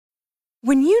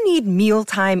When you need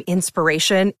mealtime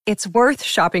inspiration, it's worth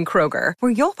shopping Kroger,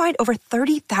 where you'll find over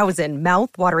 30,000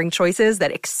 mouth-watering choices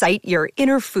that excite your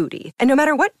inner foodie. And no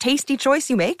matter what tasty choice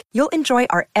you make, you'll enjoy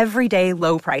our everyday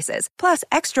low prices, plus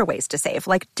extra ways to save,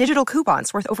 like digital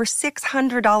coupons worth over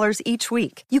 $600 each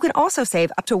week. You can also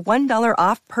save up to $1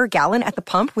 off per gallon at the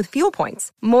pump with fuel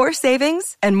points. More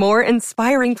savings and more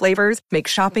inspiring flavors make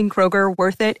shopping Kroger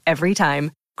worth it every time.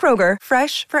 Kroger,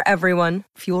 fresh for everyone.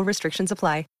 Fuel restrictions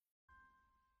apply.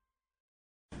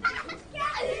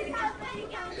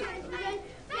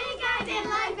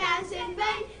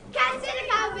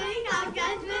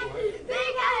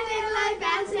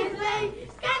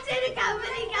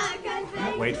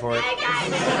 Wait for it.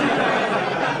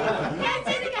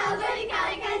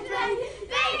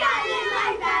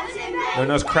 No one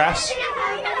knows Crafts?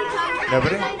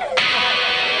 Nobody?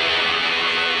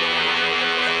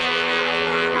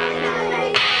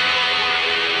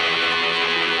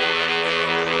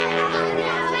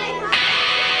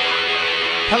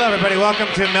 Hello, everybody. Welcome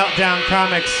to Meltdown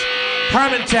Comics.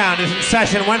 Harmontown is in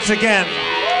session once again.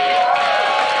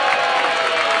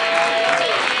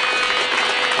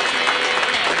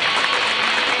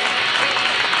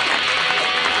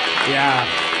 Yeah.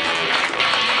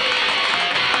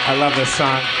 I love this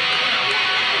song.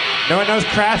 No one knows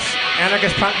Crash,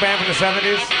 anarchist punk band from the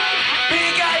 70s?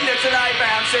 Big guy lives and I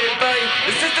bounce it, babe.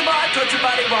 The system I touch your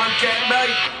body won't get me.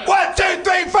 1, 2,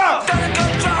 3, 4!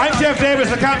 I'm Jeff Davis,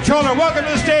 the comptroller. Welcome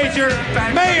to the stage, your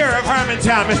mayor of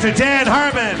Harmontown, Mr. Dan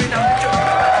Harmon.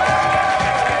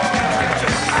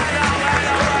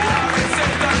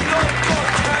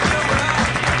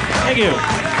 Thank you.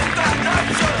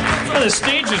 Oh, the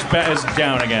stage is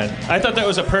down again. I thought that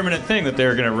was a permanent thing, that they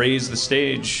were going to raise the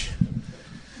stage.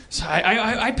 So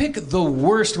I pick the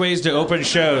worst ways to open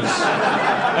shows.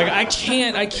 Like I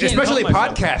can't. Especially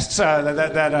podcasts.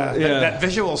 That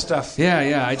visual stuff.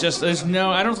 Yeah. I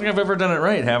don't think I've ever done it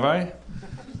right. Have I?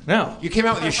 No. You came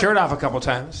out with your shirt off a couple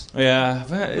times. Yeah.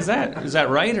 Is that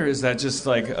right, or is that just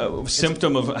like a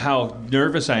symptom of how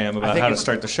nervous I am about how to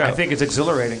start the show? I think it's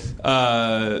exhilarating.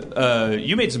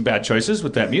 You made some bad choices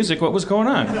with that music. What was going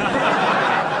on?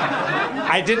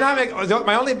 I did not make...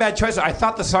 My only bad choice, I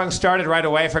thought the song started right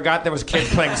away. I forgot there was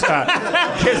kids playing stuff.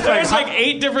 There's like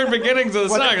 8 different beginnings of the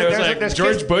song. There was like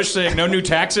George Bush saying no new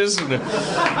taxes. And,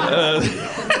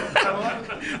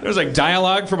 there was like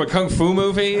dialogue from a kung fu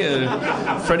movie.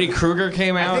 Freddy Krueger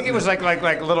came out. I think it was like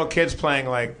little kids playing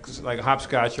like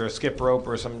hopscotch or skip rope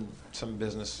or some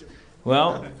business.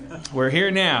 Well, we're here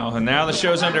now, and now the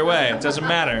show's underway. It doesn't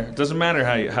matter. It doesn't matter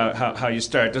how you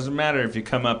start. It doesn't matter if you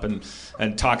come up and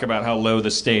talk about how low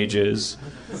the stage is.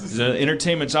 The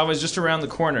entertainment's always just around the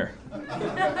corner.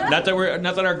 Not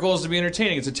that our goal is to be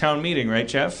entertaining. It's a town meeting, right,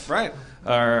 Jeff? Right.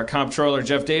 Our comptroller,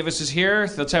 Jeff Davis, is here.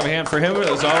 Let's have a hand for him,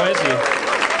 as always.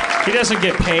 He doesn't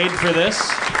get paid for this.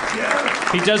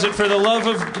 He does it for the love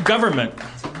of government.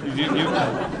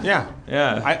 Yeah.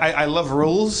 I love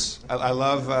rules. I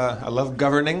love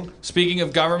governing. Speaking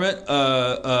of government,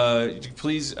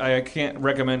 please, I can't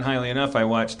recommend highly enough. I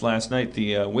watched last night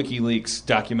the WikiLeaks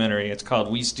documentary. It's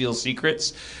called We Steal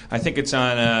Secrets. I think it's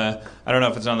on, I don't know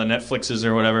if it's on the Netflixes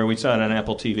or whatever. We saw it on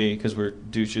Apple TV because we're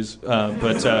douches.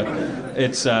 But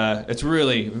it's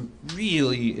really,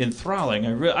 really enthralling.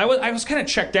 I was kind of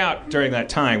checked out during that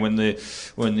time when the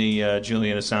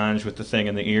Julian Assange with the thing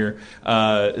in the ear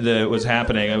that was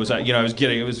happening. I was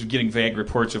getting vague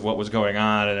reports of what was going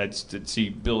on, and I'd see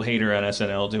Bill Hader on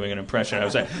SNL doing an impression. I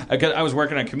was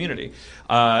working on Community,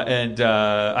 and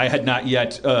I had not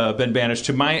yet been banished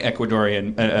to my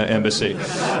Ecuadorian embassy.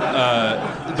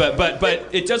 But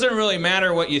it doesn't really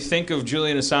matter what you think of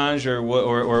Julian Assange or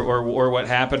what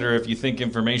happened, or if you think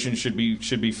information should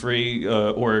be free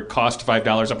or cost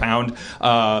 $5 a pound,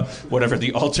 whatever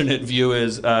the alternate view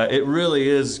is. It really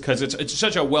is, because it's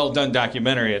such a well done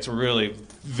documentary. It's really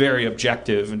very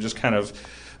objective and just kind of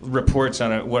reports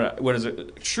on what is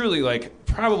it truly like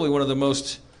probably one of the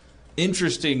most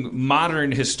interesting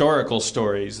modern historical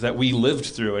stories that we lived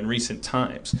through in recent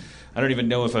times. I don't even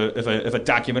know if a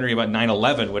documentary about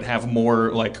 9/11 would have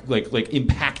more like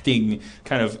impacting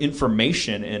kind of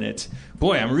information in it.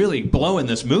 Boy, I'm really blowing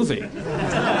this movie.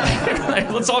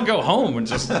 Let's all go home and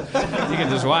you can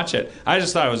just watch it. I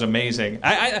just thought it was amazing.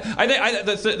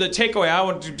 The takeaway. I don't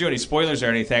want to do any spoilers or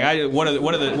anything. One of the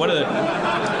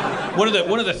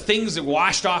things that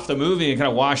washed off the movie and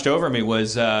kind of washed over me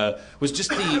was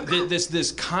just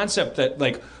this concept that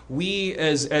like we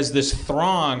as this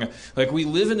throng, like we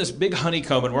live in this big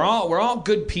honeycomb, and we're all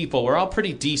good people. We're all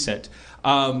pretty decent.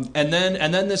 And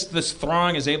then this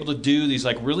throng is able to do these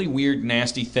like really weird,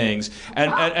 nasty things.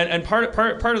 And part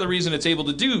of the reason it's able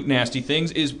to do nasty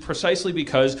things is precisely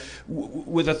because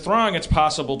with a throng, it's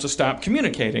possible to stop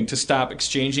communicating, to stop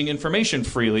exchanging information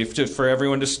freely, for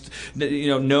everyone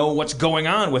to know what's going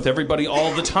on with everybody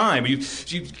all the time. You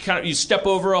step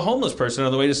over a homeless person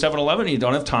on the way to 7-Eleven, and you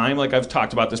don't have time. Like I've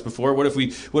talked about this before. What if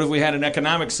we had an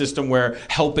economic system where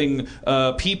helping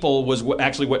people was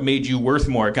actually what made you worth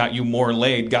more, got you more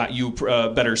laid, got you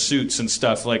better suits and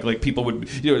stuff. Like people would,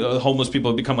 homeless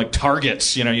people would become like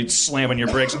targets. You'd slam on your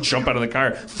brakes, jump out of the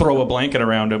car, throw a blanket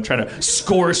around them, trying to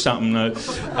score something.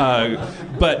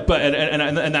 But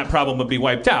that problem would be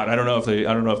wiped out. I don't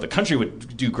know if the country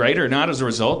would do great or not as a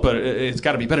result, but it's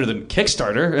got to be better than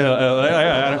Kickstarter.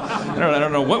 I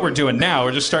don't know what we're doing now.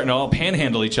 We're just starting to all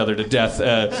panhandle each other to death.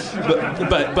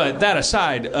 But that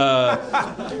aside, we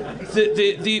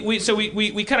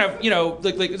kind of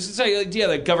like it's the idea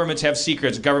that governments have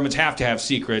secrets. Governments have to have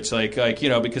secrets,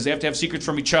 because they have to have secrets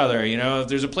from each other. If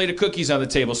there's a plate of cookies on the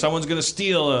table, someone's going to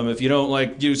steal them. If you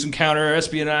don't do some counter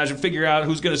espionage and figure out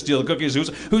who's going to steal the cookies,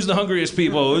 who's the hungriest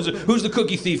people, who's the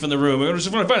cookie thief in the room. It's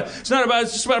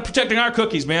just about protecting our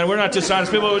cookies, man. We're not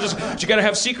dishonest people. You got to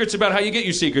have secrets about how you get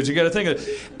your secrets. You got to think of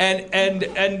it. And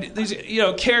these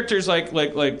characters like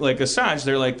Assange,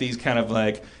 they're like these kind of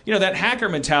that hacker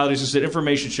mentality is just that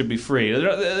information should be free.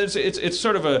 It's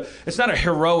sort of it's not a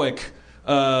heroic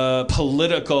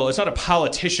political, it's not a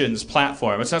politician's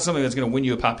platform. It's not something that's going to win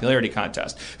you a popularity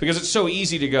contest, because it's so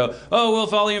easy to go, oh, well,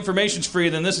 if all the information's free,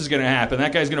 then this is going to happen.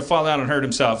 That guy's going to fall down and hurt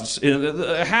himself.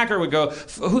 A hacker would go,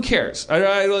 who cares?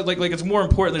 It's more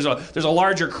important. There's a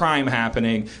larger crime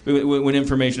happening when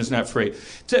information is not free.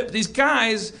 These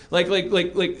guys,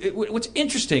 what's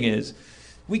interesting is,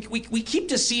 we keep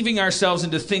deceiving ourselves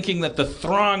into thinking that the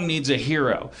throng needs a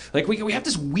hero. We have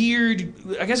this weird,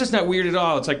 I guess it's not weird at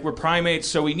all. It's like we're primates,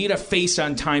 so we need a face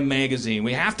on Time magazine.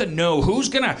 We have to know who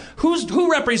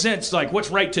represents what's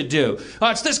right to do. Oh,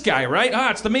 it's this guy, right? Oh,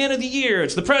 it's the man of the year.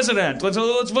 It's the president. Let's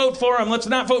vote for him. Let's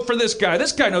not vote for this guy.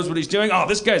 This guy knows what he's doing. Oh,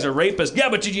 this guy's a rapist. Yeah,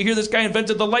 but did you hear this guy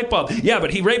invented the light bulb? Yeah,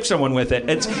 but he raped someone with it.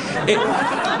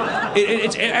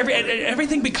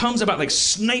 Everything becomes about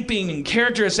sniping and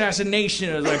character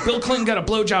assassination. Bill Clinton got a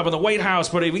blowjob in the White House,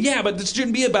 but this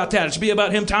shouldn't be about that. It should be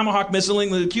about him tomahawk missiling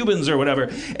the Cubans or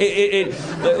whatever. A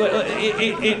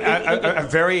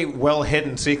very well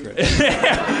hidden secret.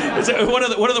 It's one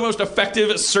of the most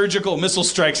effective surgical missile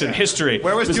strikes in history.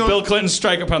 Where was Bill Clinton's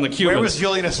strike upon the Cubans? Where was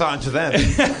Julian Assange then?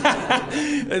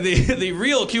 The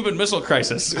real Cuban Missile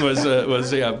Crisis was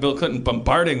Bill Clinton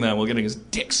bombarding them while getting his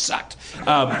dick sucked.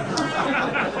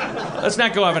 Let's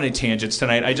not go off on any tangents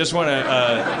tonight. I just want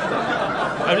to.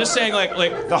 I'm just saying,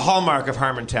 the hallmark of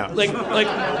Harmontown.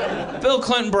 Bill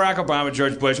Clinton, Barack Obama,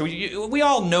 George Bush. We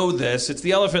all know this. It's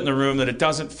the elephant in the room that it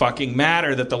doesn't fucking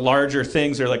matter that the larger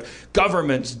things are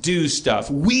governments do stuff.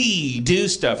 We do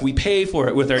stuff. We pay for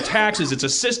it with our taxes. It's a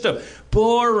system.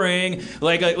 Boring.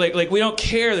 We don't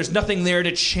care. There's nothing there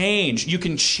to change. You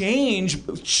can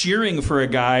change cheering for a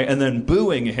guy and then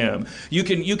booing him. You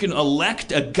can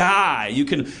elect a guy. You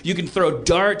can throw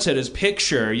darts at his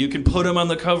picture. You can put him on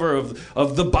the cover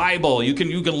of the Bible. You can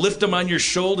lift him on your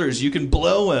shoulders. You can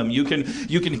blow him. You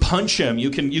can punch him. You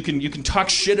can talk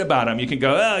shit about him. You can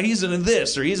go, oh, he's into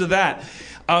this or he's into that.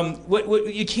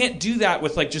 You can't do that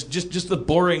with just the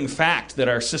boring fact that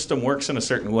our system works in a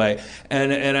certain way,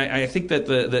 and I think that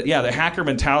the hacker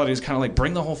mentality is kind of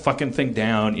bring the whole fucking thing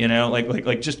down,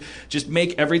 just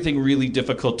make everything really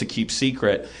difficult to keep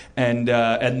secret, and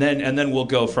then we'll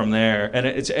go from there.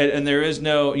 And there is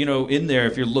no in there,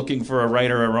 if you're looking for a right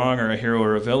or a wrong or a hero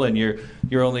or a villain,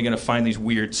 you're only going to find these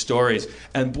weird stories,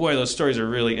 and boy, those stories are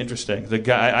really interesting. The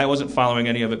guy, I wasn't following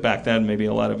any of it back then. Maybe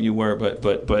a lot of you were,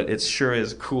 but it sure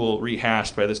is cool,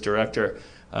 rehashed by this director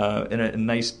in a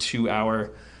nice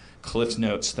 2-hour Cliff's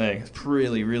Notes thing. It's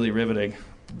really, really riveting.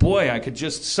 Boy, I could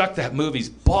just suck that movie's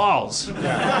balls.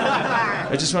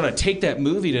 I just want to take that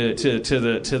movie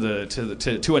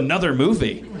to another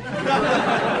movie.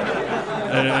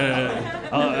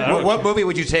 What movie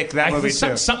would you take that movie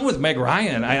to? Something with Meg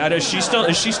Ryan. Is she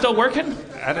still working?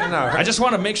 I don't know. I just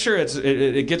want to make sure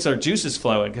it gets our juices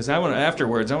flowing, because I want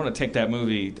to take that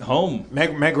movie home.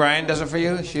 Meg Ryan does it for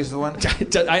you? She's the one?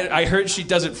 I heard she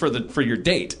does it for your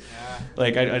date. I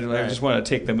just want to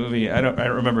take the movie. I don't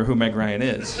remember who Meg Ryan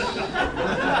is.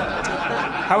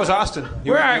 How was Austin?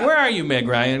 Where are you, Meg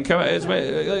Ryan? Give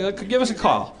us a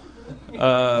call.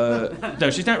 No,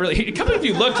 she's not really. A couple of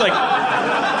you looked like.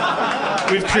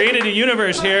 we've created a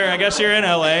universe here. I guess you're in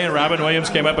L.A. and Robin Williams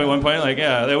came up at one point. Like,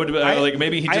 yeah, that would like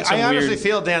maybe he did some weird. I honestly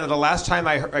feel, Dan, that the last time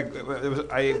I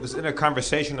was in a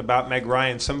conversation about Meg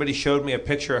Ryan, somebody showed me a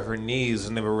picture of her knees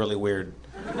and they were really weird.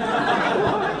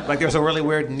 Like there was a really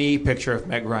weird knee picture of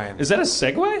Meg Ryan. Is that a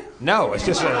segue? No, it's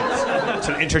just it's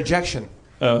an interjection.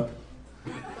 Oh.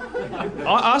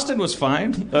 Austin was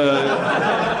fine.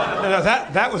 No,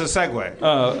 that was a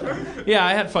segue. Yeah,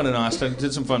 I had fun in Austin.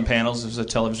 Did some fun panels. There was a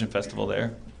television festival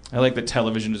there. I like that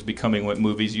television is becoming what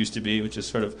movies used to be, which is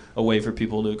sort of a way for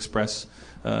people to express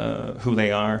who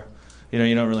they are. You know,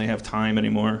 you don't really have time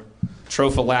anymore.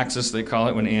 Trophallaxis, they call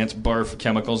it, when ants barf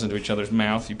chemicals into each other's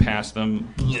mouth. You pass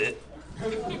them. Blech.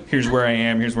 Here's where I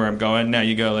am. Here's where I'm going. Now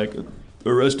you go like,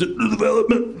 Arrested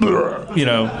Development. You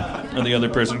know, and the other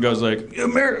person goes like,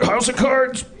 House of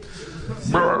Cards.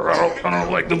 I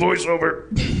don't like the voiceover.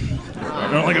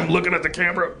 I don't like him looking at the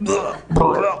camera.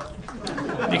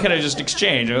 You kind of just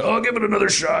exchange. I'll give it another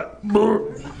shot.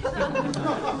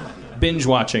 Binge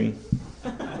watching.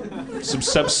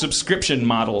 Subscription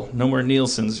model. No more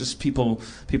Nielsen's. Just people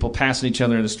passing each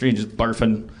other in the street, just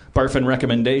barfing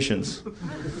recommendations.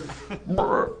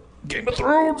 Game of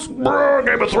Thrones,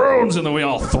 Game of Thrones, and then we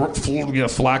all flock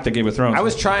to Game of Thrones. I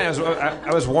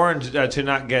was warned to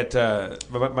not get by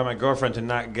my girlfriend to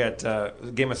not get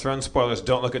Game of Thrones spoilers.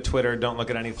 Don't look at Twitter. Don't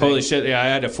look at anything. Holy shit! Yeah, I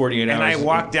had a 48 hours. And I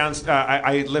walked down.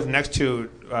 I live next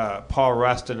to Paul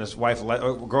Rust and his wife,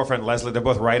 girlfriend Leslie. They're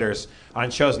both writers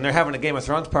on shows, and they're having a Game of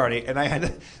Thrones party.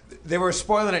 And they were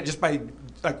spoiling it just by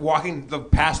like walking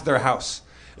past their house.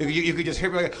 You could just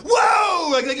hear me like,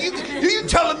 whoa! Like you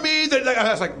telling me that? Like,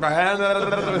 I was like,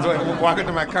 walking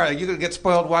to my car. Like, you could get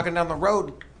spoiled walking down the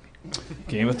road.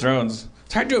 Game of Thrones.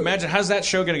 It's hard to imagine. How's that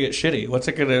show going to get shitty? What's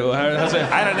it going to?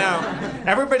 I don't know.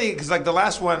 Everybody, because like the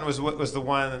last one was the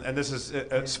one, and this is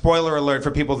a spoiler alert for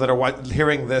people that are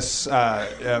hearing this.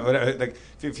 Like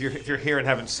if you're here and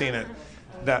haven't seen it.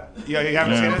 You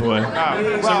haven't seen it? Boy.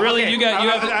 Oh. So really, okay. you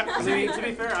have... To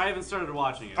be fair, I haven't started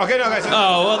watching it. Okay, no, guys.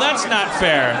 Oh, well, that's not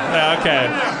fair. Okay.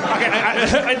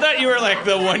 I thought you were like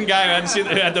the one guy who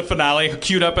had the finale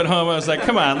queued up at home. I was like,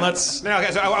 come on, let's... No,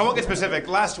 okay, so I won't get specific.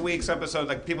 Last week's episode,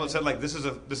 like people had said, like, this is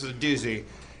a doozy.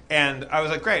 And I was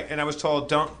like, great. And I was told,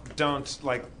 don't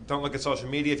look at social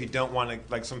media if you don't want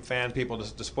like some fan people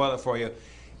to spoil it for you.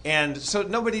 And so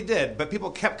nobody did, but people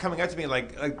kept coming up to me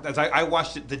like as I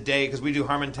watched it the day, because we do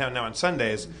Harmontown now on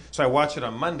Sundays, so I watched it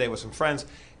on Monday with some friends,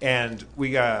 and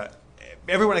we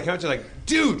everyone I came up to like,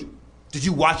 dude, did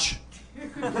you watch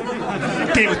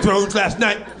Game of Thrones last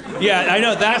night? Yeah, I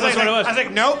know, that's what it was. I was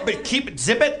like, no, but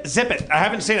zip it. I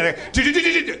haven't seen it.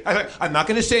 I was like, I'm not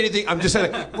going to say anything. I'm just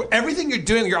saying, like, everything you're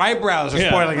doing, your eyebrows are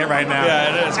spoiling it right now.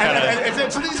 Yeah, it is kind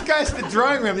and so these guys in the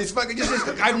drawing room, these fucking,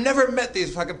 I've never met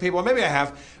these fucking people. Maybe I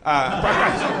have.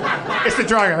 It's the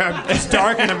drawing room. It's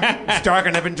dark and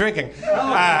I've been drinking.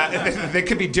 They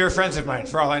could be dear friends of mine,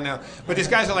 for all I know. But these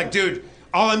guys are like, dude,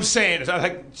 all I'm saying is, I'm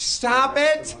like, stop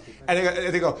it. And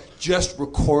they go, just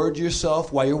record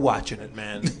yourself while you're watching it,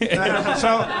 man. So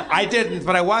I didn't,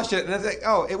 but I watched it, and I was like,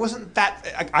 oh, it wasn't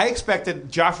that... I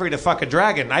expected Joffrey to fuck a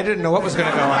dragon. I didn't know what was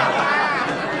going to go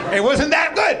on. It wasn't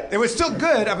that good. It was still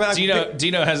good.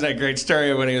 Dino has that great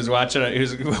story of when he was watching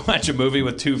a movie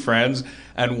with two friends,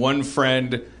 and one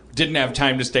friend didn't have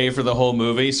time to stay for the whole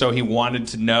movie, so he wanted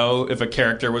to know if a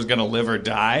character was going to live or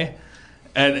die.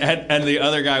 And the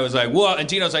other guy was like, whoa, and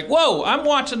Dino's like, whoa, I'm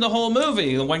watching the whole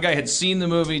movie. The one guy had seen the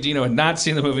movie, Dino had not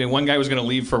seen the movie, and one guy was going to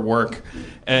leave for work.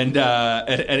 And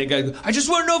he goes, I just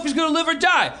want to know if he's going to live or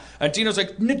die. And Dino's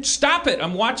like, stop it,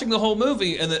 I'm watching the whole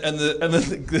movie. And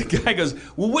the guy goes,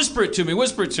 well, whisper it to me.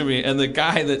 And the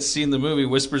guy that's seen the movie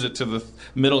whispers it to the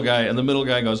middle guy, and the middle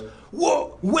guy goes,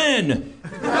 whoa, when?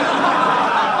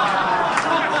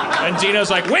 And Dino's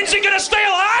like, when's he going to stay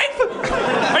alive?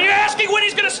 Are you asking when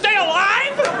he's going to stay alive?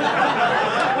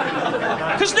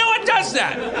 Because no one does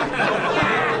that.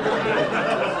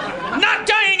 Not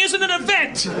dying isn't an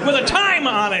event with a time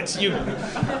on it.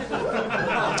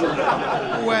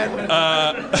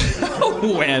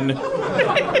 When?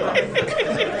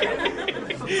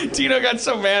 Dino got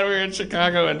so mad we were in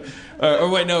Chicago and...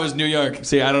 it was New York.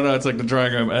 See, I don't know. It's like the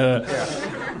drawing room.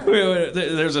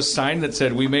 There's a sign that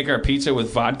said, we make our pizza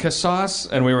with vodka sauce.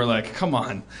 And we were like, come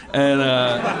on.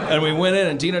 And we went in,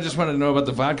 and Dino just wanted to know about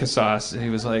the vodka sauce. And he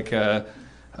was like, hey,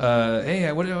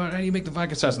 how do you make the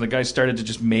vodka sauce? And the guy started to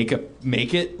just make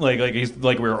it.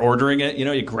 Like we were ordering it. You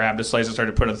know, he grabbed a slice and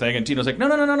started putting a thing. And Dino's like,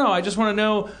 no. I just want to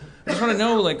know,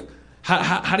 like,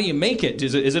 how do you make it?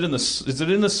 Is it in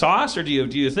the sauce, or do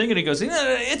you think? And he goes,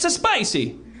 it's a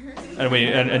spicy.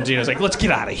 And Dino's like, let's get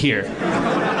out of here.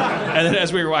 And then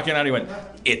as we were walking out, he went,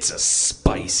 "It's a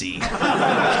spicy."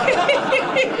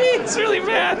 It's really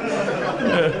bad.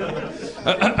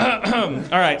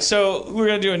 All right, so we're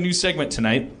going to do a new segment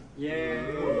tonight. Yay.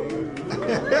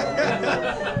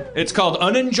 It's called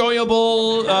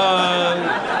Unenjoyable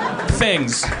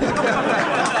Things.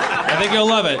 I think you'll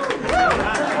love it.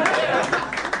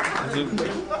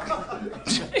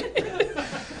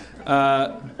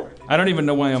 I don't even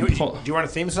know why I'm... Do you want a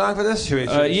theme song for this?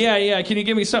 Yeah. Can you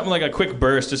give me something like a quick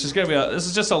burst? This is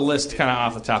just a list kind of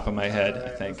off the top of my head, I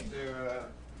think.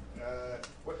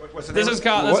 What's the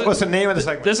name of the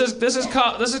segment? This is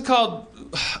called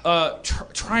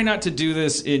try not to do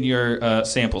this in your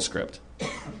sample script.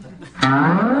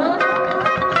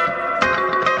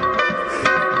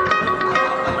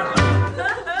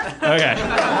 Okay.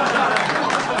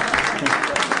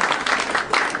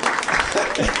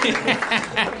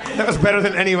 That was better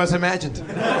than any of us imagined.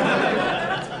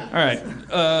 All right,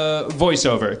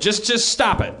 voiceover. Just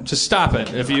stop it. Just stop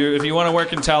it. If you want to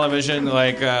work in television,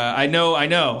 like I know.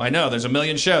 There's a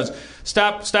million shows.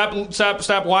 Stop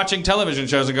watching television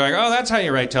shows and going, oh, that's how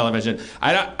you write television.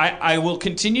 I will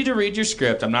continue to read your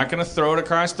script. I'm not going to throw it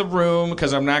across the room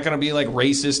because I'm not going to be like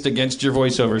racist against your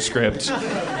voiceover script.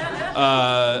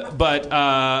 But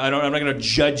I'm not going to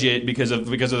judge it because of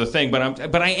the thing.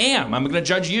 But I am. I'm going to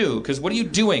judge you because what are you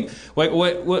doing? What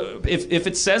if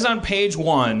it says on page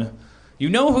 1, you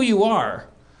know who you are.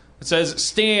 It says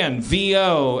Stan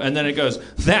VO, and then it goes,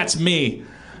 that's me.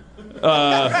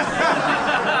 What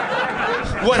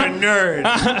a nerd.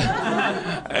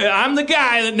 I'm the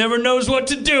guy that never knows what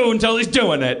to do until he's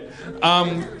doing it.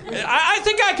 I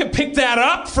think I could pick that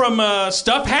up from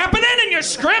stuff happening in your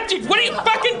script. What are you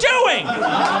fucking doing?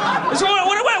 So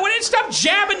what did you stop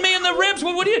jabbing me in the ribs?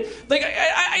 What do you like?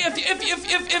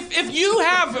 If you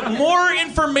have more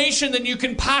information than you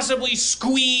can possibly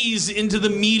squeeze into the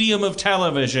medium of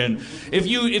television, if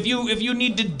you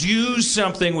need to do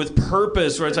something with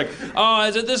purpose, where it's like,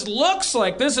 oh, this looks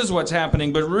like this is what's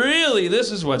happening, but really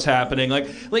this is what's happening. Like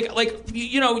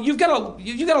you've got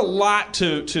a lot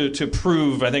to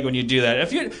prove, I think, when you do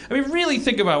that. Really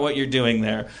think about what you're doing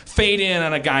there. Fade in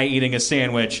on a guy eating a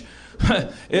sandwich.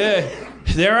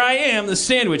 There I am, the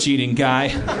sandwich eating guy.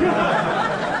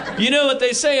 You know what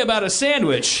they say about a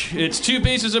sandwich? It's 2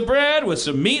 pieces of bread with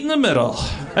some meat in the middle.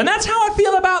 And that's how I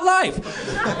feel about life.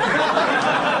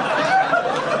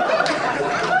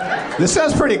 This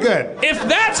sounds pretty good. If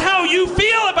that's how you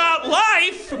feel about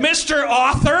life, Mr.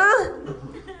 Author,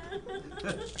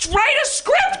 write a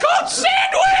script called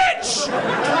Sandwich!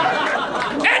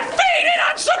 And feed it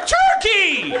on some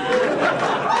turkey!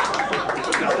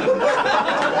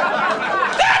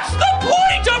 That's the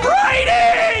point of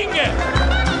writing!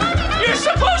 You're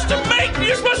supposed to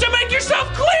make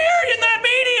yourself clear in that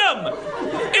medium!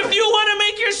 If you want to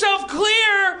make yourself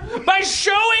clear by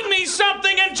showing me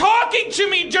something and talking to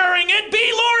me during it,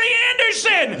 be Laurie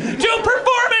Anderson! Do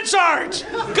performance art!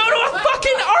 Go to a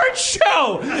fucking art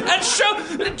show! And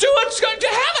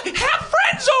have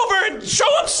friends over and show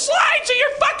them slides of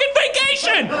your fucking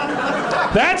vacation!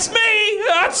 That's me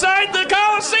outside the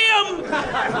Coliseum!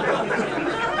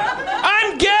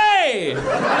 I'm gay!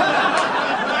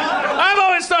 I've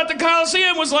always thought the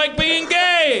Coliseum was like being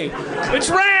gay. It's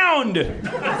round. There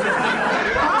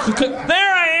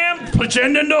I am,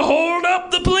 pretending to hold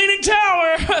up the Leaning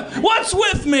Tower. What's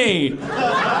with me?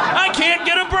 I can't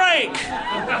get a break.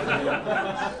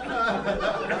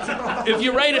 If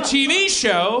you write a TV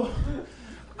show,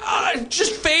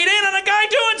 just fade in on a guy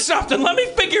doing something. Let me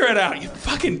figure it out, you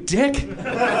fucking dick.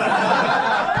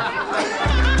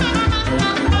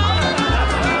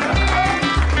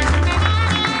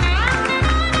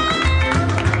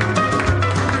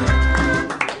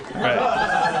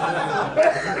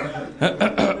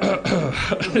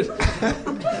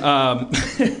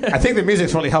 I think the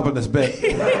music's really helping this bit.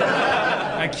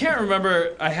 I can't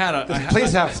remember.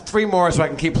 Please have 3 more so I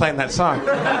can keep playing that song.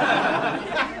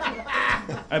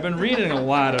 I've been reading a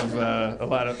lot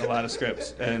of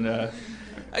scripts, and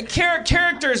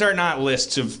characters are not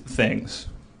lists of things.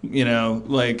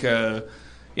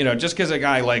 Just because a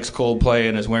guy likes Coldplay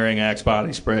and is wearing Axe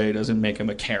body spray doesn't make him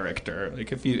a character.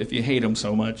 Like if you hate him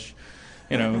so much,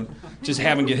 just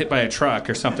have him get hit by a truck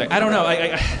or something. I don't know.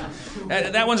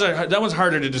 That one's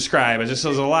harder to describe. There's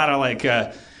a lot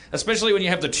of especially when you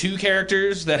have the 2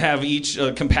 characters that have each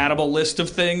a compatible list of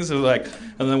things. And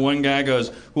then one guy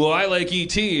goes, "Well, I like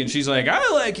E.T.," and she's like,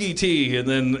 "I like E.T.," and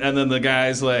then the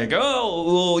guy's like,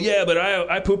 "Oh, well, yeah, but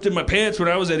I pooped in my pants when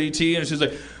I was at E.T.," and she's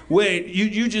like, wait,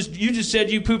 you just said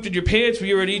you pooped in your pants when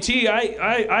you were at ET.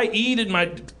 I eat in my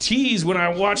teas when I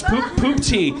watch poop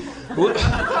tea.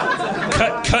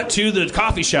 Cut to the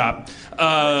coffee shop.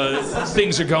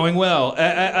 Things are going well.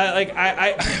 I'm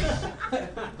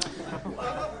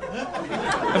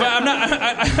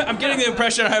getting the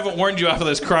impression I haven't warned you off of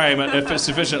this crime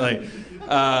sufficiently.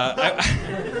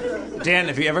 Dan,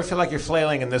 if you ever feel like you're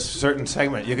flailing in this certain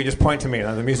segment, you can just point to me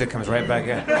and the music comes right back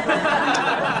in.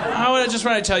 I just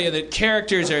want to tell you that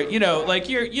characters are,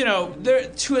 they're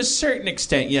to a certain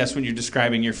extent, yes, when you're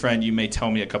describing your friend, you may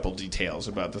tell me a couple details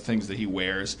about the things that he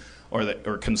wears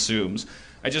or consumes.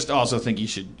 I just also think you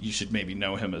should maybe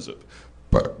know him as a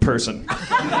person.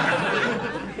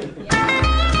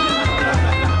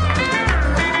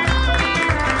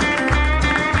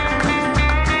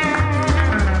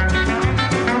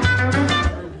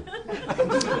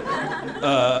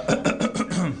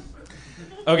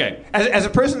 Okay. As a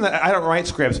person that I don't write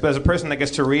scripts, but as a person that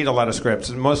gets to read a lot of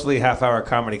scripts, mostly half-hour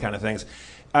comedy kind of things,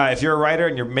 if you're a writer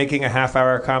and you're making a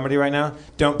half-hour comedy right now,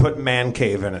 don't put man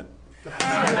cave in it.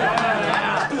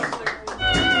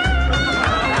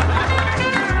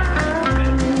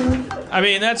 I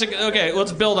mean, okay.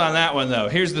 Let's build on that one though.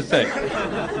 Here's the thing.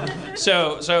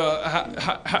 So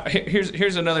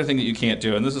here's another thing that you can't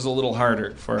do, and this is a little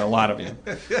harder for a lot of you.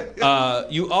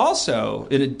 You also,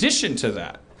 in addition to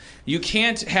that, you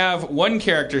can't have one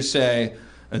character say,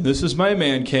 "And this is my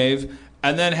man cave,"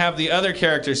 and then have the other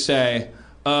character say,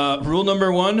 "Rule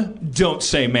number 1: don't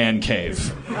say man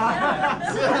cave."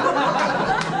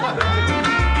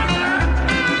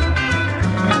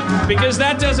 Because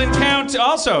that doesn't count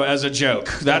also as a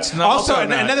joke. That's not also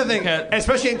another thing,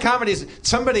 especially in comedies,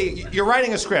 you're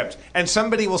writing a script and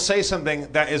somebody will say something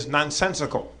that is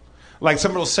nonsensical. Like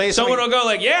someone will say something. Someone will go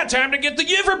like, "Yeah, time to get the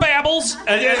giver babbles,"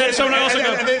 and then someone else will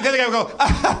go. And the other guy will go,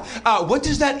 "What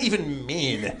does that even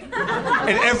mean?"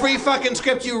 In every fucking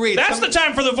script you read. That's the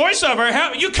time for the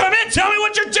voiceover. You come in, tell me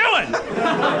what you're doing.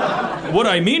 What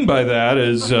I mean by that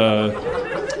is,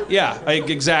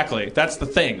 exactly. That's the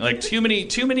thing. Like too many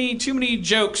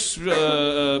jokes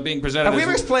being presented. Have we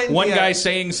ever explained one guy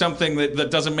saying something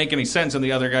that doesn't make any sense, and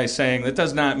the other guy saying that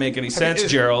does not make any sense?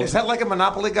 Gerald, is that like a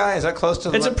Monopoly guy? Is that close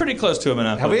to? It's a pretty close to a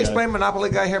Monopoly. Have we explained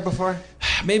Monopoly guy here before?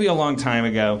 Maybe a long time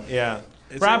ago. Yeah.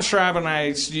 Rob Schraub and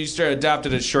I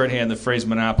adopted as shorthand the phrase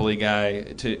Monopoly guy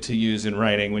to use in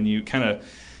writing when you kind of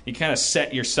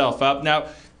set yourself up. Now,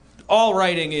 all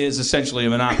writing is essentially a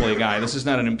Monopoly guy. This is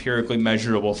not an empirically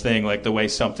measurable thing like the way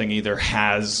something either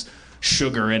has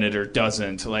sugar in it or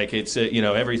doesn't. Like it's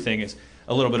everything is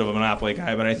a little bit of a Monopoly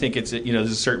guy, but I think it's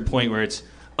there's a certain point where it's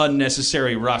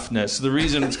unnecessary roughness. The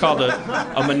reason it's called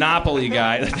a Monopoly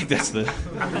guy, I think that's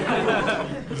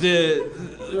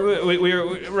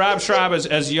Rob Schraub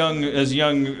as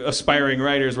young aspiring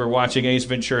writers were watching Ace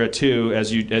Ventura 2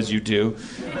 as you do.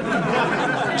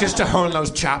 Just to hone those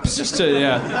chops.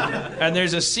 And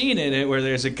there's a scene in it where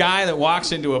there's a guy that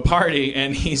walks into a party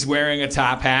and he's wearing a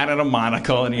top hat and a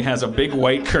monocle and he has a big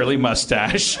white curly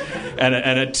mustache and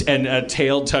a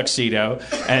tailed tuxedo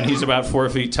and he's about 4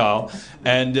 feet tall.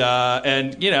 And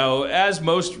as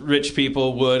most rich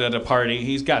people would at a party,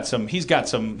 he's got some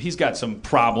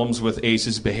problems with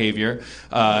Ace's behavior.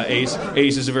 Ace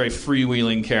is a very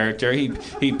freewheeling character.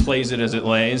 He plays it as it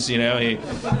lays.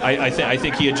 I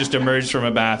think he had just emerged from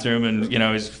a bathroom and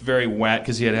he's very wet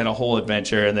because he had a whole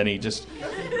adventure, and then he just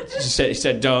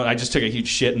said don't. I just took a huge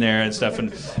shit in there and stuff,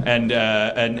 and then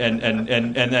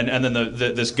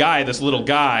this little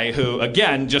guy who,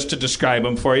 again, just to describe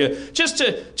him for you, just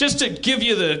to give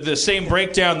you the same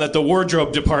breakdown that the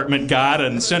wardrobe department got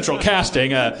in central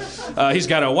casting. He's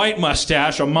got a white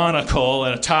mustache, a monocle,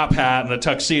 and a top hat, and a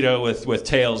tuxedo with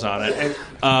tails on it.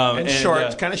 And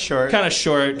short, kind of short, kind of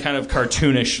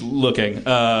cartoonish looking.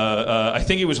 I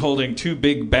think he was holding 2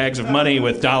 big bags of money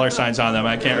with dollar signs on them.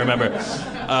 I can't remember.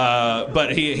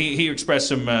 But he expressed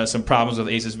some problems with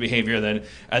Ace's behavior.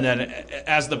 And then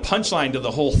as the punchline to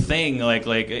the whole thing, like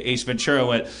Ace Ventura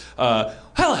went,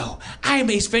 "Hello, I'm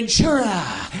Ace Ventura.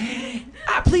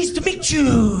 Pleased to meet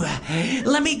you.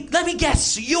 Let me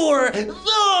guess, you're the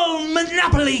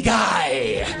Monopoly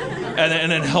guy."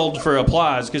 And then held for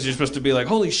applause because you're supposed to be like,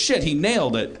 "Holy shit, he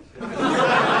nailed it."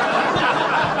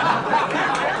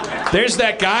 There's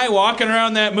that guy walking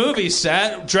around that movie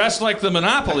set dressed like the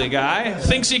Monopoly guy,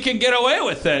 thinks he can get away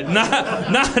with it.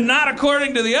 Not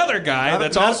according to the other guy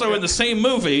that's also in the same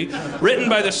movie, written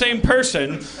by the same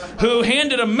person, who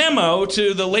handed a memo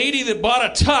to the lady that bought a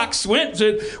tux, went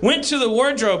to the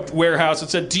wardrobe warehouse and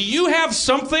said, "Do you have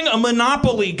something a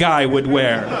Monopoly guy would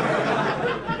wear?"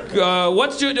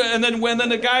 And then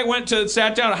the guy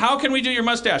sat down. How can we do your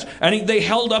mustache? And they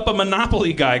held up a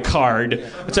Monopoly guy card.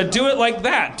 It said, do it like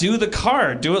that. Do the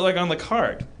card. Do it like on the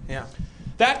card. Yeah.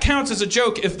 That counts as a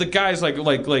joke if the guy's like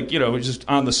just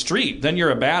on the street. Then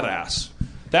you're a badass.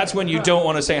 That's when you don't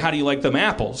want to say, how do you like them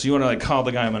apples? You want to call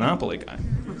the guy a Monopoly guy.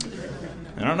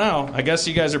 I don't know. I guess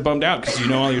you guys are bummed out because you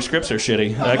know all your scripts are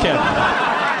shitty. I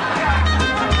can't.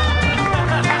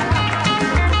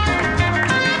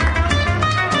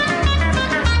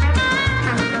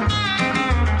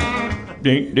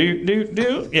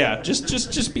 Do. Yeah,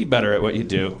 just be better at what you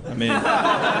do. I mean,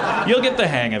 you'll get the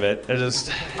hang of it.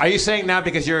 Are you saying now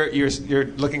because you're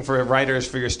looking for writers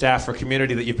for your staff for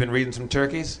Community that you've been reading some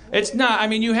turkeys? It's not. I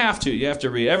mean, you have to. You have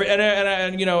to read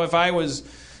and you know, if I was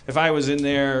in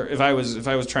there, if I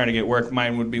was trying to get work,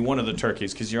 mine would be one of the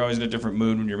turkeys because you're always in a different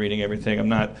mood when you're reading everything.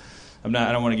 I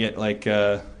don't want to get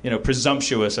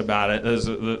presumptuous about it.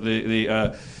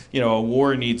 A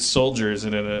war needs soldiers,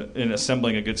 and in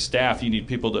assembling a good staff, you need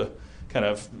people to kind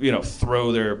of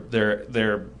throw their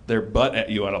butt at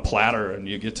you on a platter, and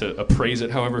you get to appraise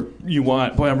it however you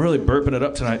want. Boy, I'm really burping it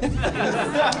up tonight.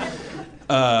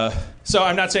 So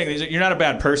I'm not saying you're not a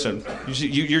bad person.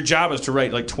 Your job is to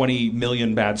write like 20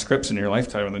 million bad scripts in your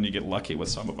lifetime, and then you get lucky with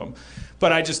some of them.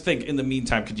 But I just think, in the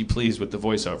meantime, could you please with the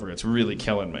voiceover? It's really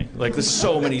killing me. Like, there's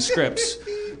so many scripts.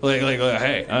 Like,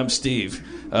 hey, I'm Steve.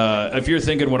 If you're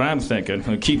thinking what I'm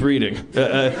thinking, keep reading.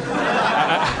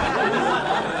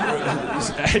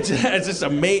 It's just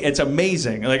it's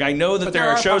amazing. Like, I know that there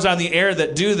are shows on the air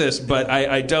that do this, but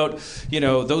I don't.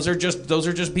 Those are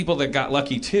just people that got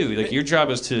lucky too. Like, your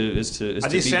job is to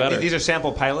be better. These are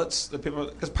sample pilots that people,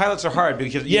 because pilots are hard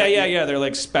because they're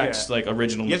like specs, like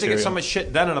original. You have material. to get so much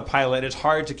shit done in a pilot. It's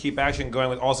hard to keep action going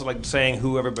with also like saying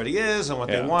who everybody is and what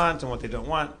they want and what they don't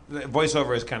want.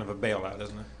 Voiceover is kind of a bailout,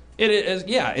 isn't it? It is.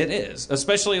 Yeah, it is.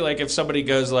 Especially like if somebody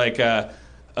goes like,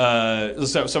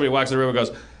 somebody walks in the room and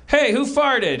goes, hey, who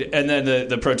farted? And then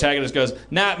the protagonist goes,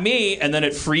 not me. And then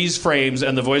it freeze frames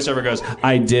and the voiceover goes,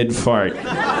 I did fart.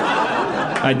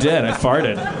 I did. I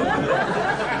farted.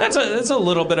 That's a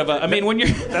little bit of a. I mean, when you're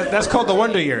that's called the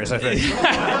Wonder Years, I think.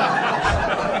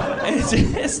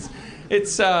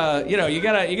 It's you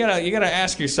gotta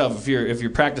ask yourself if you're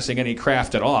practicing any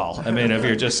craft at all. I mean, if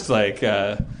you're just like.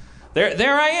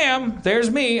 There I am. There's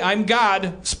me. I'm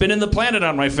God, spinning the planet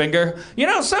on my finger.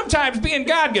 Sometimes being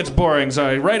God gets boring, so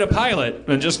I write a pilot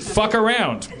and just fuck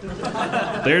around.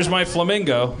 There's my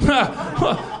flamingo.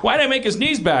 Why'd I make his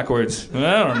knees backwards?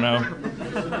 I don't know.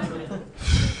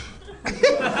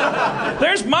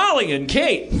 There's Molly and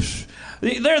Kate.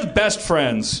 They're the best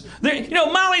friends.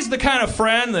 Molly's the kind of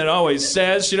friend that always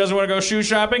says she doesn't want to go shoe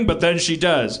shopping, but then she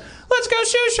does. Let's go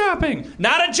shoe shopping.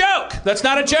 Not a joke. That's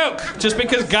not a joke. Just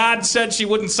because God said she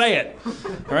wouldn't say it.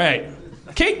 All right.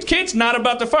 Kate's not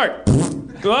about to fart.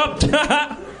 Go up.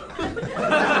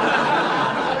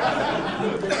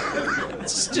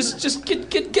 Just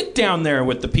get down there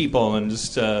with the people and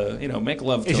just make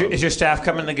love to them. Is your staff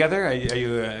coming together? Have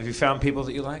you found people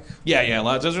that you like? Yeah.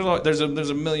 Lots. There's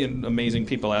a million amazing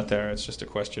people out there. It's just a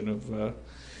question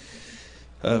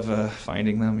of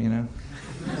finding them.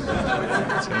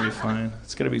 It's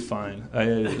gonna be fine.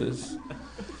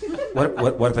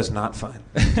 What if it's not fine?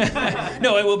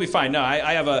 No, it will be fine. No,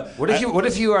 I have a. What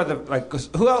if you are the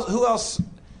who else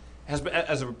has been,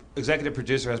 as an executive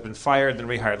producer, has been fired and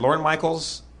rehired? Lorne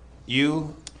Michaels,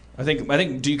 you. I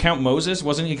think. Do you count Moses?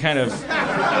 Wasn't he kind of?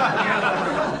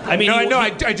 I mean,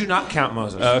 I do not count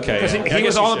Moses. Okay, because he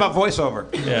was all about voiceover.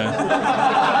 Yeah.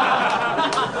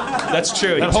 That's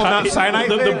true. That whole Mount Sinai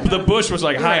thing? The bush was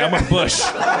like, hi, I'm a bush.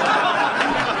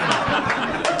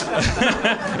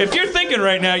 If you're thinking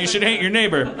right now you should hate your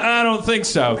neighbor, I don't think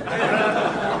so.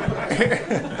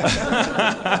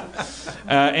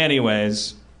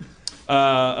 Anyways.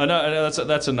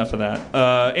 That's enough of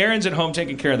that. Erin's at home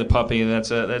taking care of the puppy. It's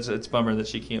a bummer that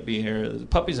she can't be here. The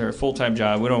puppies are a full-time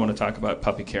job. We don't want to talk about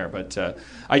puppy care, but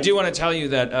I do want to tell you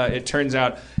that it turns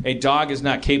out a dog is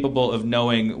not capable of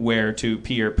knowing where to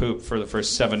pee or poop for the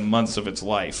first 7 months of its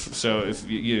life. So if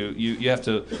you have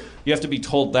to be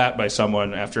told that by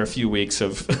someone after a few weeks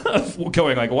of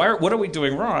going like, what are we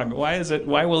doing wrong?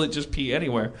 Why will it just pee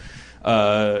anywhere?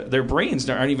 Their brains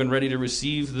aren't even ready to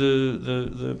receive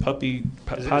the puppy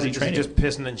potty training. Is it just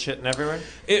pissing and shitting everywhere?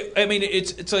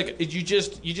 It's like you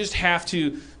just have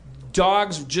to.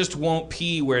 Dogs just won't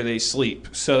pee where they sleep,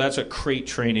 so that's what crate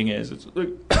training is.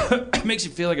 It makes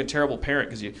you feel like a terrible parent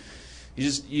because you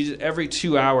just every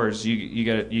 2 hours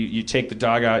you take the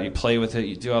dog out, you play with it,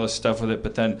 you do all this stuff with it,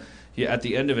 but then. At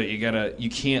the end of it, you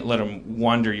can't let them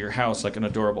wander your house like an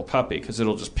adorable puppy because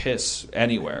it'll just piss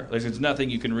anywhere. Like there's nothing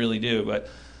you can really do. But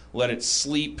let it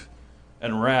sleep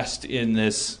and rest in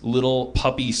this little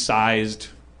puppy-sized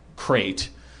crate.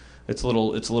 It's a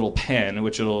little pen,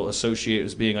 which it'll associate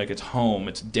as being like its home,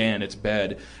 its den, its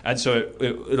bed. And so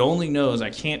it only knows, I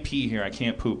can't pee here, I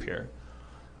can't poop here.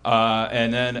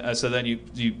 And then so then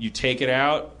you take it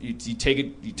out, you take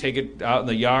it out in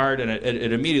the yard, and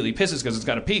it immediately pisses because it's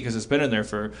got to pee because it's been in there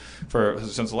for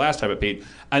since the last time it peed.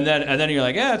 And then you're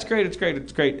like, yeah, it's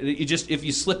great. You just, if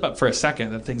you slip up for a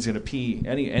second, that thing's gonna pee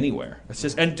anywhere. It's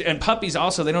just, and puppies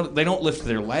also, they don't lift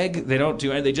their leg, they don't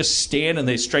do anything, they just stand and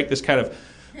they strike this kind of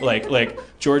like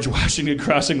George Washington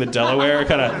crossing the Delaware,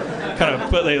 kind of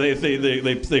put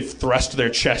they thrust their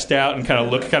chest out and kind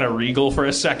of look kind of regal for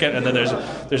a second, and then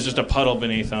there's just a puddle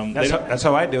beneath them. That's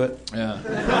how I do it. Yeah.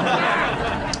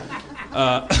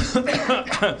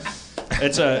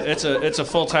 It's a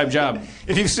full-time job.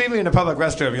 If you see me in a public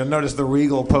restroom, you'll notice the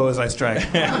regal pose I strike.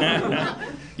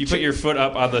 You put your foot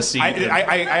up on the seat.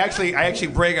 I actually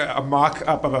bring a mock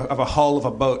up of a hull of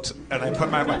a boat, and I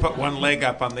put one leg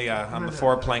up on the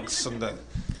four planks and the.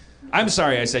 I'm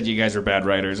sorry I said you guys are bad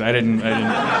writers. I didn't.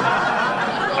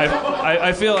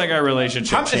 I feel like our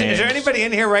relationship changed. Is there anybody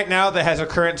in here right now that has a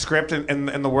current script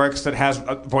in the works that has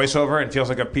a voiceover and feels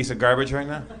like a piece of garbage right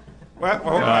now? What? It's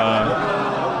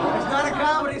not a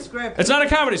comedy script. It's not a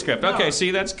comedy script. Okay, see,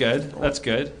 that's good. That's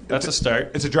good. That's a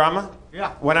start. It's a drama?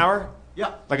 Yeah. 1 hour?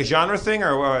 Yeah. Like a genre thing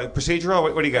or procedural?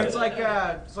 What do you got? It's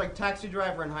like Taxi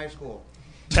Driver in high school.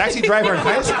 Taxi Driver in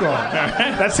high school?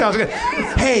 That sounds good.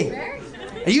 Hey,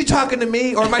 are you talking to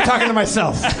me or am I talking to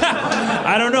myself?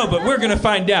 I don't know, but we're going to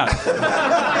find out.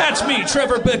 That's me,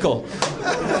 Trevor Bickle.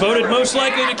 Voted most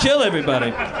likely to kill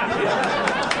everybody.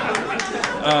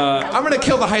 I'm going to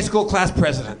kill the high school class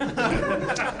president.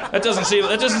 That doesn't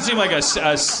seem like a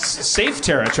safe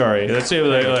territory. That seems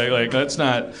like that's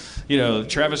not.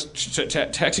 Travis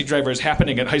Taxi Driver is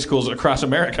happening at high schools across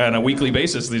America on a weekly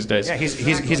basis these days. Yeah,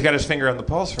 he's got his finger on the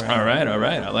pulse, right? All right,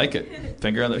 I like it.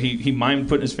 Finger on the. He mimed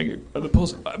putting his finger on the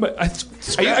pulse. I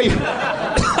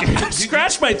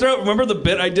scratched my throat. Remember the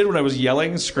bit I did when I was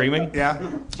yelling, screaming?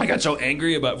 Yeah. I got so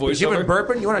angry about voiceover. You been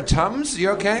burping? You want a Tums?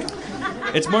 You okay?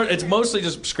 It's mostly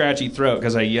just scratchy throat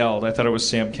because I yelled. I thought it was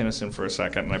Sam Kinison for a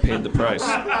second, and I paid the price.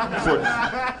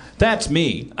 That's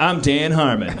me. I'm Dan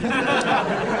Harmon.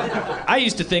 I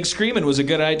used to think screaming was a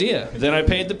good idea. Then I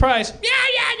paid the price. Yeah.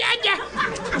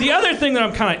 The other thing that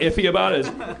I'm kind of iffy about is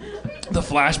the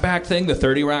flashback thing, the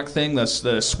 30 Rock thing, the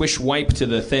swish wipe to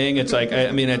the thing. It's like,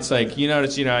 it's like, you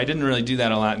notice, I didn't really do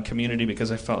that a lot in Community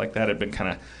because I felt like that had been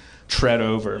kind of tread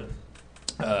over.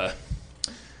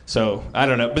 So, I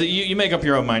don't know. But you make up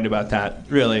your own mind about that,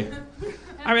 really.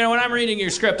 I mean, when I'm reading your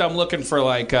script, I'm looking for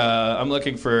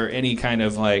any kind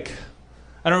of like,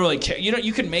 I don't really care.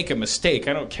 You can make a mistake.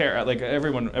 I don't care. Like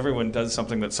everyone does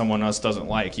something that someone else doesn't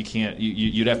like. You can't.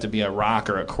 You'd have to be a rock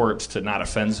or a corpse to not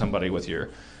offend somebody with your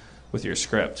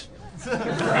script.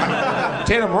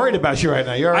 Tate, I'm worried about you right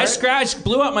now. You all right?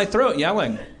 Blew out my throat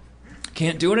yelling.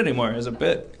 Can't do it anymore as a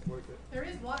bit. There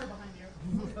is water behind you.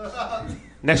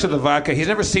 Next to the vodka. He's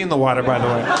never seen the water, by the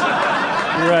way.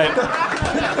 You're right.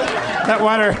 That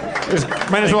water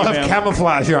might as well have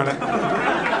camouflage on it.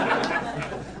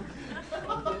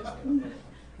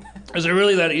 Is it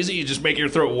really that easy? You just make your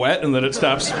throat wet and then it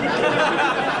stops?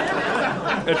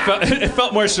 It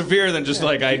felt more severe than just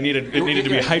like it needed to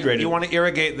be hydrated. You want to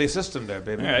irrigate the system there,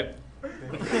 baby. All right.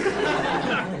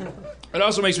 It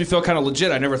also makes me feel kind of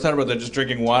legit. I never thought about that, just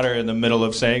drinking water in the middle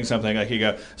of saying something. Like you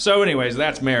go, so anyways,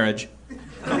 that's marriage.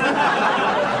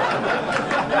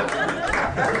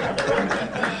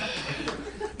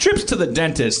 Trips to the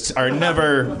dentist are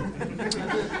never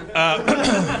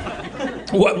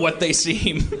what they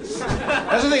seem.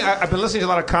 That's the thing. I've been listening to a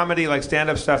lot of comedy, like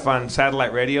stand-up stuff on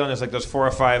satellite radio, and there's like those 4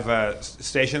 or 5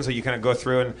 stations that you kind of go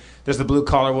through, and there's the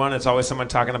blue-collar one. It's always someone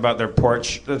talking about their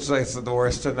porch. It's like it's the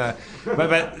worst. And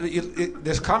but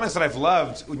there's comments that I've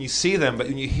loved when you see them, but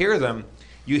when you hear them,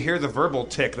 you hear the verbal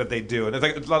tick that they do, and it's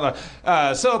like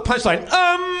so punchline,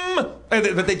 but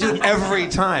they do it every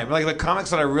time. Like the comics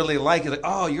that I really like, you're like,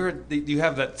 oh, you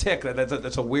have that tick.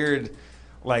 That's a weird.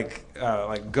 Like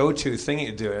go-to thing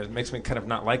you do. It makes me kind of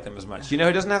not like them as much. You know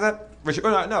who doesn't have that? Richard.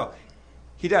 Oh, no,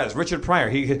 he does. Richard Pryor.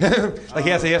 He he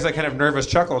has that kind of nervous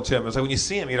chuckle to him. It's like when you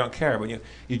see him, you don't care. When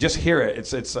you just hear it,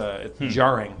 it's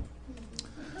jarring.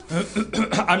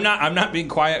 I'm not being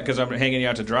quiet because I'm hanging you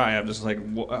out to dry. I'm just like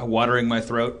watering my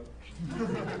throat.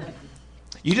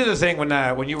 You do the thing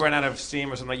when you run out of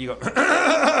steam or something. You go.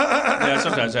 Yeah,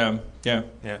 sometimes. Yeah.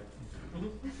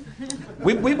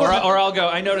 Or I'll go.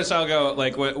 I notice I'll go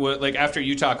like like after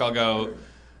you talk, I'll go.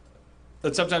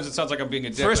 But sometimes it sounds like I'm being a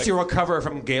dick. First, like, you recover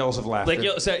from gales of laughter. Like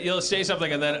you'll say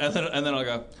something and then I'll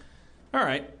go. all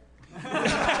right.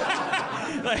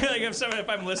 like if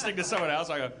I'm listening to someone else,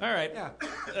 I go, all right. Yeah.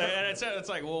 And it's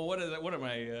like, well, what is it? What am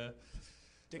I?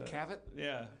 Dick Cavett?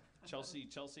 Yeah. Chelsea,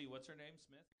 what's her name?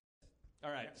 Smith? All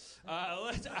right.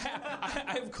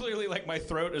 I've clearly, my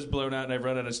throat is blown out and I've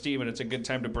run out of steam, and it's a good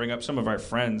time to bring up some of our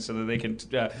friends so that they can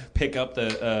pick up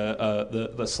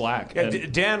the slack. Yeah,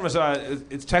 Dan was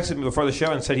texted me before the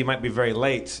show and said he might be very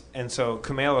late, and so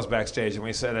Kumail was backstage, and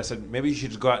I said, maybe you should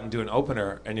just go out and do an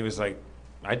opener, and he was like,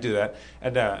 I'd do that,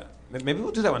 and maybe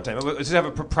we'll do that one time. We'll just have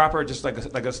a proper, just like a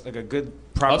good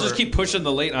proper. I'll just keep pushing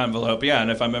the late envelope, yeah. And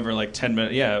if I'm ever 10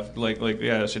 minutes, yeah,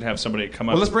 I should have somebody come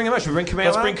up. Well, let's bring him up. Should we bring Kumail?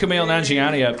 Let's bring Kumail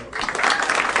Nanjiani up.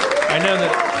 I know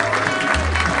that.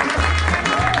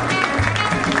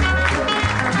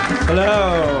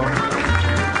 Hello.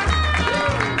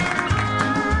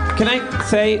 Can I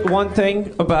say one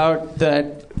thing about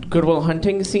that Good Will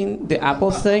Hunting scene, the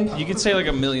apples thing? You could say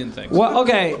a million things. Well,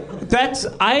 okay, that's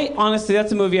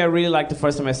a movie I really liked the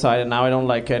first time I saw it, and now I don't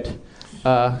like it.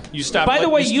 You stopped. By the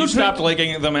way, you stopped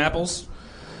liking them apples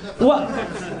Well,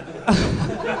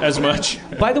 as much.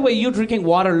 by the way, you drinking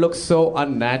water looks so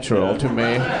unnatural to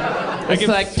me. It's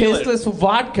like tasteless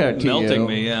vodka to you. Melting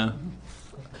me, yeah.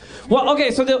 Well,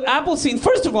 okay, so the apple scene.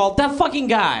 First of all, that fucking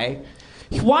guy.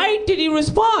 Why did he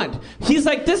respond? He's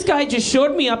like, this guy just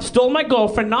showed me up, stole my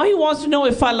girlfriend. Now he wants to know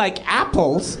if I like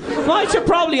apples. Well, I should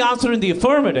probably answer in the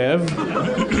affirmative.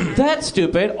 That's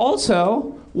stupid.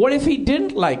 Also, what if he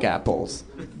didn't like apples?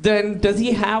 Then does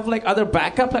he have other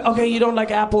backup? Okay, you don't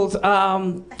like apples. Do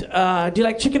you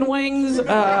like chicken wings?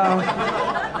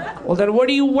 Well, then what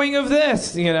do you wing of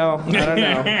this? I don't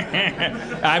know.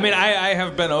 I mean, I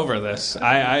have been over this.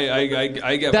 I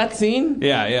get that scene.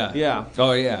 Yeah.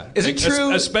 Oh yeah. Is it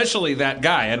true? Especially that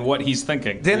guy and what he's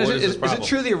thinking. Dan, is it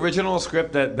true the original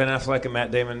script that Ben Affleck and Matt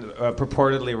Damon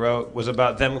purportedly wrote was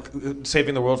about them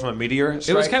saving the world from a meteor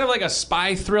strike? It was kind of like a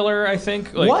spy thriller, I think.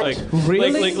 What?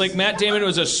 Really? Like Matt Damon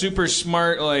was a super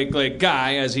smart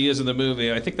guy as he is in the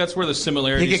movie. I think that's where the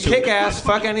similarities. He could kick ass,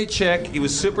 fuck any chick. He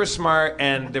was super smart,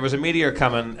 and there was a meteor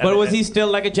coming. But was he still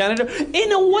like a janitor?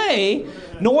 In a way,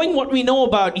 knowing what we know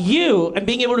about you and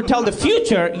being able to tell the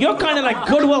future, you're kind of like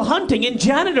Good Will Hunting in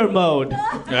janitor mode.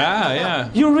 Yeah.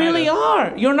 You really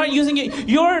are. You're not using it.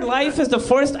 Your life is the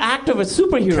first act of a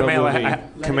superhero movie.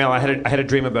 Kumail, I had a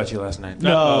dream about you last night.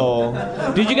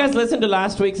 No. Did you guys listen to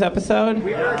last week's episode?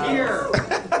 We are here.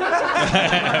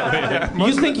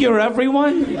 You think you're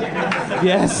everyone?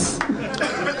 Yes.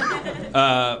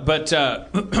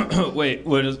 Wait,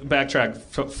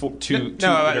 backtrack two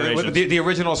iterations. The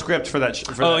original script for that.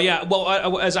 Yeah.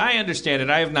 Well, as I understand it,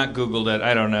 I have not Googled it.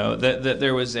 I don't know that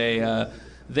there was a.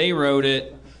 They wrote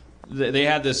it. They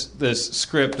had this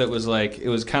script that was it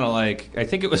was kind of I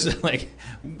think it was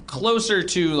closer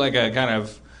to a kind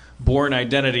of Bourne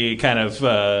Identity kind of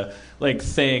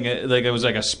thing. It was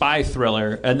a spy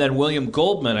thriller, and then William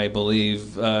Goldman, I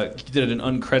believe, did an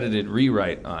uncredited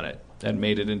rewrite on it and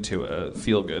made it into a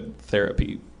feel-good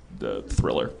therapy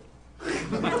thriller.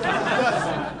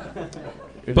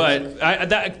 But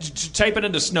type it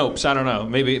into Snopes. I don't know.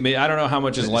 Maybe I don't know how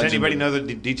much is. Does anybody know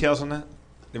the details on that?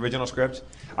 The original script?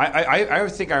 I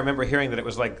think I remember hearing that it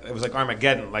was like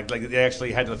Armageddon. Like they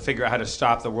actually had to figure out how to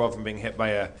stop the world from being hit by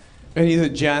a. And he's a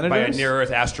janitor? By a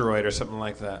near-Earth asteroid or something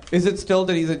like that. Is it still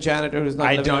that he's a janitor who's not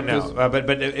I don't know.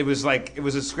 But it was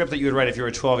a script that you would write if you were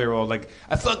a 12-year-old.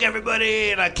 I fuck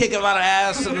everybody, and I kick a lot of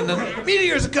ass, and then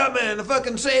meteors are coming to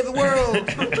fucking save the world.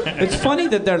 It's funny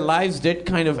that their lives did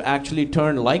kind of actually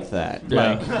turn like that.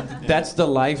 Yeah. That's the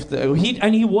life that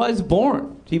he was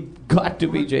Bourne. He got to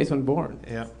be Jason Bourne.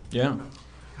 Yeah. Yeah.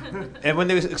 And when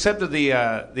they accepted the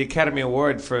Academy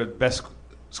Award for Best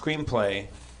Screenplay,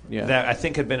 that I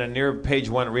think had been a near page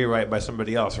one rewrite by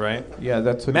somebody else, right? Yeah,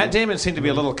 that's what Matt Damon seemed to be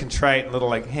a little contrite and a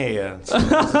little hey, I'm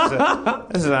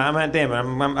Matt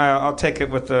Damon. I'll take it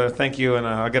with the thank you and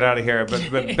I'll get out of here. But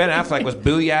Ben Affleck was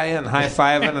booyahing and high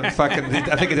fiving and fucking.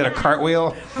 I think he did a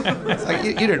cartwheel. It's like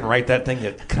you didn't write that thing,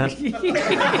 you cunt.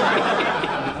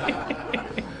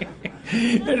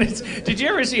 Did you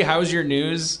ever see How's Your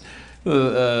News?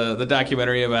 The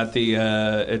documentary about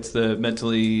it's the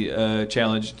mentally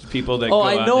challenged people that go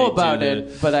out. I know about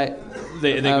it, but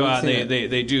they go out and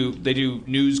they do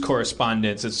news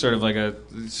correspondence. It's sort of like a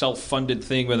self-funded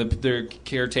thing where they're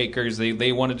caretakers.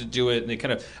 They wanted to do it and they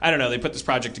kind of they put this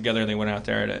project together and they went out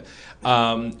there and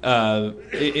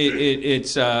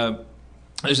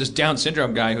there's this Down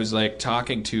syndrome guy who's like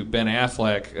talking to Ben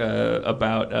Affleck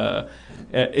about.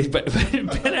 But Ben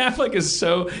Affleck is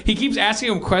he keeps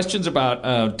asking him questions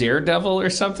about Daredevil or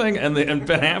something, and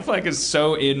Ben Affleck is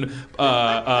so in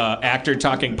actor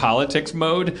talking politics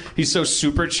mode. He's so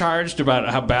supercharged about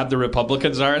how bad the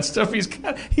Republicans are and stuff. He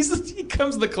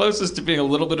comes the closest to being a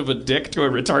little bit of a dick to a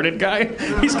retarded guy.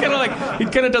 He's kind of like he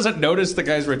kind of doesn't notice the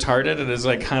guy's retarded and is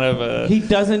like kind of a he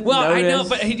doesn't. Well, notice. I know,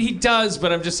 but he does.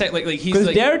 But I'm just saying, like he's because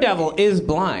like Daredevil is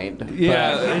blind.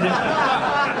 Yeah.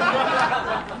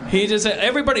 He just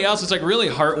everybody else is like really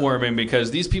heartwarming because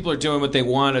these people are doing what they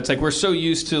want. It's like we're so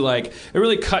used to like it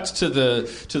really cuts to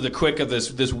the quick of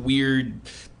this weird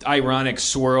ironic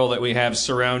swirl that we have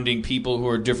surrounding people who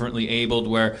are differently abled,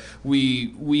 where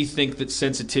we think that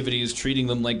sensitivity is treating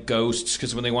them like ghosts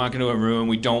because when they walk into a room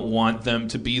we don't want them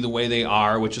to be the way they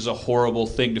are, which is a horrible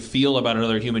thing to feel about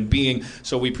another human being,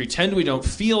 so we pretend we don't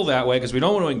feel that way because we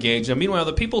don't want to engage them. Meanwhile,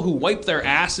 the people who wipe their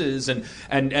asses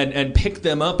and pick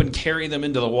them up and carry them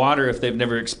into the water if they've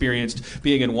never experienced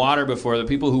being in water before, the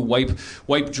people who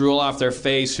wipe drool off their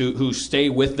face, who stay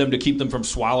with them to keep them from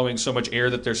swallowing so much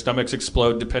air that their stomachs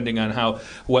explode depending on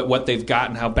what they've got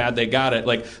and how bad they got it.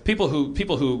 Like people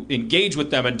who engage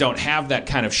with them and don't have that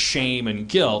kind of shame and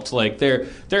guilt, like they're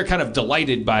kind of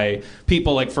delighted by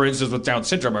people like, for instance, with Down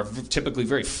syndrome are typically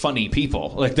very funny people.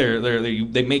 Like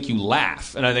they make you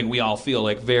laugh, and I think we all feel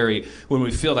like when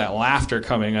we feel that laughter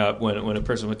coming up when a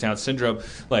person with Down syndrome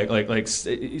like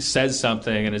says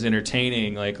something and is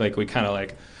entertaining, like we kind of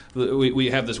like.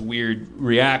 We have this weird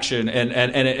reaction,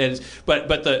 but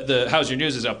the How's Your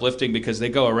News is uplifting because they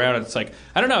go around and it's like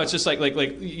I don't know, it's just like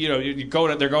you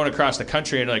know they're going across the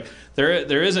country and like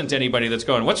there isn't anybody that's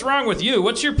going, what's wrong with you?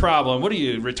 What's your problem? What are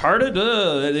you, retarded?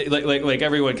 Like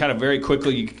everyone kind of very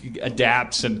quickly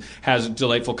adapts and has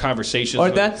delightful conversations. Or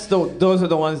those are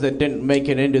the ones that didn't make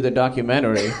it into the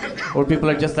documentary, where people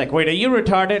are just like, wait, are you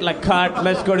retarded? Like, cut,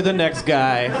 let's go to the next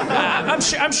guy.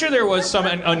 I'm sure there was some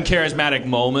uncharismatic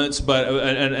moments. But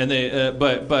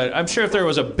I'm sure if there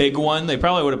was a big one, they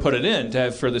probably would have put it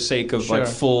in for the sake of like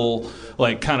full,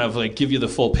 like kind of like give you the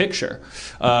full picture.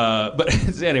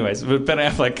 But anyways, Ben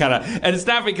Affleck kind of, and it's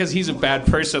not because he's a bad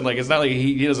person. Like it's not like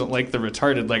he doesn't like the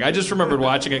retarded. Like I just remembered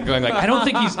watching it, going like I don't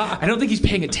think he's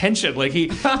paying attention. Like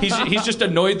he's just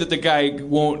annoyed that the guy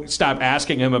won't stop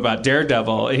asking him about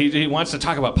Daredevil. He wants to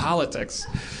talk about politics.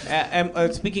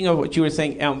 Speaking of what you were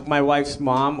saying, my wife's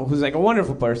mom, who's like a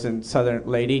wonderful person, Southern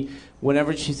lady,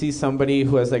 whenever she sees somebody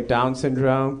who has like Down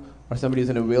syndrome or somebody who's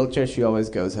in a wheelchair, she always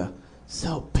goes,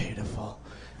 so pitiful.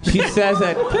 She says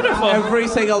it every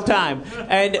single time.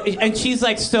 And she's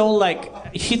like still like,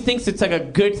 she thinks it's like a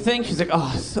good thing. She's like,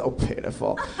 oh, so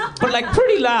pitiful. But like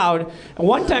pretty loud.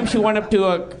 One time she went up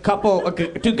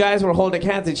to two guys were holding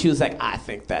hands and she was like, I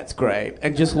think that's great.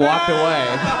 And just walked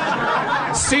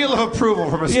away. Seal of approval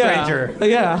from a stranger.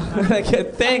 Yeah.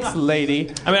 Like, thanks,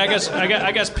 lady. I mean,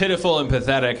 I guess pitiful and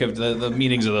pathetic, the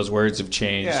meanings of those words have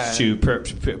changed to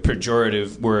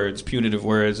pejorative words, punitive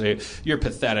words. You're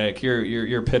pathetic.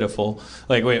 You're pitiful.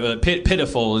 Like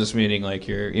pitiful is meaning like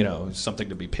you're something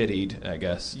to be pitied, I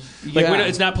guess. Like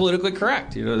it's not politically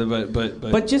correct,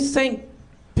 but just saying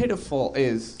pitiful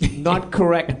is not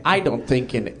correct. I don't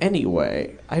think in any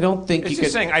way. I don't think it's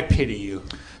just saying I pity you.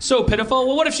 So pitiful.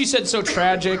 Well, what if she said so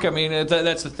tragic? I mean,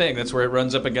 that's the thing. That's where it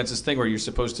runs up against this thing where you're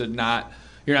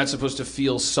not supposed to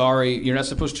feel sorry. You're not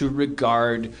supposed to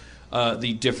regard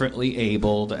the differently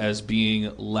abled as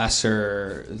being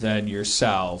lesser than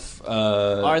yourself.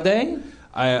 Are they?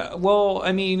 Well,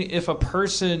 I mean, if a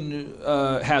person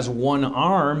has one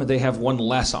arm, they have one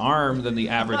less arm than the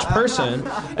average person,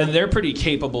 and they're pretty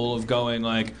capable of going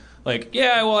like,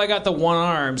 yeah, well, I got the one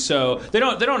arm, so they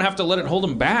don't have to let it hold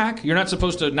them back. You're not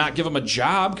supposed to not give them a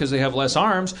job because they have less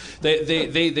arms.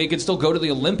 They can still go to the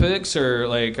Olympics, or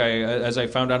like as I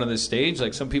found out on this stage,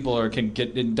 like some people can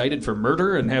get indicted for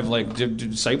murder and have like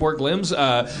cyborg limbs.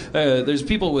 There's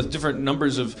people with different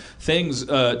numbers of things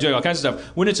doing all kinds of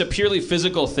stuff. When it's a purely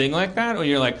physical thing like that, when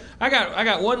you're like, I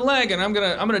got one leg and I'm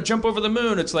gonna jump over the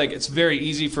moon. It's like it's very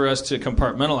easy for us to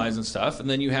compartmentalize and stuff. And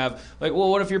then you have like, well,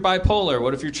 what if you're bipolar?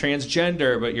 What if you're transgender,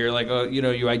 but you're like,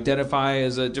 you identify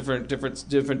as a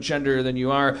different gender than you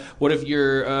are? What if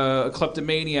you're a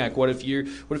kleptomaniac? What if you're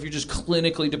just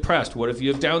clinically depressed? What if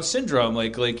you have Down syndrome?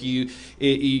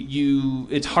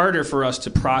 It's harder for us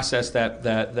to process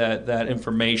that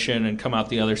information and come out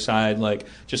the other side like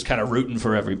just kind of rooting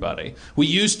for everybody. We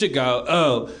used to go,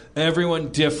 oh, everyone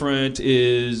different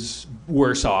is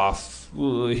worse off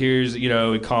here's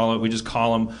we just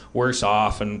call them worse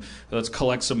off, and let's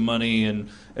collect some money, and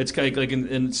it's like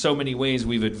in so many ways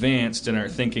we've advanced in our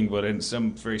thinking, but in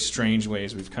some very strange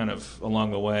ways we've kind of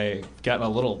along the way gotten a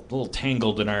little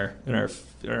tangled in our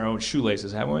own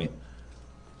shoelaces, haven't we?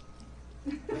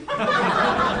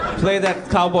 Play that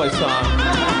cowboy song.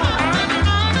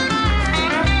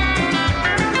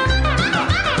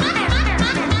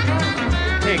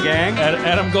 Hey, gang.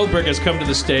 Adam Goldberg has come to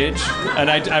the stage, and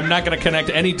I'm not going to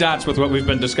connect any dots with what we've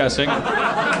been discussing.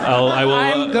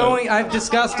 I've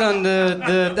discussed on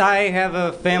I have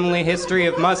a family history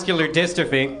of muscular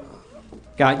dystrophy.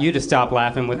 Got you to stop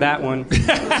laughing with that one.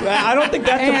 I don't think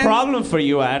that's a problem for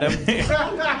you, Adam.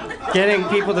 Getting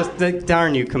people to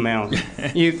darn you, Kamal.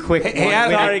 You quick. Hey,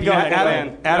 Adam, sorry, go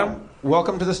ahead, Adam.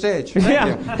 Welcome to the stage.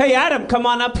 Yeah. Hey, Adam, come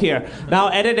on up here. Now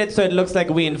edit it so it looks like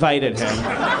we invited him.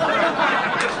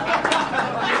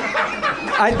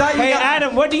 I thought you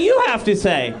Adam, what do you have to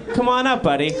say? Come on up,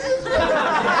 buddy.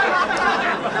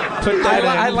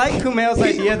 I like Kumail's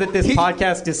idea that this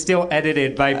podcast is still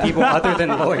edited by people other than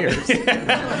lawyers.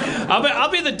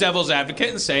 I'll be the devil's advocate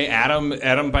and say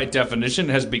Adam by definition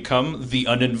has become the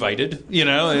uninvited. Which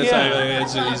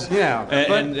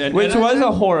was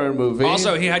a horror movie.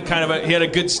 Also, he had a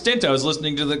good stint. I was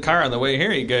listening to the car on the way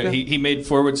here. He made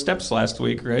forward steps last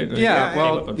week, right?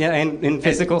 And in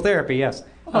physical therapy, yes.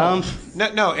 And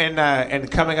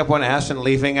coming up when asked and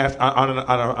leaving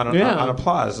on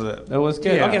applause. That was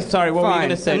good. Yeah. Okay, sorry. What were you going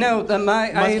to say? No,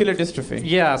 muscular dystrophy.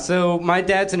 Yeah. So my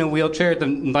dad's in a wheelchair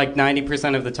like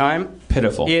 90% of the time.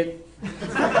 Pitiful. Should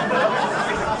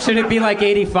it be like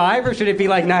 85 or should it be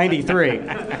like 93?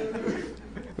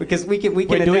 Because we can. Wait,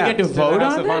 do we get to vote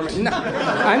on it? No,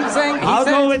 I'm saying I'll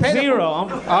go with 0.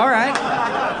 All right.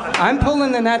 I'm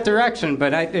pulling in that direction,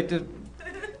 but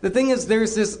the thing is,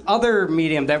 there's this other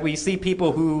medium that we see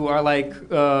people who are like,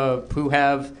 who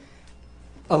have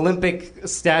Olympic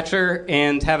stature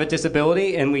and have a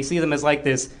disability, and we see them as like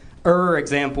this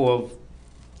example of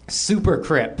super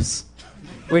crips,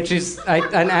 which is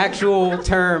an actual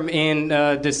term in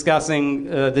discussing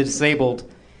the disabled.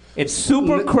 It's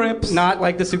super crips, not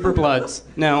like the super bloods.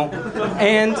 No,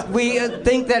 and we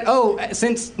think that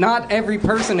since not every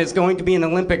person is going to be an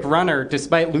Olympic runner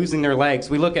despite losing their legs,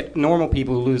 we look at normal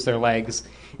people who lose their legs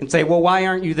and say, well, why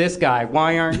aren't you this guy?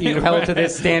 Why aren't you held to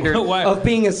this standard of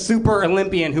being a super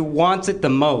Olympian who wants it the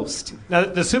most? Now,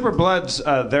 the super bloods,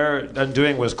 their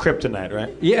undoing was kryptonite,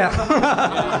 right? Yeah.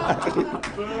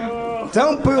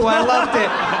 Don't boo! I loved it.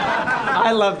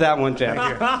 I love that one,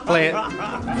 Jack. Play it.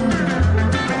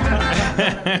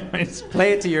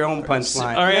 Play it to your own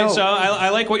punchline. All right, so I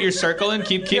like what you're circling.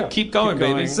 Keep going,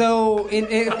 baby. So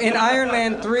in Iron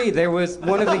Man 3, there was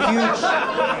one of the huge...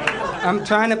 I'm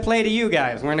trying to play to you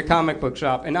guys. We're in a comic book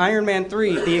shop. In Iron Man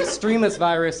 3, the extremist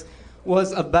virus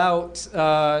was about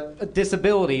a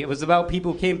disability. It was about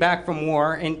people who came back from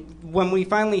war. And when we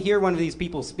finally hear one of these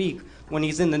people speak, when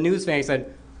he's in the news van, he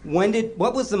said,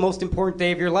 what was the most important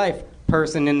day of your life?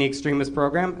 Person in the extremist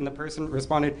program, and the person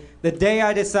responded, the day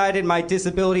I decided my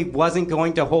disability wasn't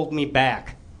going to hold me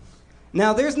back.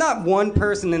 Now, there's not one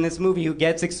person in this movie who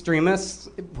gets extremists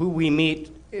who we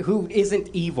meet who isn't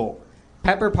evil.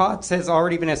 Pepper Potts has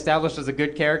already been established as a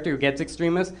good character who gets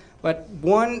extremists, but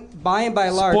by and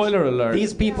large, spoiler alert,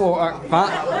 these people are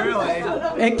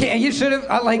really. You should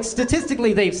have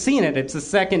statistically they've seen it. It's the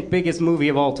second biggest movie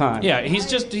of all time. Yeah,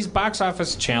 he's box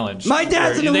office challenged. My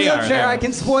dad's in a wheelchair. I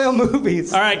can spoil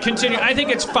movies. All right, continue. I think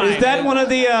it's fine. Is that one of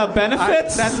the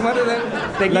benefits? That's one of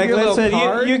them. They give you a little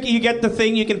card. You get the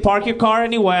thing. You can park your car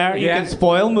anywhere. You can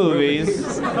spoil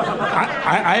movies.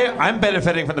 I'm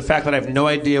benefiting from the fact that I have no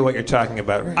idea what you're talking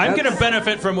about. Right? I'm going to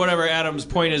benefit from whatever Adam's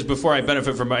point is before I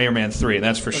benefit from Iron Man 3.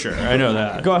 That's for sure. I know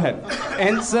that. Go ahead.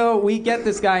 And so we get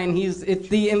this guy, and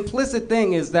the implicit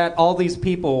thing is that all these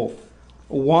people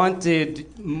wanted,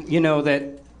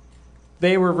 that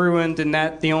they were ruined and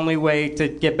that the only way to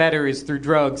get better is through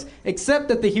drugs, except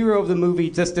that the hero of the movie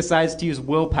just decides to use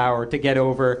willpower to get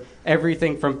over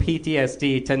everything from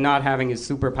PTSD to not having his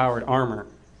superpowered armor.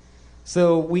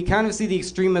 So we kind of see the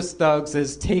extremist thugs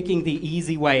as taking the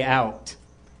easy way out.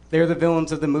 They're the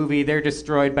villains of the movie. They're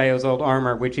destroyed by his old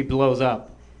armor, which he blows up.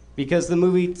 Because the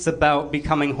movie's about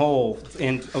becoming whole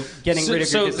and getting rid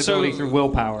of your disability through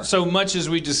willpower. So much as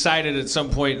we decided at some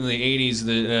point in the 80s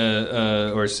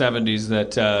or 70s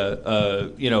that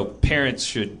parents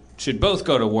should both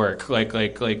go to work, like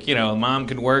mom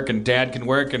can work and dad can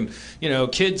work, and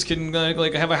kids can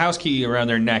have a house key around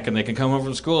their neck and they can come home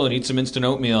from school and eat some instant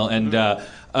oatmeal, and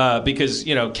because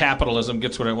capitalism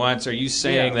gets what it wants. Are you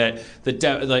saying that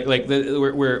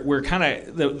we're kind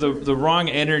of the wrong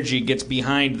energy gets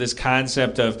behind this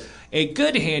concept of A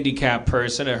good handicapped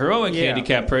person, a heroic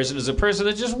handicapped person, is a person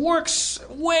that just works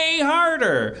way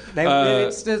harder.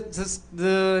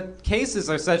 The cases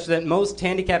are such that most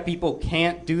handicapped people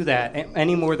can't do that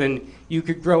any more than you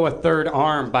could grow a third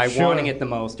arm by wanting it the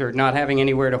most, or not having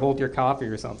anywhere to hold your coffee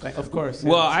or something. Of course.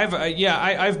 Well,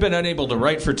 I've been unable to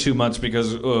write for 2 months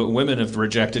because women have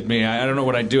rejected me. I don't know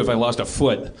what I'd do if I lost a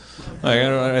foot.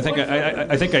 I think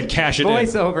I'd cash it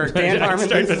Voiceover. in. Dan Harmon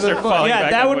loses a foot. Yeah,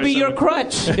 that would be your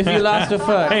crutch if you lost a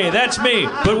foot. Hey, that's me.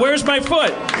 But where's my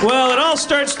foot? Well, it all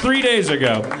starts 3 days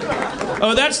ago.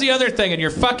 Oh, that's the other thing. And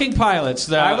your fucking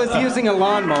pilots. I was using a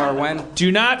lawnmower when...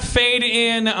 Do not fade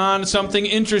in on something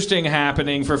interesting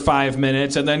happening for 5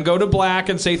 minutes and then go to black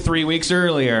and say 3 weeks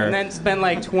earlier. And then spend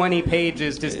like 20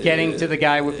 pages just getting to the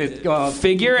guy with his...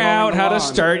 Figure out how to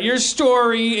start your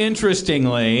story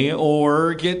interestingly,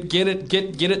 or get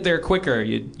it there quicker.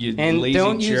 You and lazy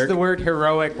don't jerk. use the word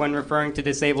heroic when referring to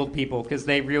disabled people, because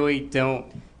they really don't.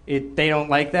 They don't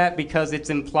like that, because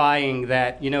it's implying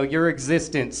that your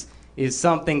existence is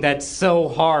something that's so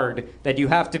hard that you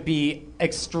have to be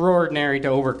extraordinary to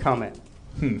overcome it.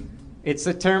 It's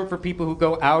a term for people who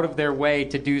go out of their way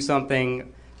to do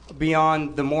something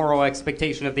beyond the moral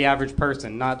expectation of the average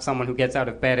person, not someone who gets out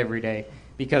of bed every day,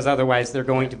 because otherwise they're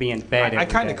going to be in bed I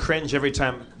every kind day. of cringe every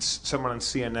time someone on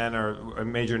CNN or a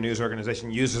major news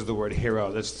organization uses the word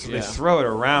hero. They throw it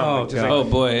around. Oh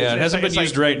boy, yeah. It hasn't been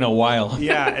used right in a while.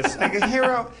 Yeah, it's like a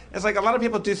hero. It's like a lot of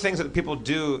people do things that people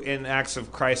do in acts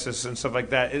of crisis and stuff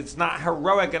like that. It's not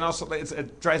heroic, and also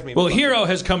it drives me. Well, hero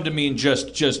has come to mean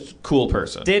just cool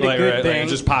person. Did a good thing.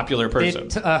 Just popular person.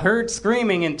 Heard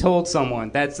screaming and told someone.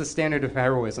 That's the standard of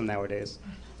heroism nowadays.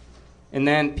 And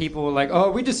then people were like, "Oh,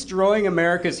 are we destroying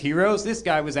America's heroes? This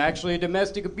guy was actually a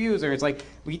domestic abuser." It's like,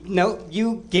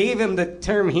 you gave him the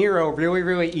term hero really,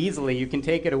 really easily. You can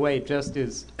take it away just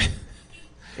as.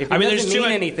 If it doesn't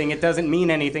mean anything, it doesn't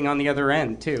mean anything on the other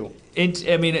end, too. And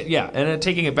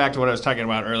taking it back to what I was talking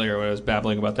about earlier when I was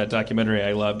babbling about that documentary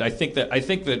I loved, I think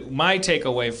that my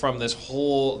takeaway from the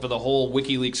whole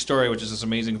WikiLeaks story, which is this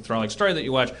amazing, enthralling story that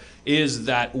you watch, is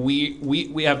that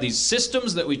we have these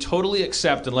systems that we totally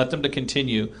accept and let them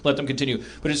continue.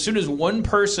 But as soon as one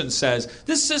person says,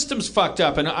 this system's fucked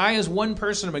up, and I as one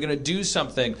person am going to do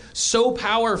something so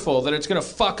powerful that it's going to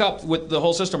fuck up with the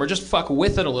whole system, or just fuck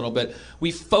with it a little bit,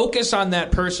 we focus on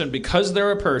that person because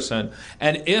they're a person,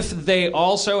 and if they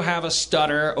also have a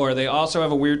stutter, or they also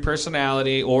have a weird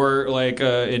personality, or like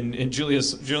in Julian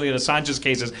Assange's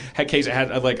case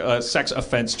had like a sex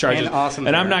offense charges,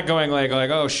 and I'm not going like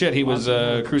oh shit, he was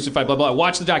crucified, blah blah.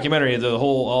 Watch the documentary.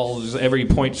 Every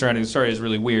point surrounding the story is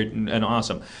really weird and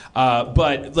awesome.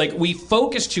 But like, we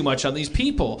focus too much on these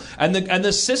people and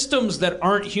the systems that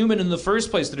aren't human in the first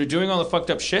place, that are doing all the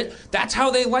fucked up shit. That's how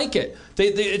they like it.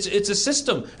 It's a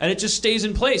system, and it just stays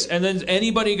in place. And then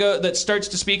anybody that starts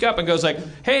to speak up and goes like,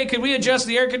 "Hey, could we adjust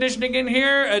the air conditioning in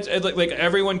here?" Like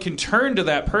everyone can turn to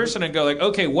that person and go like,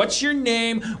 "Okay, what's your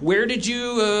name? Where did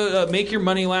you make your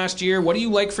money last year? What do you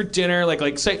like for dinner?"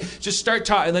 Like say, just start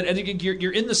talking, and then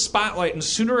you're in the spotlight, and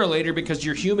sooner or later, because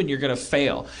you're human, you're going to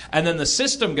fail. And then the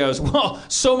system goes, "Well,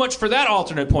 so much for that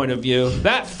alternate point of view.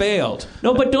 That failed."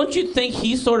 No, but don't you think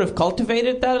he sort of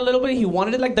cultivated that a little bit? He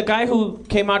wanted it, like the guy who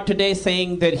came out today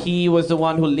saying that he was the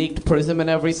one who leaked PRISM and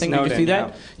everything. Snowden, did you see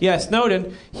that? Yeah,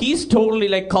 Snowden. He's totally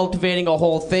like cultivating a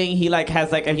whole thing. He like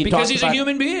has like because he's a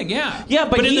human being. Yeah. Yeah,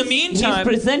 but in the meantime, he's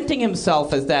presenting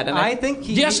himself as that. And I think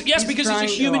yes, because he's a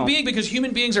human being. Because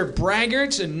human beings are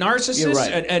braggarts and narcissists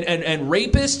and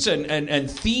rapists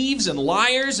and thieves and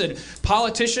liars and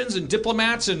politicians and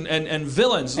diplomats and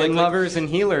villains and lovers and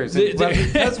healers.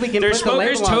 Because we can they're put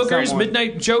smokers, the label on tokers, someone.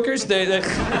 midnight jokers.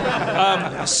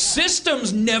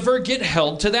 Systems never get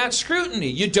held to that scrutiny.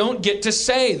 You don't get to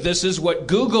say this is what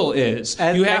Google is.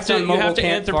 And you have to can't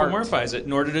anthropomorphize it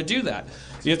in order to do that.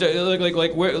 You have to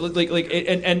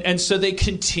and so they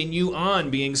continue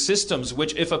on being systems.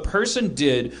 Which, if a person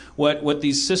did what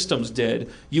these systems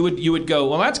did, you would go,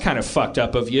 well, that's kind of fucked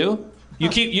up of you. You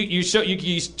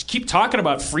keep talking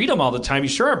about freedom all the time. You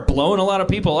sure are blowing a lot of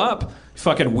people up,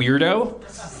 fucking weirdo.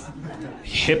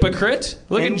 Hypocrite!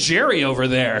 Look at Jerry over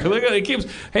there. Look at he keeps.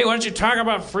 Hey, why don't you talk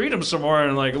about freedom some more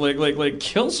and like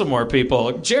kill some more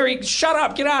people? Jerry, shut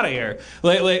up! Get out of here!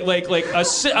 Like a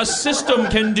system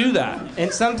can do that.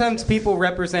 And sometimes people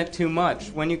represent too much.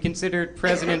 When you consider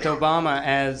President Obama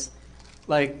as,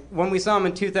 like, when we saw him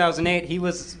in 2008, he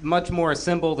was much more a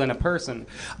symbol than a person.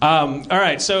 All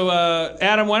right, so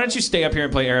Adam, why don't you stay up here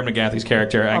and play Aaron McGathy's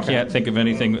character? I can't think of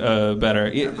anything better.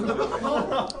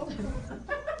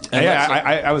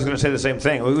 I was going to say the same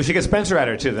thing. We should get Spencer at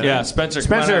her too. Then. Yeah, Spencer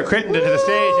Crittenden to the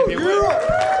stage, if you would.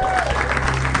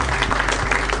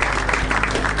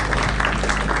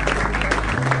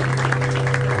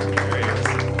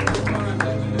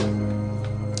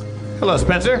 Hello,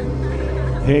 Spencer.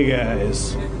 Hey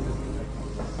guys.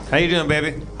 How you doing,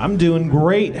 baby? I'm doing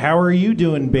great. How are you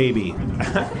doing, baby?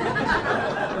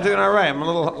 I'm doing all right. I'm a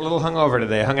little hungover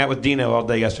today. I hung out with Dino all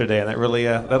day yesterday, and that really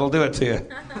that'll do it to you.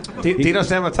 Dino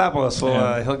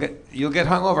Stamatopoulos you'll get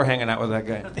hungover hanging out with that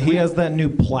guy. He has that new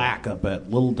plaque up at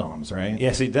Little Dom's, right?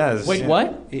 Yes, he does. Wait,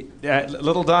 what?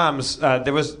 Little Dom's.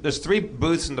 There's 3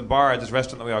 booths in the bar at this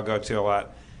restaurant that we all go to a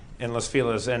lot in Los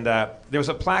Feliz, and there was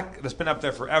a plaque that's been up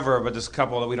there forever, but there's a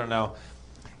couple that we don't know.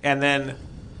 And then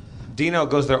Dino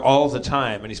goes there all the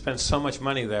time, and he spends so much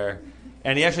money there.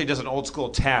 And he actually does an old school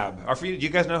tab. Do you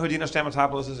guys know who Dino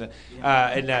Stamatopoulos is?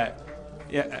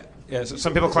 So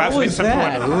some people clap. What was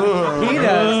that? He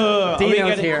does.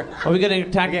 Dino's here. Are we getting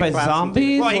attacked by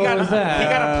zombies? Well, he got What was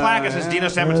that? a plaque that says Dino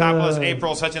Stamatopoulos,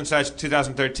 April such and such,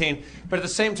 2013. But at the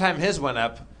same time his went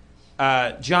up,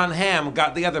 John Hamm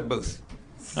got the other booth.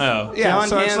 Oh. Yeah, John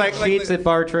so Hamm it's like cheats at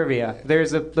bar trivia.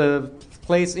 There's a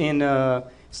place in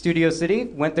Studio City.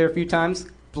 Went there a few times.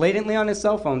 Blatantly on his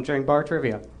cell phone during bar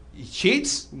trivia. He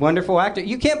cheats? Wonderful actor.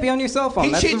 You can't be on your cell phone.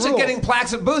 He That's cheats the at rule. getting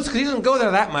plaques at booths because he doesn't go there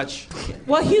that much.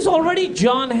 Well, he's already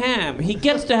John Hamm. He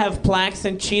gets to have plaques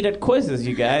and cheat at quizzes,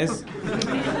 you guys.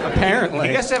 Apparently.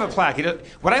 He has to have a plaque.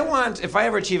 What I want, if I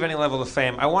ever achieve any level of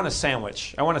fame, I want a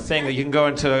sandwich. I want a thing that you can go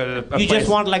into a place. You just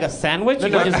want like a sandwich? You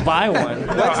can just buy one.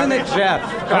 What's in it, Jeff?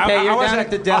 Okay, you're down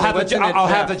at the deli. I'll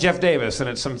have the Jeff Davis, and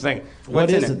it's something. What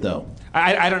is it, though?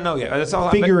 I don't know yet. That's all.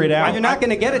 Figure it out. You're not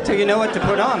going to get it till you know what to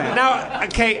put on it. Now,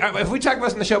 okay, if we talked about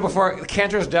this in the show before,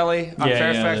 Cantor's Deli on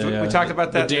Fairfax, we talked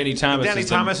about that. Danny Thomas. Danny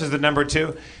Thomas is the number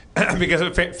 2.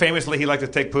 Because famously he liked to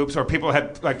take poops, or people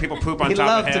poop on He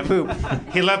top of him. loved to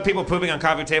poop. He loved people pooping on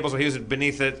coffee tables, so he was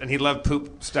beneath it, and he loved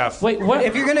poop stuff. Wait, what?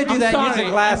 If you're going to do that, use a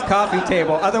glass coffee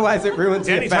table. Otherwise, it ruins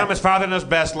the Danny effect. Thomas, father knows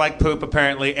best, liked poop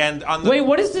apparently, and on the Wait,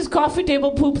 what is this coffee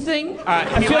table poop thing?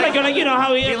 I feel like you know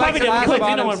how he likes coffee table to- poop.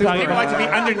 You know what I'm talking people like to about.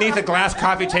 be underneath a glass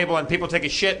coffee table, and people take a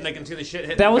shit, and they can see the shit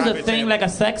hit. That the was a coffee thing, table. like a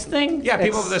sex thing. Yeah,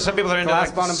 there's some people that are into glass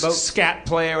like bottom boat. scat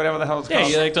play or whatever the hell it's Yeah,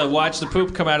 called. you like to watch the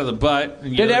poop come out of the butt.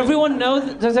 And Did everyone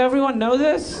know? Does everyone know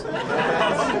this?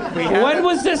 When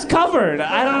was this covered?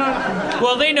 I don't know.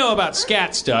 Well, they know about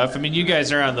scat stuff. I mean, you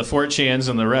guys are on the 4chans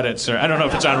and the Reddits. Or, I don't know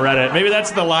if it's on Reddit. Maybe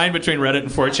that's the line between Reddit and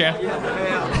 4chan.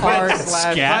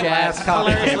 r/glass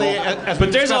coffee table.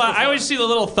 But there's a lot. I always see the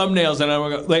little thumbnails, and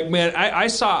I'm like, man,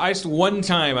 one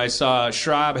time I saw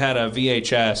Schraub had a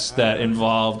VHS that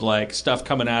involved like stuff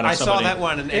coming out of I somebody. saw that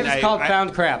one, and It's called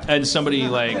Found Crap. And somebody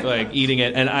like eating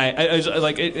it, and I was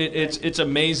like, it's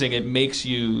amazing. It makes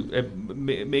you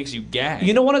gag.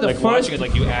 You know, one of the like first- watching it,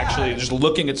 like you actually just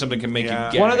looking at something can make you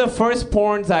gag. One of the first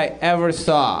porns I ever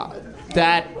saw,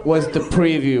 that was the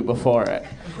preview before it.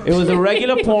 It was a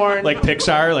regular porn. like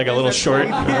Pixar, like a little short.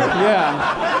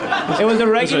 Yeah. It was a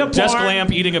regular porn. Desk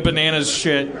lamp eating a banana's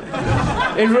shit.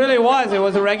 It really was. It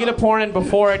was a regular porn, and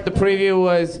before it, the preview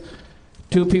was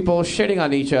 2 people shitting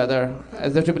on each other.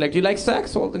 As if to be like, do you like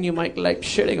sex? Well, then you might like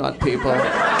shitting on people.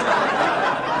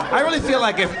 I really feel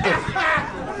like if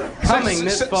Coming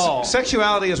this fall.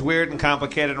 Sexuality is weird and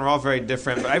complicated, and we're all very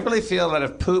different. But I really feel that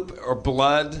if poop or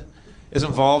blood is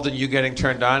involved in you getting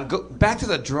turned on, go back to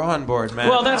the drawing board, man.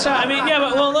 Well, that's how, I mean, yeah,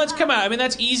 but well, let's come out. I mean,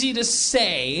 that's easy to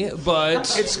say,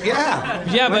 but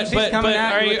yeah, but she's coming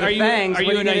at are you you with are the you fangs, are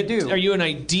what you are you an gonna do? are you an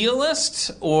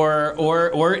idealist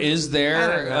or is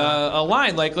there a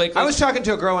line like I was talking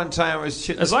to a girl one time.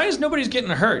 as long as nobody's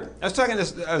getting hurt. I was talking to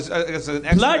this an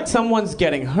ex- Blood, someone's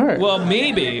getting hurt. Well,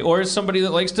 maybe, or somebody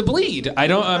that likes to bleed. I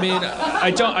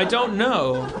don't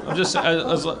know. I'm just.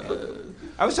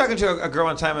 I was talking to a girl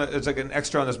one time. It was like an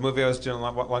extra on this movie I was doing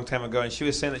a long time ago, and she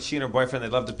was saying that she and her boyfriend, they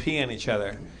love to pee on each other.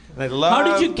 And they love. How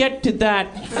did you get to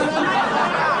that?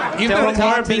 Don't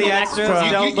talk to being the an extras. extra.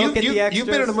 Don't look at the extras. You've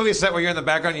been in a movie set where you're in the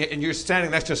background and you're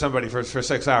standing next to somebody for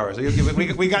 6 hours.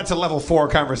 We got to level 4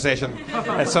 conversation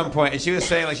at some point, and she was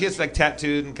saying like she was like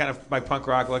tattooed and kind of like punk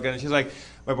rock looking, and she's like,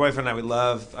 my boyfriend and I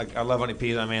love when he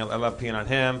pees on me. I love peeing on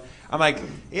him. I'm like,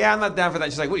 yeah, I'm not down for that.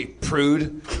 She's like, what are you,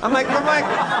 prude? I'm like,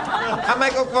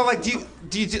 oh, well, like, do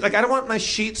you like, I don't want my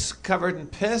sheets covered in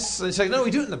piss. And she's like, no,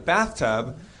 we do it in the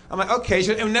bathtub. I'm like, okay. She's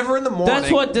like, never in the morning.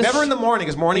 That's what this- Never in the morning,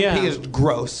 because morning Yeah. pee is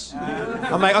gross.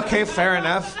 I'm like, okay, fair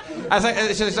enough. I was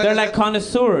like, They're like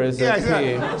connoisseurs. yeah, of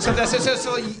pee. exactly.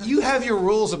 So you have your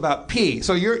rules about pee.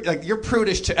 So you're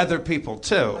prudish to other people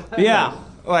too. Yeah.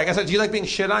 Like I said, do you like being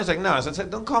shit on? She's like, no. So I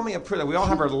said, don't call me a prude. We all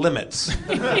have our limits.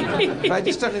 But I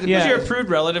just don't need to Yeah. be. You're a prude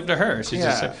relative to her. She's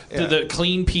just Yeah. the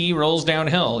clean pee rolls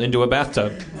downhill into a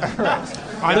bathtub.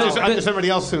 I'm just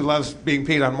somebody else who loves being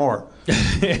peed on more.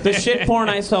 The shit porn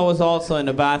I saw was also in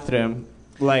the bathroom.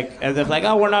 Like, as if like,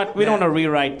 oh, we don't want to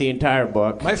rewrite the entire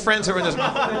book. My friends were in this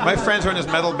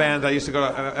metal band. I used to go.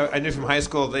 I knew from high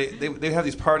school. They have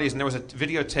these parties, and there was a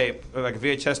videotape, like a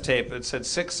VHS tape, that said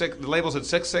 66. The label said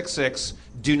 666.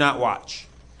 Do not watch.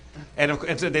 And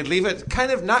so they'd leave it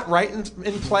kind of not right in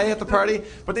play at the party,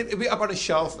 but it'd be up on a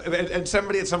shelf, and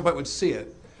somebody at some point would see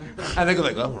it. And they'd go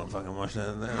like, oh, I want to fucking watch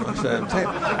that tape.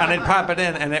 And they'd pop it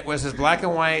in, and it was this black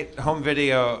and white home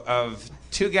video of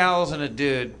two gals and a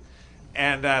dude.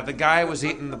 And the guy was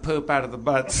eating the poop out of the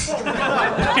butts. And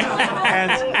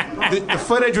the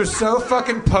footage was so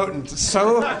fucking potent,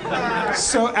 so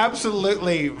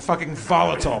absolutely fucking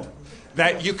volatile,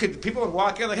 that people would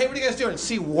walk in like, hey, what are you guys doing? And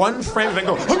see one frame and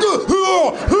go, and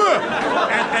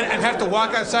have to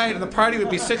walk outside, and the party would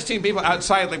be 16 people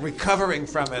outside, like recovering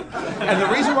from it. And the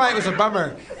reason why it was a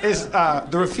bummer is the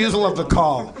refusal of the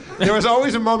call. There was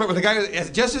always a moment where the guy,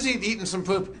 just as he'd eaten some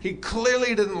poop, he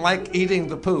clearly didn't like eating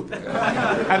the poop.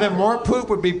 And then more poop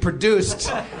would be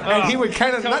produced, and he would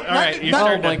kind of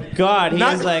oh my God, he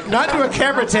was like, not do a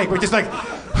camera take, but just like,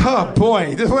 oh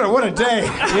boy, what a day.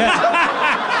 Yeah.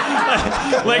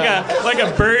 like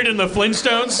a bird in the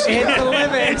Flintstones.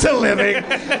 It's a living.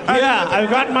 Yeah, I've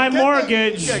got my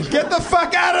mortgage. Get the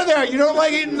fuck out of there! You don't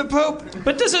like eating the poop.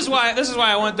 But this is why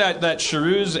I want that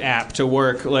Sharooz app to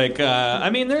work. Like, I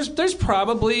mean, there's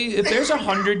probably, if there's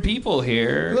 100 people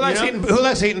here, who likes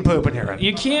eating poop in here?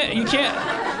 You can't.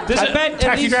 I bet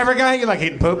taxi driver guy, you like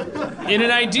eating poop? In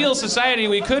an ideal society,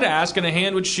 we could ask, and a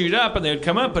hand would shoot up, and they would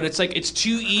come up. But it's like it's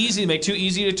too easy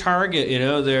to target. You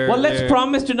know, let's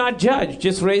promise to not judge.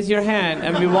 Just raise your hand,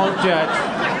 and we won't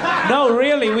judge. No,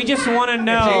 really, we just want to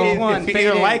know. If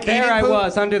you like there eating I poop,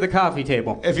 was under the coffee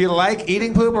table. If you like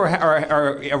eating poop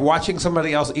or watching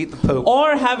somebody else eat the poop,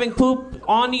 or having poop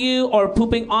on you, or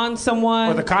pooping on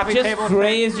someone, or the coffee table, just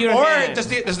raise your hand. Or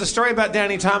does the story about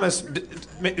Danny Thomas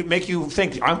make you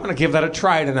think, I'm going to give that a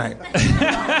try tonight?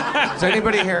 Is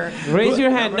anybody here? Raise your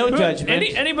hand, no judgment.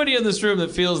 Anybody in this room that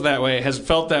feels that way has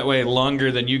felt that way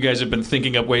longer than you guys have been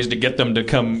thinking up ways to get them to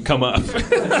come up.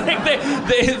 Like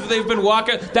they've been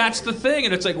walking. That's the thing,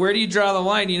 and it's like, where do you draw the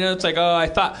line? You know, it's like, oh, I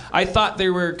thought they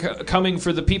were coming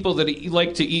for the people that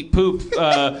like to eat poop,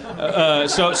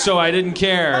 so I didn't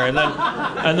care, and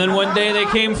then one day they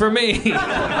came for me.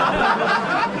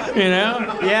 You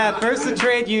know? Yeah, first the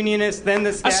trade unionist, then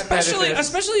the scat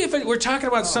especially if we're talking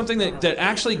about something that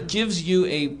actually gives you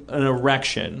an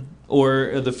erection,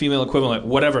 or the female equivalent,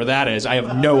 whatever that is. I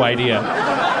have no idea.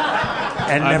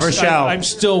 And never shall. I'm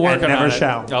still working and never on it.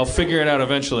 Shall. I'll figure it out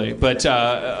eventually. But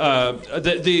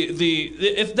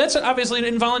if that's obviously an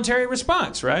involuntary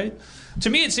response, right? To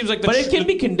me, it seems like but it can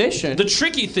be conditioned. The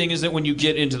tricky thing is that when you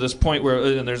get into this point where,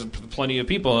 and there's plenty of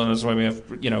people, and that's why we have,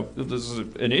 this is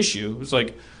an issue. It's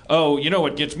like, oh,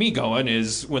 what gets me going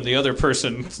is when the other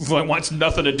person wants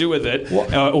nothing to do with it,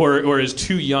 or is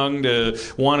too young to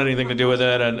want anything to do with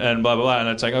it, and blah blah blah, and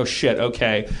it's like, oh shit,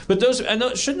 okay. But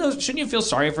shouldn't you feel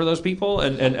sorry for those people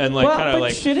and like kind of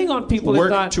like shitting on people work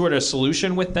is not... toward a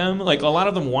solution with them? Like a lot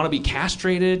of them want to be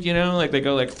castrated, like they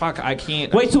go like, fuck, I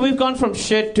can't. Wait, so we've gone from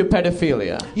shit to pedophilia.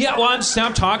 Yeah, well, I'm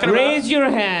talking about. Raise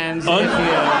your hands.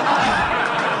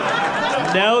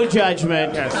 No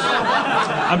judgment. Yes.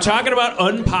 I'm talking about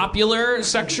unpopular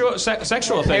sexual things.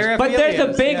 But there's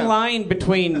a big line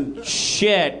between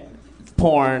shit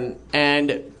porn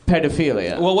and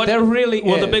pedophilia. Well, there really is.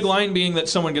 Well, the big line being that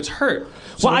someone gets hurt.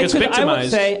 Someone gets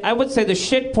victimized. I would say the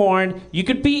shit porn, you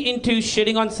could be into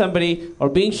shitting on somebody or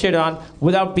being shit on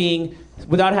without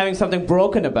having something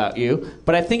broken about you.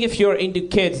 But I think if you're into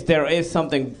kids, there is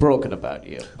something broken about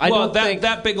you.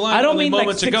 That big line only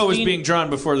moments ago was being drawn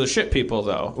before the shit people,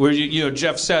 though. Where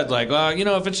Jeff said, like,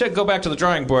 if it's shit, go back to the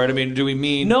drawing board. I mean, do we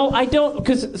mean... No, I don't,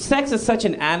 because sex is such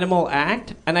an animal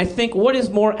act, and I think what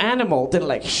is more animal than,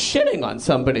 like, shitting on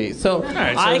somebody? So,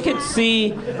 I could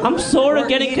see... I'm sort of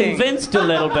getting convinced a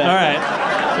little bit. All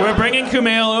right. We're bringing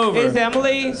Kumail over. Is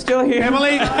Emily still here?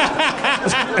 Emily?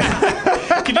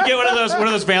 Can you get one of those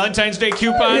Valentine's Day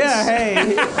coupons? Yeah,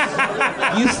 hey.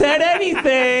 You said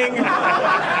anything.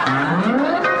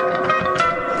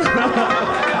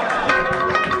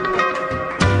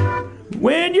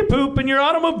 When you poop in your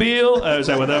automobile. Is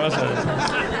that what that was?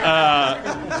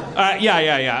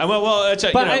 Yeah. Well,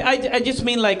 I just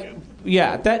mean like...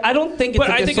 Yeah, I don't think it's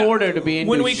a disorder to be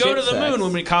into when we go to the sex. moon,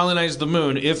 when we colonize the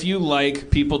moon, if you like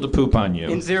people to poop on you...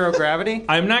 In zero gravity?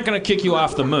 I'm not going to kick you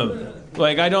off the moon.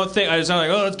 Like, I don't think I sound like,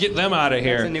 oh, let's get them out of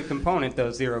here. That's a new component,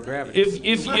 though, zero gravity.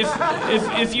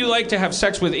 If you like to have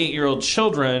sex with 8-year-old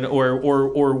children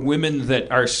or women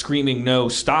that are screaming no,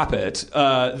 stop it,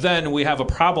 then we have a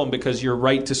problem because your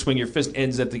right to swing your fist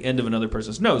ends at the end of another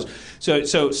person's nose.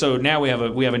 So now we have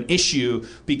an issue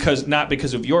not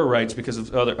because of your rights, because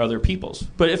of other people's.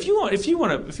 But if you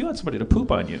want somebody to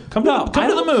poop on you, come to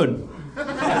the moon.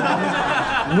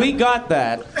 We got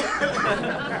that.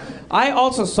 I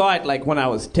also saw it like when I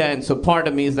was 10, so part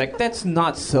of me is like, that's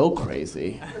not so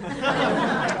crazy.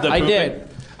 I did.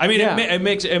 I mean, it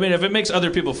makes. I mean, if it makes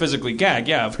other people physically gag,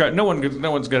 yeah, of course, no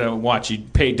one's gonna watch you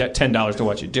pay $10 to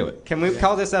watch you do it. Can we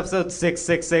call this episode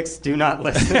 666? Do not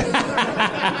listen.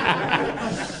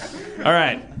 All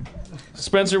right,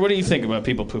 Spencer, what do you think about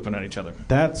people pooping on each other?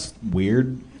 That's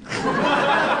weird.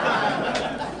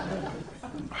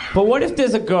 But what if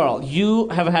there's a girl, you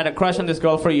have had a crush on this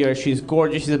girl for a year, she's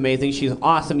gorgeous, she's amazing, she's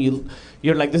awesome,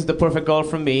 you're like, this is the perfect girl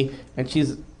for me, and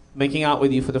she's making out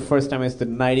with you for the first time, it's the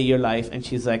night of your life, and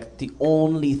she's like, the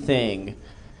only thing,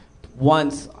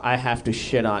 once I have to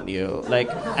shit on you, like,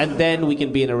 and then we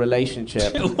can be in a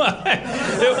relationship.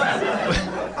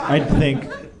 I think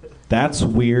that's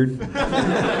weird.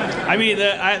 I mean,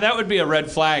 that would be a red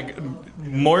flag.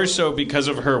 More so because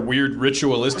of her weird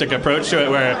ritualistic approach to it,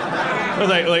 where,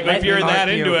 like if you're that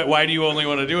into it, why do you only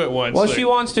want to do it once? Well, she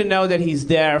wants to know that he's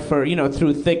there for,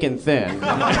 through thick and thin.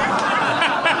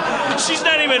 She's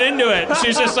not even into it.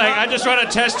 She's just like, I just want to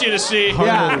test you to see.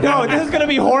 Yeah, no, this is going to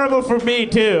be horrible for me,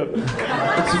 too.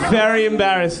 It's very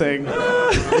embarrassing.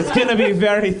 It's going to be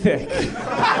very thick.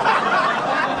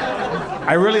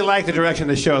 I really like the direction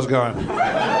the show's going.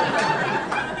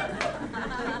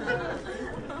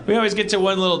 We always get to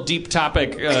one little deep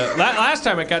topic. Last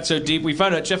time it got so deep, we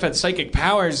found out Jeff had psychic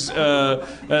powers,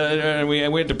 and we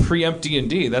had to preempt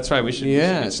D&D. That's why we should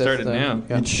get started now.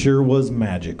 It sure was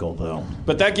magical, though.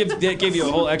 But that gave you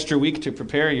a whole extra week to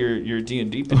prepare your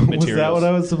D&D materials. Was that what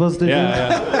I was supposed to do?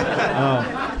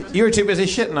 Yeah. Oh. You were too busy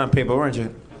shitting on people, weren't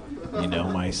you? You know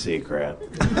my secret.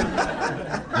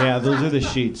 Yeah, those are the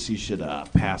sheets. You should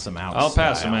pass them out. I'll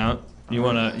pass them out. You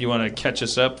wanna catch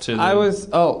us up to? I was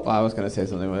gonna say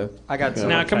something with. I got.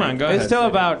 Now come on, go ahead. It's still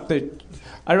about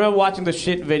I remember watching the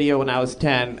shit video when I was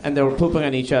 10, and they were pooping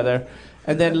on each other.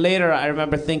 And then later, I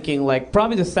remember thinking, like,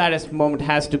 probably the saddest moment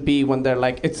has to be when they're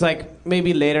like, it's like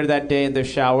maybe later that day, and they're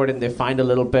showered, and they find a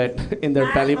little bit in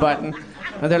their belly button,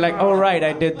 and they're like, oh right,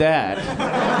 I did that.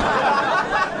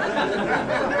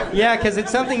 Yeah, because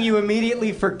it's something you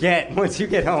immediately forget once you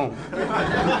get home.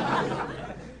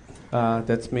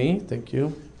 That's me. Thank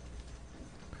you.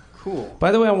 Cool.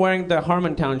 By the way, I'm wearing the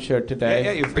Harmon shirt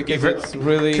today. Yeah, it's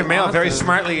really Camille, awesome. very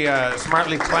smartly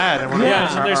clad. And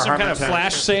there's some kind of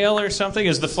flash sale or something.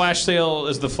 Is the flash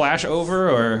over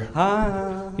or?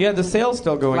 Yeah, the sale's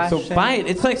still going. So buy it.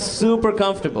 It's like super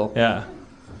comfortable. Yeah.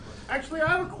 Actually,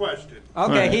 I have a question.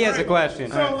 Okay, he has a question.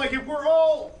 So, like, if we're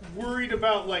all worried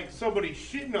about, like, somebody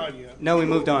shitting on you. No, we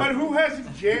moved on. But who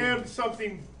hasn't jammed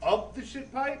something up the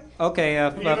shit pipe? Okay,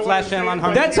 flash sale on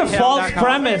Harmon. That's a false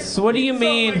premise. What do you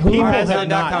mean? So, like, People have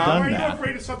not done Are you that.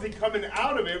 afraid of something coming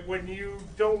out of it when you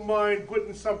don't mind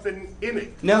putting something in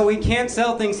it? No, we can't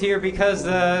sell things here because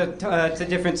it's a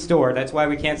different store. That's why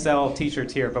we can't sell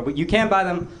T-shirts here. But you can buy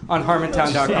them on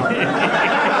harmontown.com.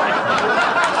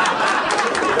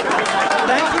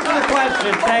 Thank you for the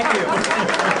question. Thank you.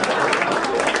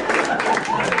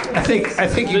 I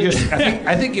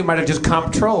think you might have just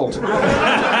comptrolled.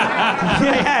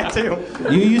 I had to.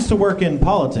 You used to work in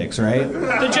politics, right?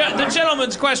 The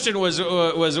gentleman's question was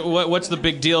what's the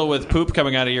big deal with poop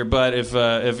coming out of your butt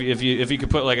if you could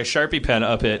put like a Sharpie pen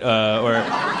up it or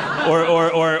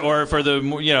for the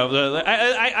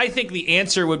I think the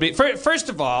answer would be first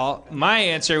of all, my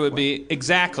answer would be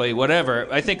exactly whatever.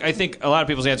 I think a lot of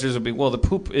people's answers would be, well, the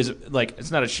poop is like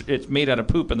it's made out of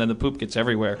poop and then the poop gets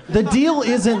everywhere. The deal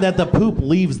isn't that the poop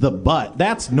leaves the butt.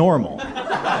 That's normal.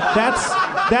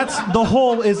 That's the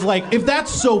whole is like, if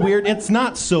that's so weird, it's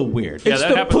not so weird. Yeah, it's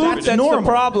the poop that's normal. the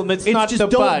problem. It's not just the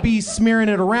don't butt. be smearing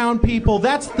it around people.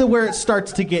 That's where it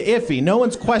starts to get iffy. No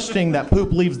one's questioning that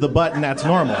poop leaves the butt and that's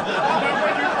normal.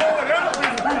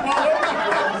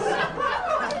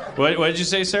 What did you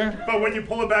say, sir? But when you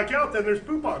pull it back out, then there's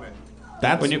poop on it.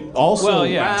 That's also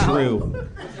true.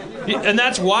 And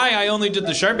that's why I only did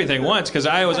the Sharpie thing once, because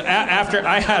I was I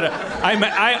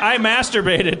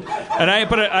masturbated and I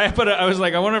was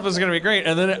like, I wonder if this is gonna be great,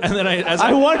 and then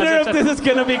I wonder if this is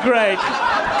gonna be great.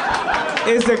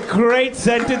 Is a great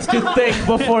sentence to think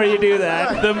before you do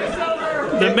that.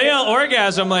 The male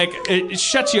orgasm, like, it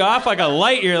shuts you off like a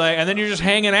light. You're like, and then you're just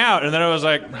hanging out, and then I was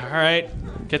like, all right.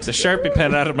 gets a Sharpie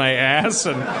pen out of my ass,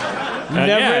 and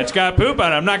yeah, it's got poop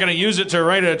on it. I'm not going to use it to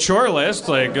write a chore list.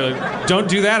 Like, don't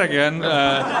do that again.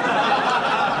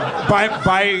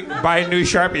 Buy new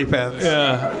Sharpie pens.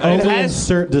 Yeah. Only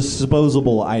insert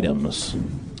disposable items.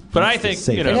 But I think,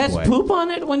 Safe you know, It has poop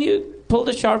on it when you pull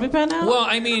the Sharpie pen out? well,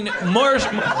 I mean, more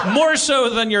so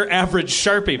than your average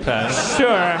Sharpie pen.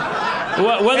 Sure.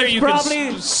 Whether It's you probably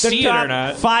can see the it top or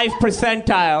not. 5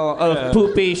 percentile of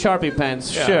poopy Sharpie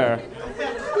pens. Yeah. Sure.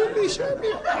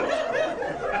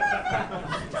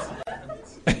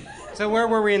 So where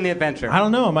were we in the adventure? I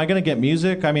don't know. Am I going to get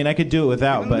music? I mean, I could do it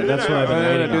without, but that's what I've been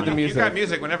waiting on. You got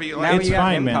music whenever you like. Now It's you got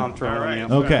fine, him man. controlling you.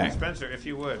 Okay. Spencer, if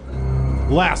you would.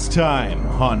 Last time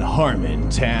on Harmon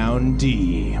Town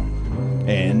D&D.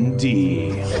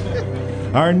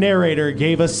 Our narrator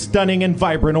gave a stunning and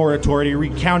vibrant oratory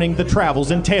recounting the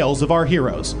travels and tales of our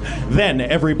heroes. Then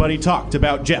everybody talked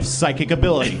about Jeff's psychic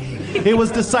ability. It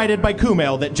was decided by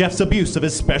Kumail that Jeff's abuse of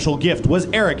his special gift was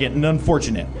arrogant and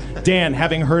unfortunate. Dan,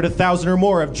 having heard 1,000 or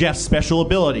more of Jeff's special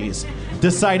abilities,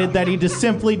 decided that he'd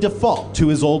simply default to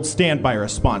his old standby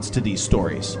response to these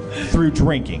stories, through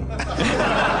drinking.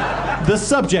 The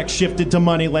subject shifted to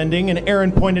money lending, and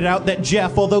Aaron pointed out that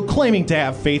Jeff, although claiming to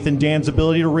have faith in Dan's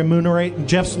ability to remunerate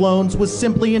Jeff's loans, was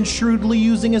simply and shrewdly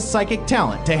using his psychic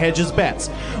talent to hedge his bets,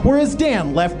 whereas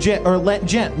Dan let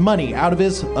Gent money out of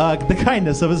the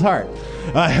kindness of his heart.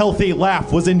 A healthy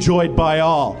laugh was enjoyed by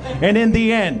all, and in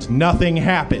the end, nothing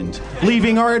happened,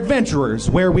 leaving our adventurers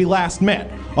where we last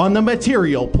met, on the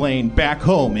material plane back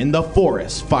home in the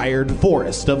fired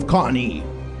forest of Connie.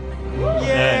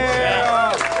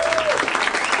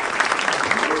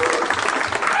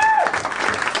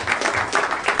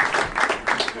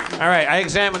 All right, I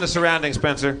examined the surroundings,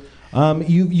 Spencer.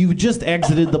 You just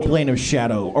exited the plane of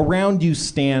shadow. Around you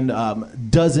stand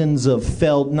dozens of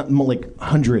felled, like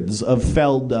hundreds of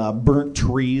felled, burnt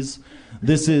trees.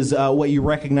 This is what you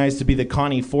recognize to be the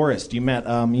Connie Forest. You met,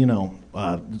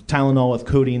 Tylenol with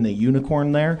codeine, the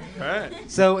unicorn there. All right.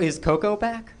 So is Coco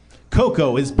back?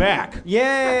 Coco is back.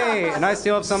 Yay! And I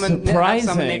still have some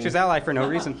Nature's Ally for no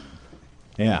reason.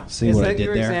 Yeah, see what I did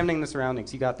You're there? examining the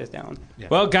surroundings. You got this down. Yeah.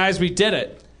 Well, guys, we did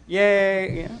it.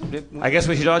 Yay! Yeah. I guess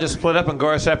we should all just split up and go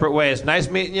our separate ways. Nice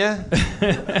meeting you.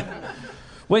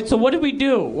 Wait, so what did we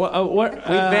do? We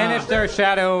banished our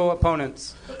shadow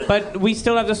opponents. But we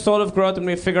still have the soul of growth, and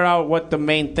we figure out what the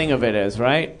main thing of it is,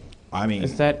 right? I mean,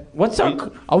 Is that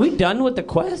are we done with the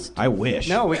quest? I wish.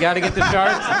 No, we got to get the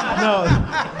shards. No,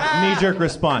 knee-jerk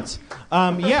response.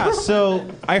 So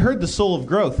I heard the soul of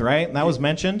growth, right? That was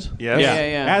mentioned. Yes.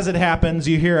 Yeah. As it happens,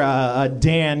 you hear a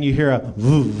Dan, you hear a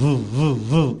voo, voo, voo,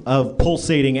 voo of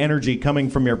pulsating energy coming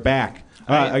from your back.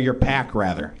 Your pack,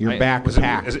 rather. Your back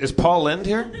pack. Is Paul Lind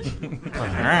here?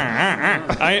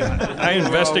 I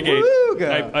investigate.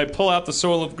 I pull out the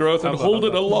soul of growth and hold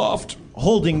it aloft.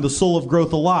 Holding the soul of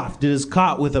growth aloft, it is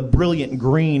caught with a brilliant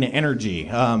green energy.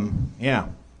 Yeah,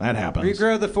 that happens.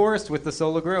 Regrow the forest with the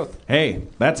soul of growth. Hey,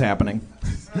 that's happening.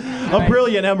 A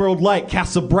brilliant emerald light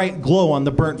casts a bright glow on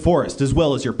the burnt forest as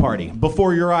well as your party.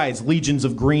 Before your eyes, legions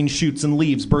of green shoots and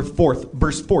leaves burst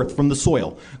forth from the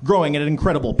soil, growing at an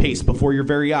incredible pace before your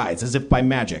very eyes, as if by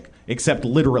magic, except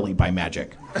literally by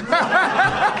magic.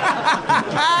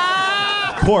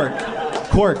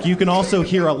 Quark, you can also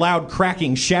hear a loud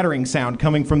cracking, shattering sound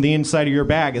coming from the inside of your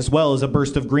bag, as well as a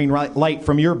burst of green light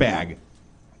from your bag.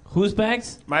 Whose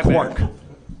bags? My Quark. bag.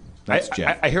 That's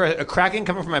Jeff. I hear a cracking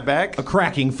coming from my bag. A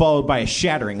cracking followed by a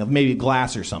shattering of maybe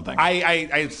glass or something.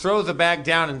 I throw the bag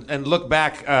down and look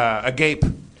back agape.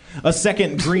 A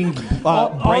second green,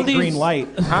 bright green light.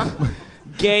 Huh?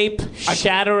 Gape,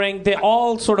 shattering, they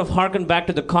all sort of harken back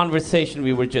to the conversation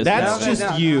we were just That's having.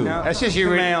 just you. That's just you.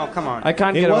 Male, come on. I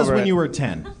can't It get was over when it. you were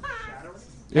 10.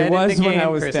 It was the when I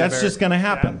game, was Chris. 10. That's just going to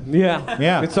happen.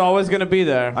 Yeah. It's always going to be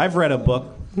there. I've read a book.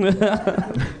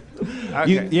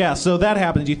 Okay. So that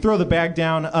happens. You throw the bag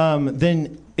down,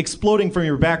 then exploding from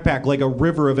your backpack like a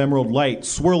river of emerald light,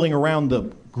 swirling around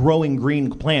the growing green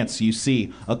plants, you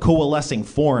see a coalescing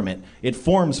form. It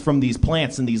forms from these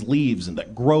plants and these leaves and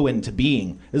that grow into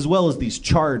being, as well as these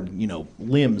charred,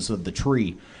 limbs of the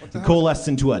tree. It coalesces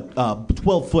into a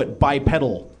 12-foot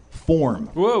bipedal form.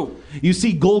 Whoa. You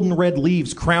see golden red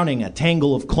leaves crowning a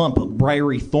tangle of clump of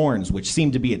briary thorns, which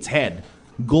seem to be its head.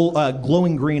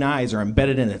 Glowing green eyes are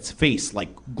embedded in its face like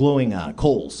glowing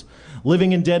coals.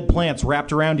 Living and dead plants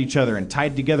wrapped around each other and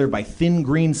tied together by thin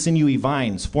green sinewy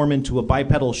vines form into a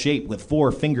bipedal shape with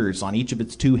 4 fingers on each of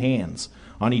its 2 hands,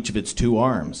 on each of its 2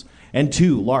 arms, and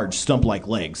 2 large stump-like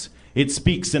legs. It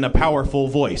speaks in a powerful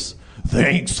voice.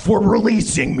 Thanks for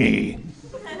releasing me.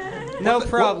 No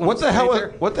problem. What the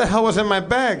hell was in my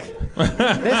bag?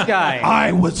 This guy.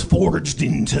 I was forged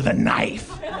into the knife.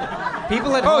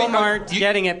 People at home aren't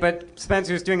getting it, but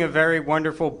Spencer's doing a very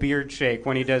wonderful beard shake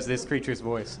when he does this creature's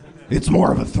voice. It's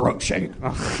more of a throat shake.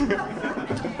 Are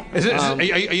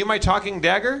you my talking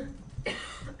dagger?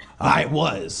 I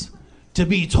was. To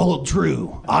be told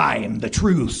true, I am the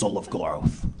true soul of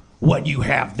growth. What you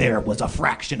have there was a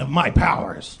fraction of my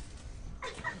powers.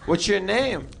 What's your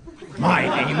name?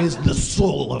 My name is the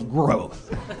soul of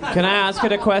growth. Can I ask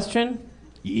it a question?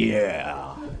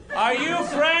 Yeah. Are you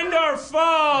friend or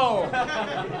foe?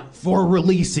 For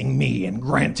releasing me and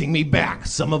granting me back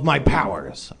some of my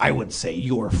powers, I would say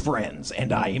you're friends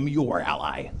and I am your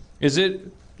ally. Is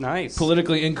it nice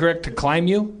politically incorrect to climb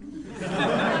you?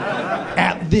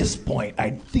 At this point,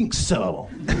 I think so.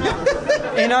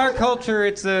 In our culture,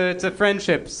 it's a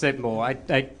friendship symbol. I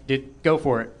did go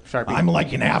for it, Sharpie. I'm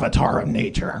like an avatar of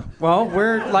nature. Well,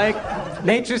 we're like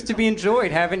nature's to be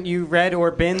enjoyed. Haven't you read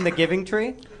or been The Giving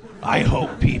Tree? I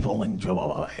hope people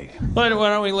enjoy. Why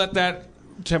don't we let that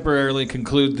temporarily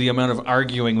conclude the amount of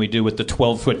arguing we do with the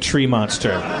 12-foot tree monster?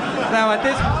 Now at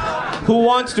this, who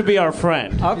wants to be our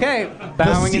friend? Okay,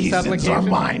 bowing the in seasons supplication. are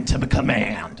mine to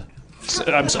command.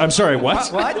 I'm sorry,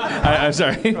 what? What? I'm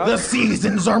sorry. The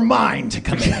seasons are mine to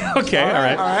command. Okay, all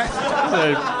right. All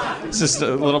right. It's just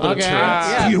a little bit of Tourette's.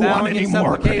 Yeah, Do you want bowing any in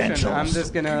more supplication. credentials? I'm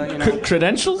just gonna,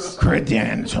 Credentials?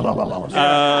 Credentials.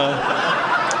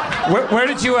 Where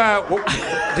did you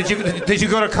did you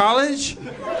go to college?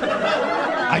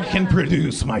 I can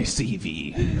produce my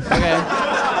CV.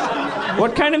 Okay.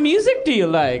 What kind of music do you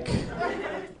like?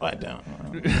 I don't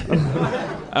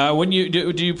know. When you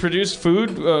do you produce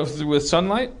food with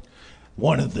sunlight?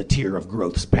 One of the tier of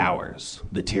growth's powers,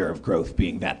 the tier of growth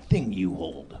being that thing you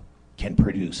hold, can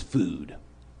produce food.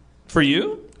 For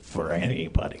you? For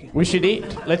anybody. We should eat.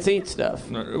 Let's eat stuff.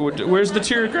 Where's the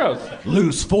tier of growth?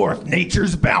 Loose forth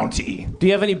nature's bounty. Do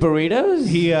you have any burritos?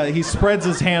 He spreads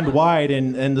his hand wide,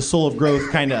 and the soul of growth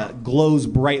kind of glows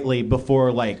brightly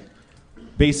before,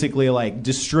 basically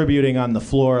distributing on the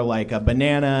floor like a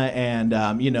banana and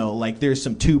there's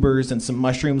some tubers and some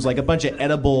mushrooms, like a bunch of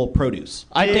edible produce.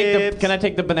 Can I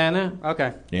take the banana?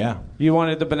 Okay. Yeah. You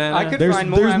wanted the banana? I could There's find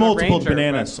more. there's I'm a multiple ranger,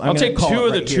 bananas. but- I'm I'll gonna take call two it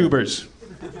of the right here. tubers.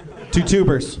 2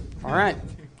 tubers. All right.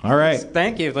 All right.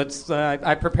 Thank you. Let's.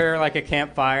 I prepare like a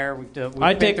campfire. We've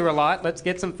been through a lot. Let's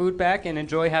get some food back and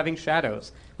enjoy having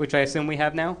shadows, which I assume we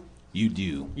have now. You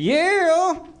do.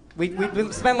 Yeah. We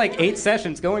spent like 8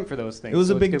 sessions going for those things. It was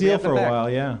so a it's big good we deal have them for a back. while,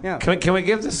 yeah. Yeah. Can we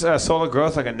give this soul of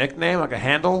growth like a nickname, like a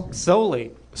handle?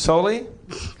 Solely. Solely?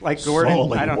 Like Gordon.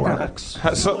 Solely I don't works.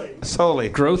 Solely.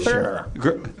 Growther? Sure.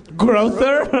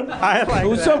 Growther? I like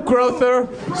Who's that. up, Growther?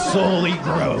 Solely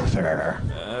growther.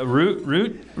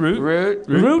 Rooty. Rudy.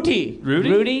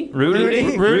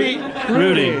 Rudy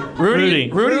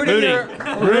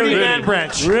Man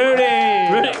Branch.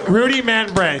 Rudy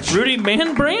Man Branch. Rudy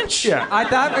Man Branch? Yeah. I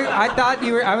thought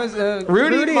you were. I was.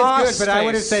 Rudy Moss is good, but I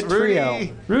would have said trio.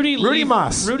 Rudy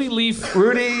Moss. Rudy Leaf.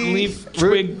 Rudy Leaf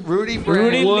Twig. Rudy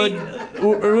Branch. Wood.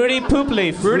 Rudy Poop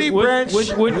Leaf. Rudy Branch.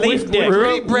 Leaf dick.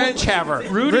 Rudy Branch Haver.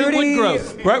 Rudy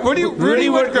Woodgrowth. Right, Rudy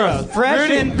Woodgrowth.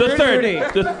 Fresh and The third. fruity.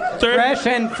 The third. Fresh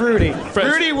and fruity.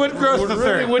 Rudy Woodgrowth the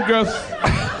third. Rudy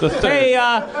Woodgrowth the third. Hey,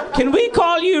 can we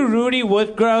call you Rudy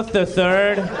Woodgrowth the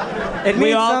Third? It We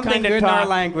means all something kinda good in our talk.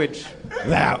 language.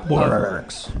 That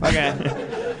works. Okay.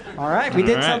 All right, we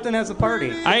did right. something as a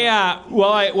party.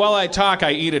 While I talk,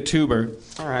 I eat a tuber.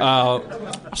 All right.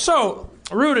 So,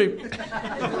 Rudy,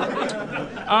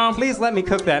 Please let me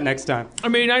cook that next time. I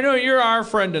mean, I know you're our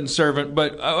friend and servant,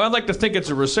 but I'd like to think it's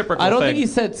a reciprocal I don't thing. think he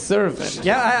said servant.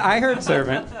 Yeah, I heard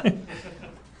servant.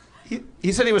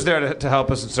 He said he was there to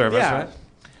help us and serve us, Yeah. right?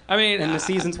 I mean, In the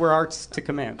seasons where art's to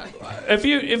command. if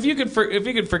you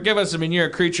could forgive us, I mean, you're a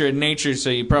creature in nature, so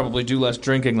you probably do less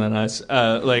drinking than us.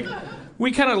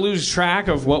 We kind of lose track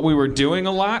of what we were doing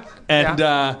a lot, and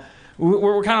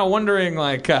we're kind of wondering,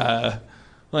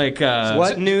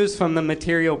 What news from the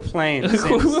material plane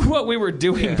since what we were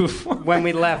doing before. when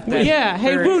we left? that Yeah,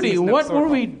 hey third Rudy, season of what were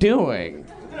Sorbo? we doing?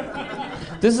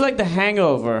 This is like The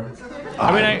Hangover.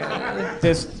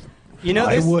 This. You know,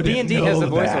 I this wouldn't D&D has a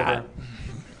know voiceover. that.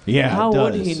 Yeah, How it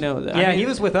would does. he know that? Yeah, he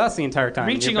was with us the entire time.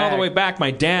 Reaching Your all the bag. way back,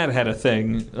 my dad had a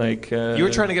thing. You were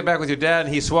trying to get back with your dad,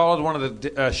 and he swallowed one of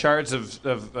the shards of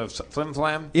Flim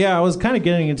Flam. Yeah, I was kind of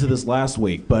getting into this last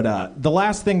week, but the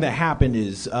last thing that happened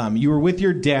is you were with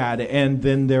your dad, and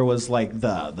then there was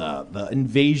the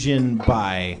invasion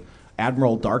by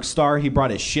Admiral Darkstar. He brought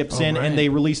his ships in, and they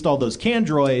released all those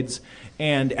Candroids.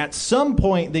 And at some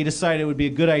point, they decided it would be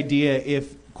a good idea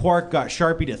if Quark got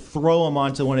Sharpie to throw him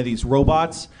onto one of these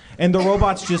robots, and the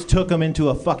robots just took him into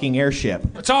a fucking airship.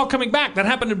 It's all coming back. That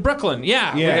happened in Brooklyn.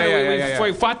 Yeah.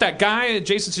 We fought that guy,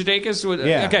 Jason Sudeikis.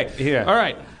 Yeah. Okay. Yeah. All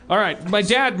right. My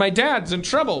dad's in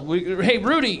trouble. Hey,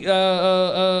 Rudy. And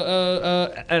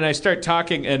I start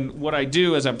talking, and what I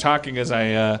do as I'm talking is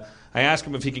I ask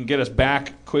him if he can get us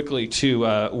back quickly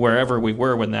to wherever we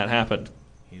were when that happened.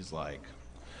 He's like,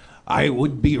 I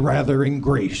would be rather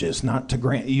ingracious not to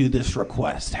grant you this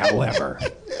request. However,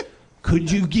 could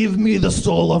you give me the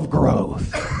soul of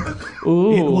growth?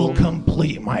 Ooh. It will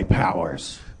complete my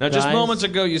powers. Now, just Guys. moments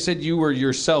ago, you said you were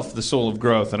yourself the soul of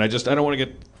growth, and I don't want to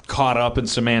get caught up in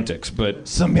semantics, but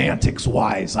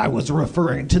Semantics-wise, I was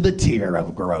referring to the tier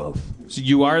of growth. so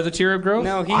you are the tier of growth?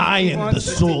 No, I he am wants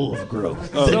the to soul of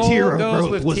growth. Soul The tier of goes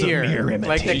growth with was tier. a mere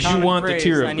Like the imitation. common want the phrase,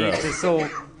 tier of I need growth. the soul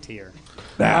tier.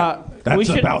 we That's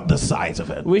should- about the size of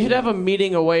it. We should have a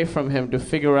meeting away from him to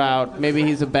figure out maybe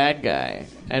he's a bad guy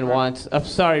and wants. I'm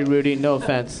sorry, Rudy. No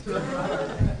offense.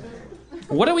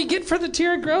 What do we get for the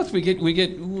tier of growth? We get.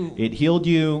 It healed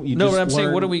you. You No, just but I'm saying,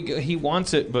 learned- what do we? He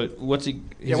wants it, but what's he?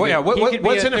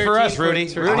 What's in it for us,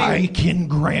 Rudy? I can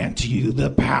grant you the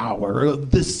power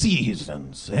of the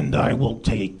seasons, and I will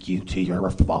take you to your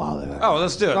father. Oh,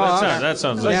 let's do it. That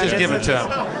sounds. Let's just give it to him.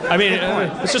 I mean,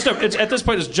 it's just at this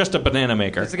point, it's just a banana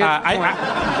maker. It's a good point.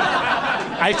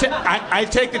 I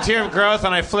take the tier of growth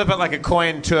and I flip it like a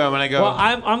coin to him, and I go. Well,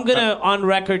 I'm gonna on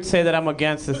record say that I'm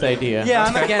against this idea. Yeah,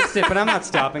 I'm against it, but I'm not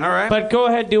stopping. all right. But go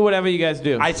ahead, do whatever you guys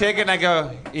do. I take it and I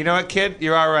go, you know what, kid?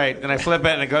 You're all right. And I flip it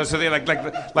and it goes to the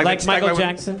like Michael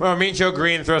Jackson? When Mean Joe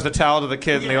Green throws the towel to the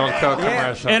kid in the old Coke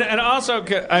commercial. And also,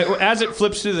 as it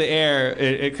flips through the air,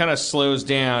 it kind of slows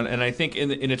down, and I think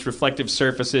in its reflective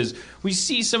surfaces, we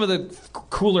see some of the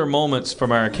cooler moments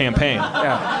from our campaign.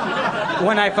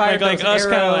 When I fired Like those us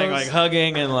kind of arrows, like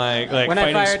hugging and like when I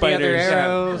fighting fired spiders. the other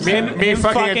arrows, me fucking a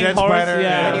fucking dead horse, spider.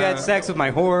 yeah. and you had sex with my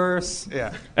horse.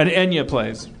 Yeah. And Enya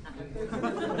plays.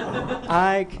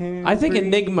 I can. I think breathe.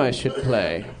 Enigma should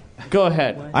play. Go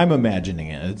ahead. I'm imagining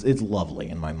it. It's lovely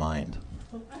in my mind.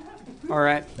 All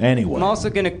right. Anyway. I'm also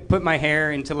gonna put my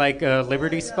hair into like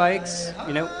Liberty spikes,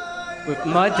 you know, with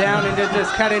mud down and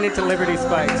just cut it into Liberty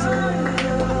spikes.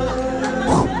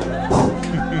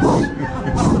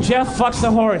 Jeff fucks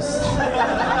the horse.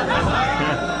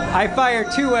 I fired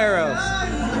 2 arrows.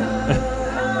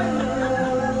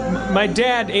 My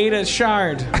dad ate a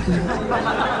shard.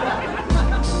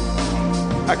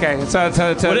 Okay, so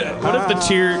What if the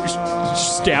tear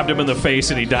stabbed him in the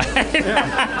face and he died?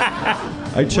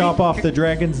 I chop off the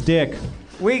dragon's dick.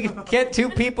 We get 2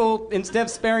 people, instead of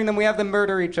sparing them, we have them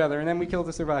murder each other, and then we kill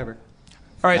the survivor.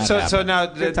 all right. That So now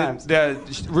Good times.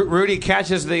 Rudy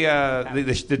catches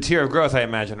the tier of growth, I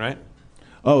imagine, right?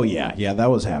 Oh yeah, that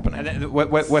was happening. And then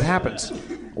what happens?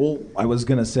 Well, I was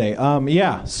gonna say,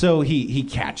 yeah. So he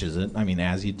catches it. I mean,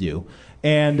 as you do,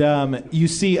 and you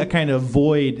see a kind of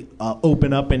void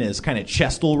open up in his kind of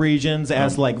chestal regions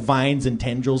as like vines and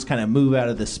tendrils kind of move out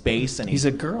of the space, and He's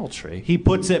a girl tree. he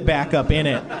puts it back up in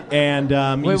it, and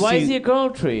Wait, you why see is he a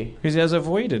girl tree? Because he has a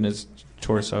void in his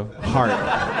torso. heart,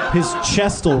 his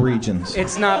chestal regions.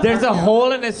 It's not. There's a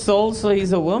hole in his soul, so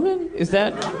he's a woman? Is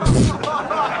that?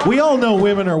 We all know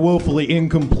women are woefully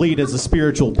incomplete as a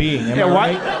spiritual being. Am I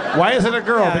right? Why is it a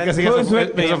girl? Yeah, because he has who's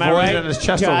with me, a am I void right? in his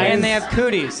chest. Guys. And they have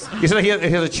cooties. You said he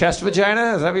has a chest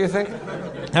vagina? Is that what you think?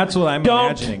 That's what I'm Don't.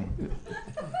 imagining.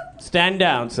 Stand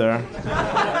down, sir.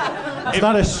 It's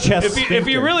not a chest. If you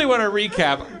sphincter. really want to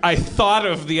recap, I thought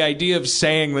of the idea of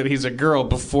saying that he's a girl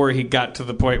before he got to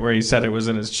the point where he said it was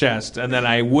in his chest, and then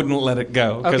I wouldn't let it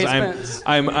go because Okay, Spence.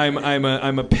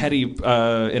 I'm a petty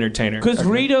entertainer. Because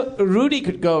Rudy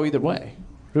could go either way.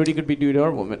 Rudy could be dude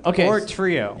or woman. Okay. Or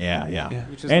trio. Yeah.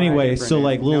 Which is why I Anyway, different so name.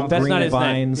 like little No, that's not green his name.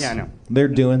 vines, Yeah, I know. they're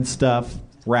doing stuff,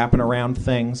 wrapping around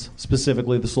things,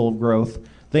 specifically the soul of growth.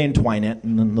 They entwine it,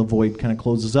 and then the void kind of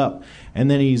closes up.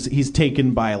 And then he's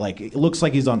taken by like it looks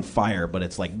like he's on fire, but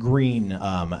it's like green,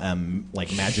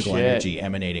 like magical Shit. energy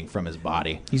emanating from his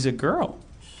body. He's a girl.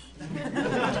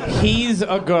 He's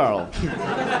a girl.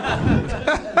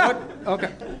 Okay.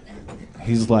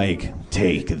 He's like,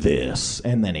 take this,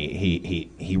 and then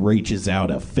he reaches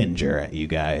out a finger at you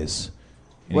guys.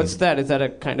 And What's he's- that? Is that a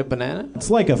kind of banana? It's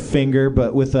like a finger,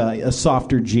 but with a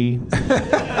softer G.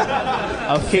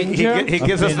 A finger? He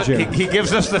gives us he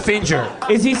gives us the finger.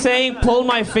 Is he saying pull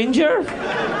my finger?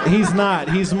 He's not.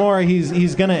 He's more.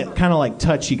 He's gonna kind of like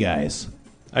touch you guys.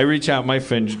 I reach out my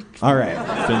finger. All right.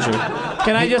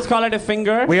 Can I just call it a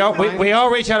finger? We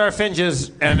all reach out our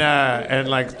finges and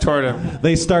like toward him.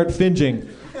 They start finging.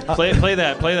 Play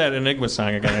that Enigma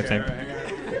song again. I think.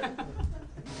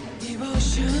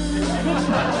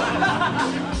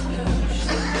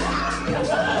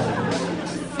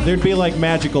 There'd be like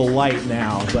magical light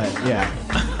now, but yeah.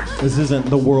 This isn't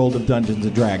the world of Dungeons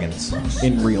and Dragons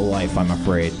in real life, I'm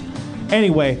afraid.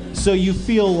 Anyway, so you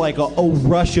feel like a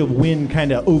rush of wind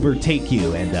kind of overtake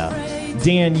you, and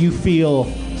Dan, you feel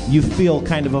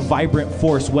kind of a vibrant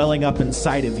force welling up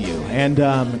inside of you, and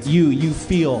you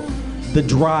feel the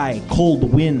dry,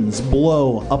 cold winds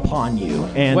blow upon you.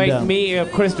 And wait, me or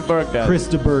Krista Berg does?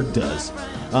 Krista Berg does.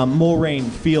 Mulrain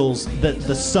feels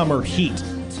the summer heat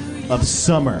of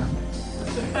summer.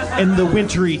 And the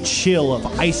wintry chill of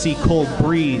icy cold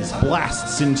breeze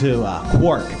blasts into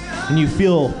Quark. And you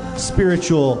feel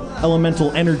spiritual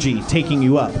elemental energy taking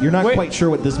you up. You're not quite sure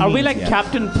what this means. Are we like yet.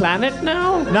 Captain Planet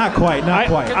now? Not quite.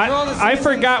 I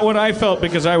forgot what I felt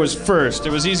because I was first.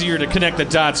 It was easier to connect the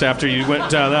dots after you went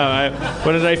down.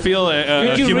 What did I feel?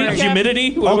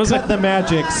 Humidity? What was cut it? the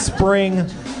magic. Spring,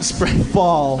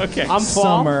 fall, Okay.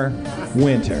 summer,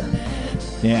 winter.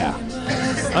 Yeah.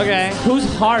 Okay.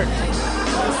 Whose heart?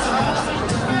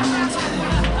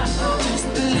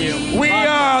 We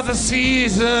are the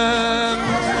seasons.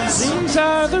 These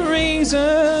are the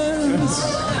reasons.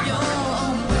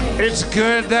 It's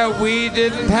good that we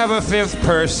didn't have a fifth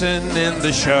person in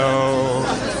the show.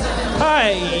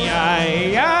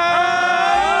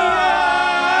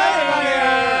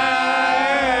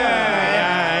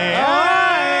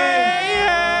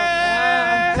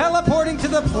 Teleporting to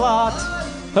the plot.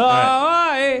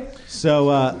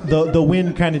 So the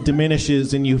wind kind of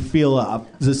diminishes, and you feel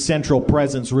the central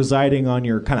presence residing on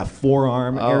your kind of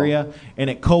forearm area, and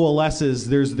it coalesces.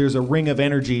 There's a ring of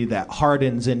energy that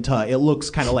hardens into. It looks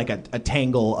kind of like a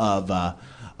tangle of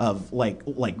like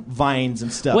vines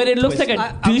and stuff. Wait, it looks twisted.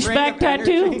 like a douchebag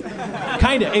tattoo?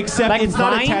 Kind of, except Like it's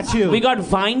vines? not a tattoo. We got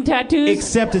vine tattoos?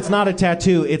 Except it's not a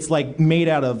tattoo. It's like made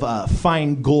out of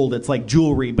fine gold. It's like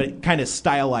jewelry, but it kind of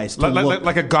stylized to look.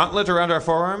 Like a gauntlet around our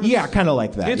forearms? Yeah, kind of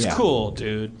like that. It's yeah. cool,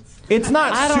 dude. It's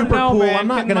not I don't super know, cool. man. I'm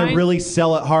not Can going to mine- really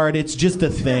sell it hard. It's just a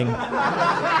thing. Can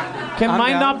I'm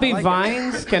mine down. not be I like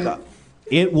vines?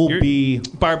 It will be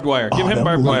Barbed wire. Give him Autumn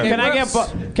barbed wire.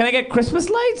 leaves. Can I get Christmas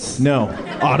lights? no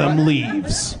autumn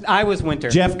leaves. I was winter.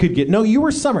 Jeff could get no. You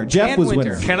were summer. Jeff And was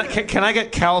winter. winter. Can I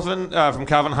get Calvin from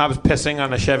Calvin Hobbes pissing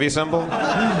on a Chevy symbol?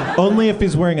 Only if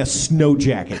he's wearing a snow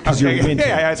jacket because you're winter.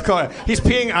 Yeah, it's cool. He's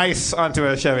peeing ice onto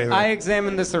a Chevy. I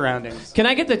examined the surroundings. Can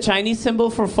I get the Chinese symbol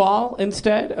for fall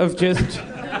instead of just...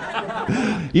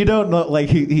 You don't know, like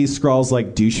he scrawls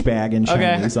like douchebag in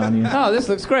Chinese on you. Oh, this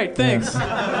looks great. Thanks.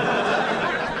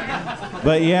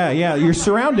 But yeah, your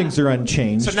surroundings are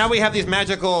unchanged. So now we have these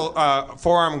magical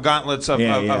forearm gauntlets of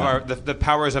the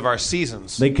powers of our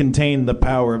seasons. They contain the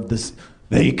power of this.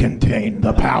 They contain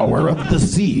the power of the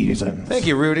season. Thank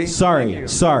you, Rudy. Sorry.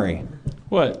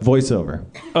 What? Voiceover.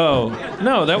 Oh,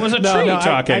 no, that was a tree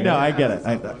talking. I know, I get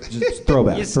it. Just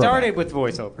throwback. You started with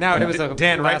voiceover. Now, it was a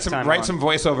Dan, write some on.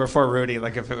 voiceover for Rudy,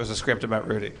 like if it was a script about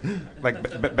Rudy, like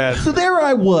bad. So there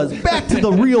I was, back to the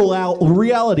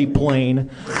reality plane.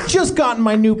 Just gotten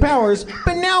my new powers,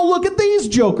 but now look at these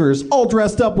jokers, all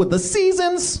dressed up with the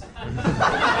seasons.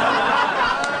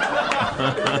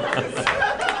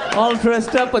 All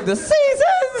dressed up with the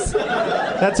seasons.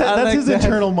 That's like his that.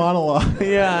 internal monologue.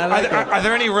 Yeah, I like that. Are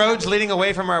there any roads leading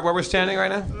away from where we're standing right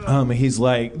now? He's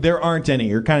like, there aren't any.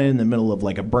 You're kind of in the middle of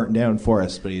like a burnt down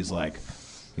forest, but he's like,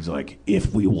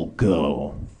 if we will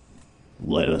go,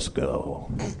 let us go.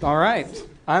 All right.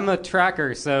 I'm a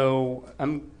tracker, so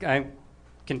I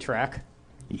can track.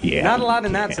 Yeah. Not a lot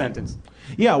in that sentence.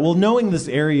 Yeah, well, knowing this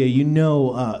area, you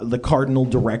know the cardinal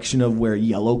direction of where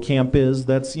Yellow Camp is.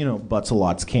 That's,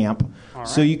 Butts-a-Lot's camp. All right.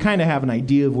 So you kind of have an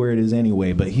idea of where it is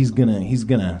anyway, but he's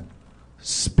gonna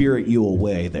spirit you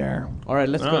away there. All right,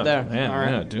 let's go there. Man, All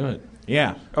right. yeah, do it.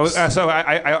 Yeah. Oh, so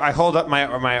I hold up my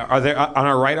are there on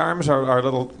our right arms our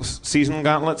little season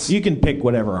gauntlets? You can pick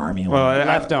whatever arm you want.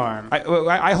 Left arm.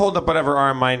 I hold up whatever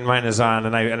arm mine is on,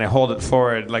 and I hold it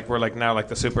forward like we're like now like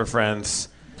the Super Friends.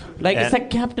 Like, it's And- like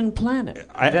Captain Planet.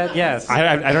 Yes.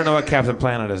 I don't know what Captain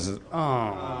Planet is. It's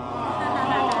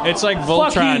like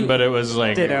Fuck Voltron, you. but it was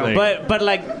like, Ditto. But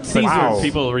like Caesar. Wow.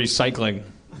 people recycling.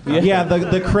 Yeah,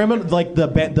 the criminal, like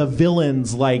the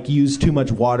villains, like use too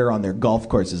much water on their golf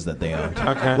courses that they own.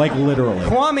 Okay. Like literally.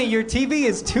 Kwame, your TV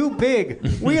is too big.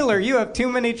 Wheeler, you have too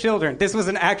many children. This was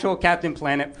an actual Captain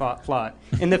Planet plot.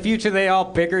 In the future, they all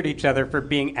biggered each other for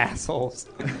being assholes.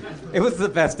 It was the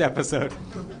best episode.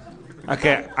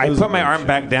 Okay, I put my arm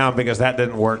back down because that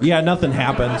didn't work. Yeah, nothing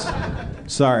happens.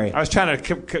 Sorry. I was trying to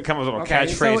come up with a little Okay,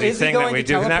 so catchphrasey is he thing that going we to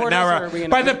do. teleport us, or are we Now gonna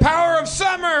by do- the power of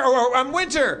summer or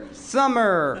winter,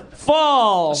 Summer.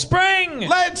 Fall. Spring!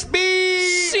 let's be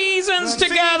Seasons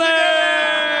together!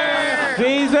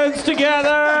 Seasons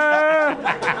together.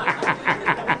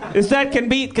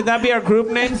 Can that be our group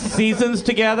name? Seasons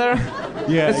Together?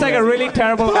 Yeah, It's like a really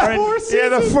terrible Yeah,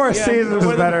 the Four Seasons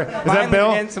is better. Is that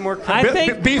Bill? I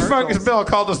think Beef Focus Bill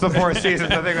called us the Four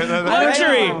Seasons. I think.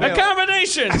 Luxury,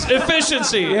 accommodations,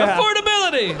 efficiency,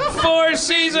 affordability, Four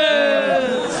Seasons.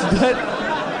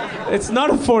 it's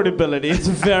not affordability. It's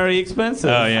very expensive.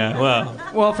 Oh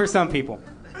yeah, Well, for some people.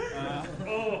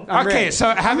 Okay, rich.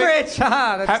 so having Rich.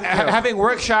 having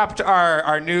workshopped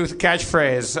our new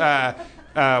catchphrase,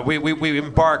 we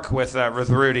embark with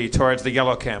Rudy towards the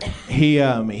yellow camp.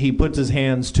 He puts his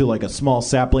hands to like a small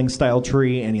sapling style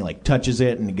tree and he like touches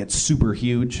it and it gets super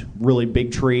huge, really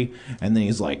big tree, and then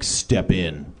he's like, step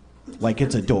in. Like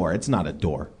it's a door. It's not a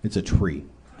door. It's a tree.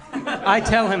 I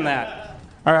tell him that.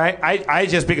 All right, I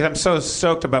just, because I'm so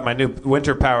stoked about my new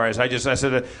winter powers, I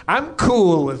said I'm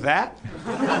cool with that.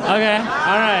 Okay, all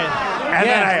right. And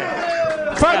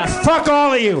then fuck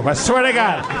all of you. I swear to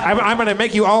God, I'm gonna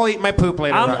make you all eat my poop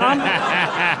later.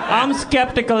 I'm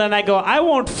skeptical, and I go, I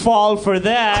won't fall for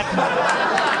that.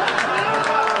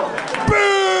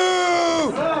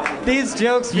 Boo! These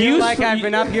jokes feel like I've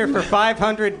been up here for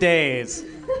 500 days.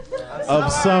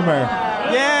 Of summer.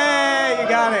 Yay, you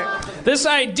got it. This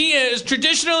idea is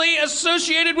traditionally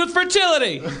associated with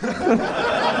fertility.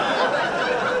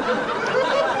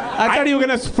 I thought you were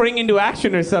gonna spring into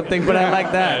action or something, but I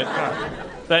like that.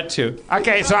 That too.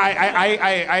 Okay, so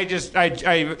I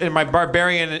in my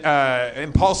barbarian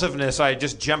impulsiveness, I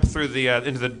just jumped through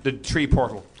into the tree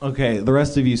portal. Okay, the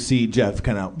rest of you see Jeff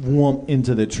kind of whoomp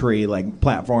into the tree like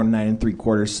platform 9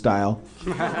 3/4 style.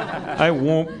 I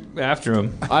won't after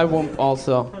him. I won't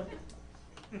also.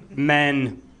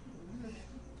 Men.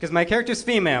 Because my character's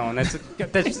female, and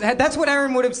that's what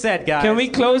Aaron would have said, guys. Can we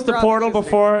close the portal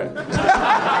before?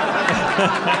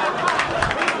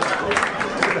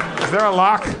 Is there a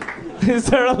lock? Is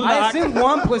there a lock? I assume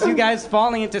Wump was you guys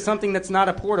falling into something that's not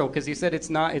a portal, because you said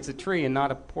it's a tree and not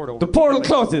a portal. The portal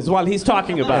closes while he's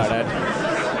talking about it.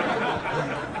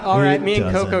 All right, me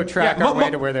and Coco track our way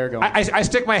to where they're going. I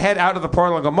stick my head out of the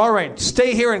portal and go, Moraine,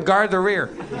 stay here and guard the rear.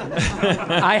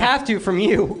 I have to from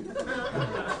you.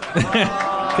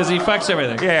 Because he fucks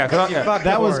everything. Yeah.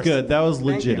 That was good. That was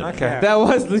legitimate. Okay. That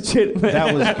was legitimate.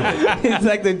 That was good. It's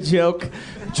like the joke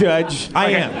judge.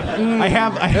 I am. I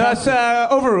have. That's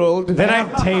overruled. Then I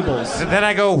have tables. Then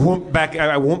I go whoop back.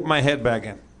 I whoop my head back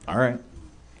in. All right.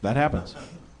 That happens.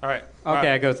 All right.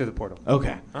 Okay, I go through the portal.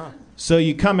 Okay. So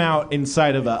you come out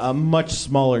inside of a much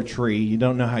smaller tree. You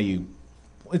don't know how you...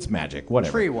 It's magic.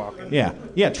 Whatever. Tree walking. Yeah.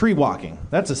 Yeah, tree walking.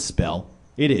 That's a spell.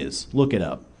 It is. Look it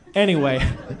up. Anyway,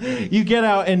 you get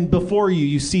out, and before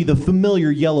you see the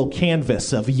familiar yellow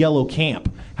canvas of Yellow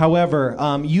Camp. However,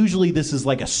 usually this is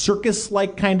like a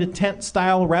circus-like kind of tent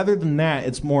style. Rather than that,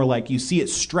 it's more like you see it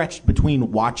stretched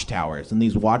between watchtowers, and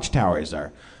these watchtowers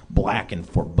are black and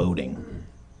foreboding.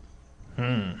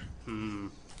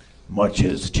 Much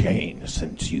has changed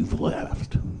since you've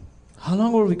left. How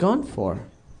long were we gone for?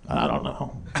 I don't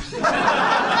know.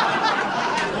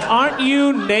 Aren't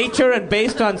you nature and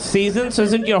based on seasons? So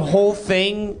isn't your whole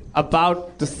thing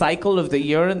about the cycle of the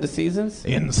year and the seasons?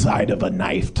 Inside of a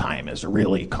knife time is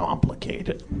really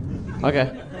complicated.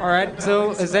 Okay. All right,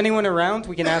 so is anyone around?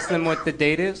 We can ask them what the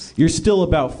date is. You're still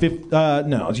about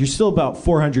you're still about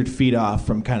 400 feet off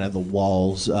from kind of the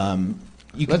walls.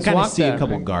 You can Let's kind of walk see there. a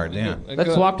couple guards. Yeah.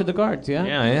 Let's walk to the guards, yeah?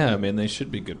 Yeah. I mean, they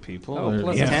should be good people.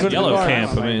 plus They're 10 Yellow guards.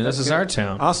 Camp. I mean, this is our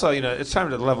town. Also, it's time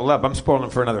to level up. I'm spoiling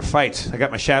for another fight. I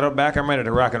got my shadow back. I'm ready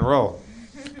to rock and roll.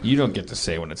 You don't get to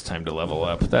say when it's time to level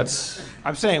up. That's.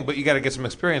 I'm saying, but you got to get some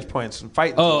experience points and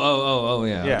fight. Oh,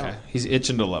 yeah. Yeah. Okay. He's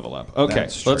itching to level up. Okay,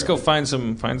 That's let's true. go find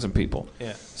some people.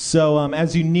 Yeah. So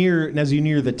as you near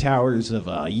the towers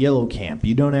of Yellow Camp,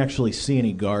 you don't actually see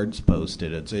any guards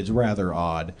posted. It's rather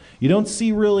odd. You don't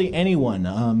see really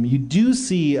anyone. You do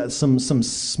see some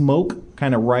smoke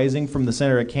kind of rising from the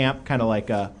center of camp, kind of like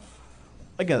a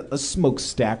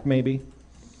smokestack maybe.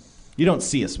 You don't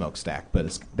see a smokestack, but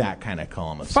it's that kind of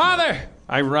column of smoke. Father!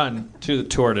 I run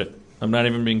toward it. I'm not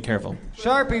even being careful.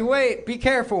 Sharpie, wait, be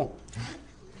careful.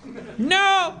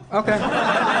 No! Okay.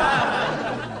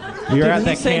 You're Did at he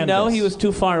that say canvas. no? He was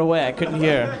too far away. I couldn't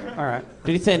hear. All right.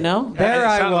 Did he say no? There it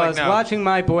I sounded like was, no. watching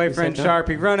my boyfriend You said no?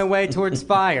 Sharpie run away towards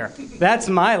fire. That's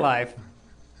my life.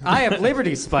 I have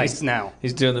Liberty Spice now.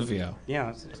 He's doing the VO.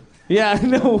 Yeah. Yeah,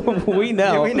 no, we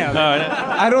know. Yeah, we know.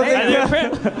 I don't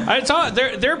think... I thought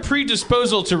their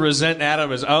predisposal to resent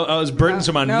Adam is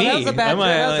burdensome on no, me. that was a bad,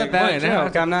 that was a bad wait, no.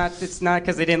 joke. I'm not. It's not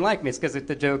because they didn't like me. It's because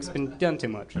the joke's been done too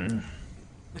much. Anyway,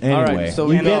 All right,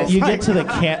 so you get to the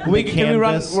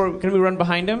canvas. Can we run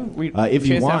behind him? If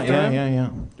you chase want, after him? yeah.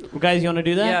 Guys, you want to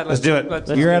do that? Yeah, Let's do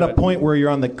it. You're at a point where you're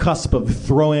on the cusp of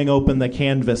throwing open the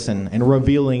canvas and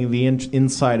revealing the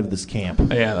inside of this camp.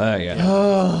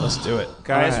 Yeah. Let's do it.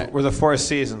 Guys, All right. we're the Four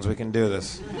Seasons. We can do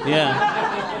this.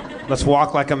 Yeah. Let's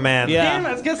walk like a man. Yeah. Damn,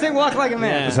 I was gonna say walk like a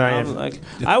man. Yeah. Sorry. I'm like,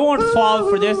 I won't fall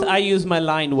for this. I use my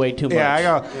line way too much. Yeah, I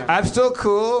go, I'm still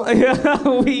cool.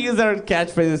 We use our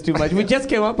catchphrases too much. We just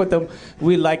came up with them.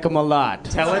 We like them a lot.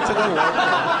 Tell it to the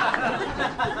world.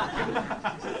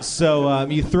 So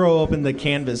you throw open the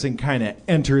canvas and kind of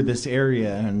enter this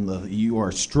area, and you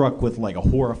are struck with like a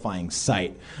horrifying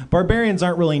sight. Barbarians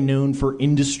aren't really known for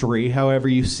industry. However,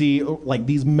 you see like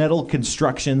these metal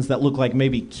constructions that look like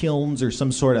maybe kilns or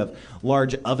some sort of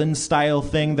large oven-style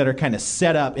thing that are kind of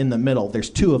set up in the middle. There's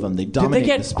two of them. They Did dominate they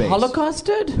get the space.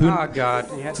 holocausted? Oh God.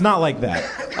 It's not like that.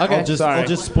 Okay, sorry. I'll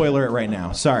just spoiler it right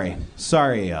now. Sorry,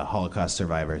 Holocaust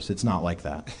survivors. It's not like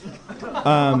that.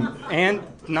 And I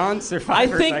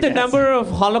non-survivors. think the guess. number of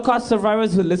Holocaust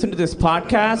survivors who listen to this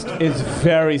podcast is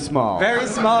very small. Very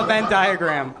small Venn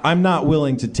diagram. I'm not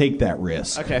willing to take that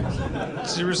risk. Okay.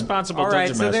 It's a responsible All right,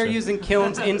 dungeon so they're master. using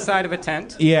kilns inside of a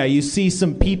tent. Yeah, you see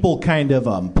some people kind of,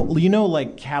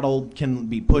 like cattle can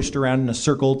be pushed around in a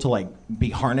circle to like be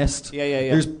harnessed. Yeah.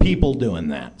 There's people doing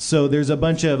that. So there's a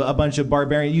bunch of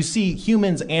barbarians. You see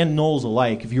humans and gnolls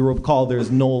alike. If you recall, there's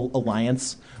Gnoll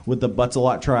Alliance with the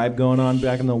Butts-a-Lot tribe going on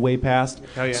back in the way past.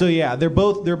 Oh, yeah. So yeah, they're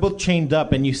both chained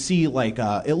up, and you see like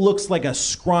it looks like a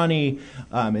scrawny.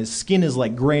 His skin is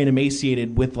like gray and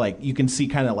emaciated, with like you can see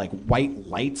kind of like white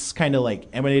lights kind of like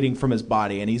emanating from his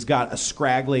body, and he's got a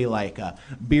scraggly like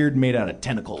beard made out of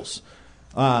tentacles.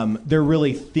 They're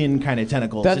really thin kind of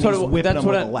tentacles. That's and he's what- whipping that's them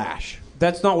what with I- a lash.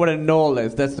 That's not what a knoll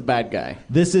is. That's the bad guy.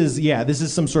 This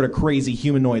is some sort of crazy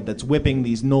humanoid that's whipping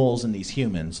these gnolls and these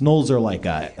humans. Gnolls are like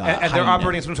a And they're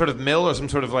operating some sort of mill or some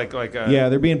sort of like a... Yeah,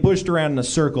 they're being pushed around in a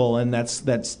circle, and that's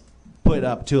put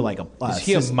up to like a. Is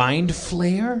he a mind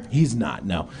flayer? He's not.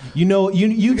 No.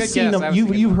 You've good seen guess. them. I was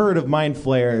thinking You've heard of mind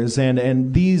flayers,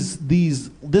 and these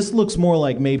this looks more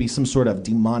like maybe some sort of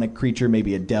demonic creature,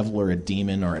 maybe a devil or a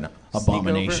demon or an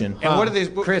abomination. And what are these...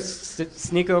 Chris,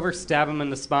 sneak over, stab him in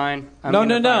the spine. I'm No.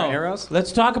 gonna fire Arrows.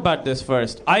 Let's talk about this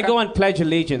first. I go and pledge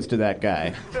allegiance to that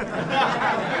guy.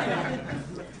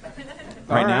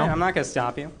 All now? I'm not gonna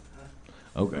stop you.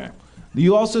 Okay.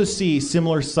 You also see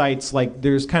similar sites, like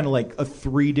there's kind of like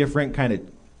 3 different kind of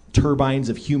turbines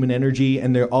of human energy,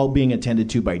 and they're all being attended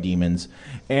to by demons.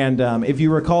 And if you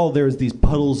recall, there's these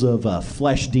puddles of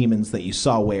flesh demons that you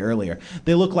saw way earlier.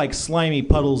 They look like slimy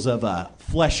puddles of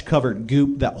flesh-covered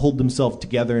goop that hold themselves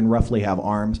together and roughly have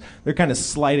arms. They're kind of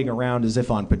sliding around as if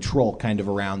on patrol kind of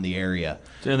around the area.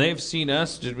 And they've seen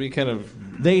us. Did we kind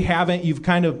of... They haven't. You've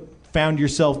kind of found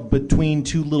yourself between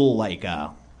 2 little like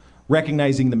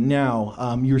recognizing them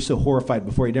now. You were so horrified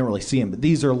before you didn't really see them, but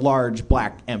these are large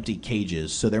black empty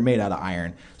cages, so they're made out of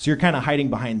iron. So you're kind of hiding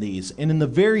behind these, and in the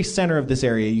very center of this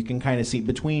area you can kind of see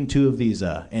between 2 of these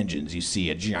engines, you see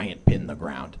a giant pit in the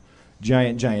ground.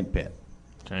 Giant pit.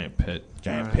 Giant pit.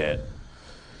 Giant pit.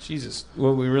 Jesus.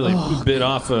 Well, we really bit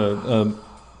off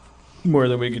more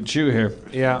than we could chew here.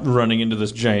 Yeah. Running into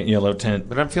this giant yellow tent.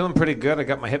 But I'm feeling pretty good. I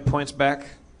got my hit points back.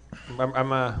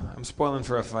 I'm spoiling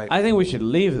for a fight. I think we should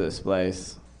leave this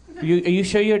place. Are you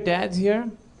sure your dad's here?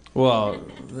 Well,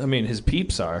 I mean, his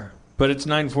peeps are. But it's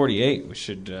 9:48. We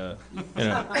should,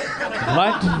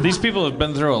 What? These people have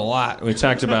been through a lot. We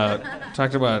talked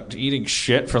about eating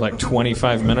shit for like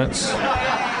 25 minutes.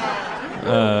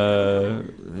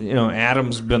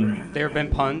 Adam's been There have been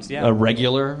puns, yeah. a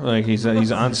regular. Like he's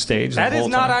on stage. That the is whole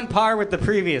not time. on par with the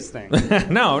previous thing.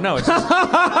 No, it's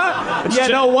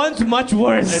just, One's much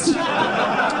worse.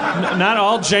 not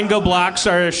all Jenga blocks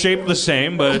are shaped the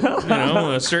same, but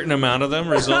a certain amount of them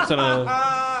result in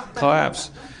a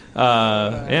collapse.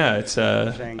 It's.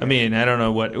 I mean, I don't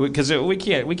know what because we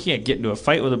can't get into a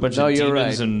fight with a bunch of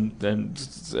demons and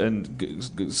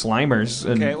slimers.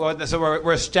 And Okay, well, so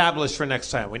we're established for next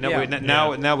time. We know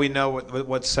now we know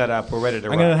what's set up. We're ready to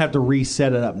I'm run. gonna have to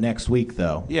reset it up next week,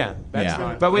 though. Yeah, That's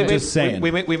fine. But we Just saying.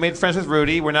 made friends with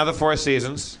Rudy. We're now the Four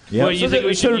Seasons. Yep. Well, you think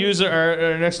we should use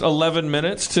our next 11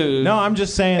 minutes to? No, I'm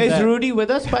just saying. Is that, Rudy with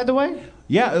us, by the way?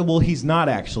 Yeah, well, he's not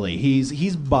actually.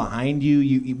 He's behind you.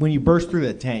 You when you burst through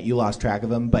the tent, you lost track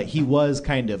of him, but he was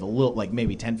kind of a little, like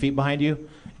maybe 10 feet behind you.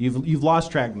 You've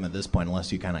lost track of him at this point,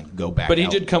 unless you kind of go back. But he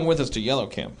out. did come with us to Yellow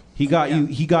Camp. He got you.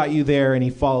 He got you there, and he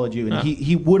followed you. And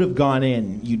he would have gone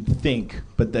in, you'd think,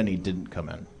 but then he didn't come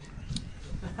in.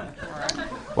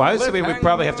 Well, I would say we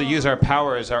probably have to use our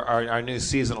powers, our new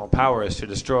seasonal powers, to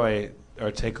destroy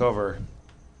or take over.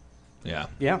 Yeah.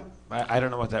 Yeah. I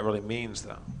don't know what that really means,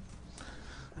 though.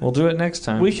 We'll do it next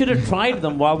time. We should have tried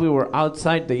them while we were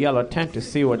outside the yellow tent to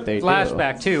see what they do.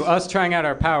 Flashback, too. Us trying out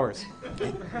our powers.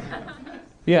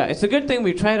 Yeah, it's a good thing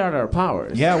we tried out our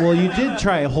powers. Yeah, well, you did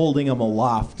try holding them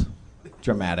aloft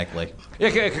dramatically.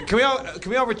 Yeah, can we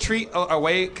all retreat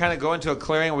away, kind of go into a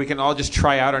clearing where we can all just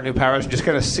try out our new powers and just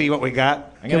kind of see what we got?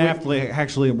 I'm going to have to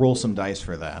actually roll some dice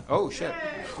for that. Oh, shit.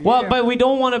 Well, but we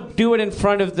don't want to do it in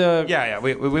front of the... Yeah,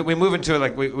 we move into it,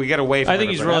 like, we get away from I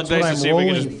think he's rolling That's what dice to I'm see if we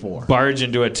can rolling just for. barge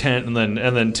into a tent and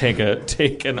then take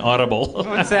an audible.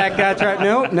 What's that guy try?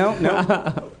 No.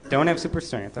 Don't have super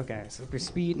strength. Okay. Super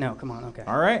speed? No, come on, okay.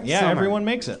 All right, yeah, Summer. everyone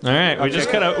makes it. All right, we just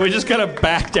kind of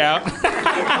backed out.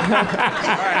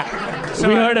 So,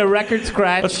 we heard a record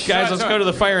scratch. Let's go to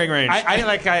the firing range.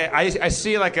 I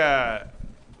see like a...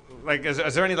 Like,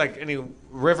 is there any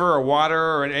river or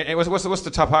water or what's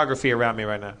the topography around me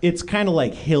right now? It's kind of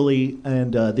like hilly,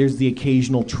 and there's the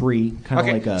occasional tree, kind of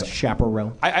like a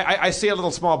chaparral. I see a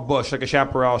little small bush, like a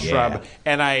chaparral shrub,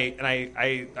 and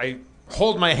I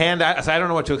hold my hand out, so I don't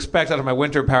know what to expect out of my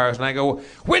winter powers, and I go,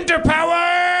 winter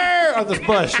power on this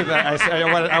bush, and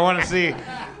I want to see.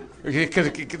 Because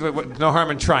no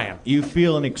harm in trying. You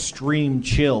feel an extreme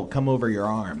chill come over your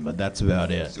arm, but that's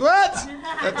about it. What?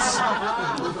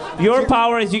 Your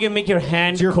power is you can make your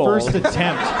hand It's your cold. first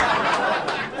attempt.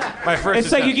 My first.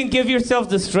 It's like you can give yourself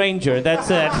the stranger. That's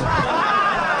it.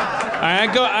 I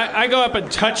go up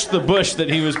and touch the bush that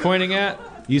he was pointing at.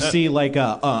 You see like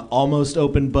a almost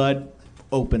open bud,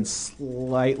 open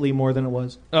slightly more than it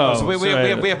was. Oh, so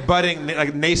we have budding,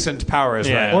 like nascent powers,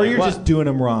 Yeah. right? Or you're just doing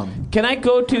them wrong. Can I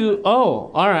go to...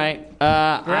 Oh, all right.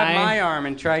 Grab my arm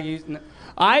and try using...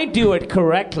 I do it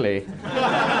correctly.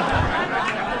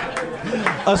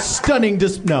 A stunning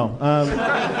No.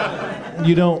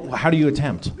 You don't... How do you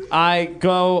attempt? I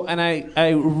go and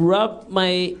I rub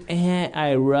my hand.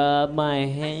 I rub my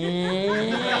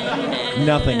hand.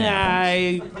 Nothing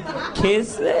happens. I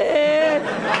kiss it.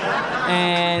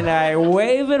 And I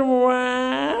wave it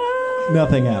around.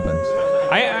 Nothing happens.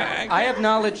 I have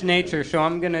knowledge nature, so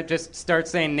I'm going to just start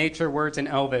saying nature words in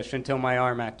Elvish until my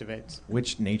arm activates.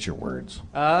 Which nature words?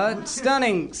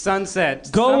 Stunning sunset.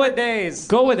 Go summer with days.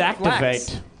 Go with activate.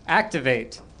 Flax.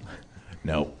 Activate.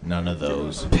 No, none of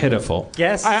those. Pitiful.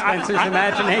 Guess Spencer's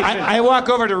imagination. I walk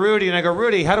over to Rudy and I go,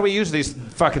 Rudy, how do we use these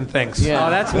fucking things? Yeah. Oh,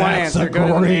 that's one answer. Go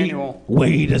to the manual.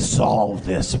 way to solve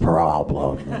this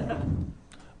problem.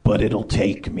 But it'll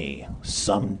take me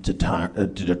some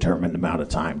determined amount of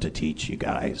time to teach you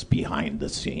guys behind the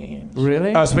scenes.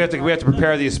 Really? Oh, so we have to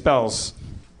prepare these spells,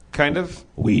 kind of.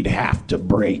 We'd have to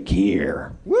break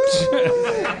here. The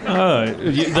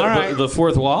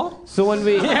fourth wall? So when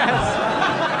we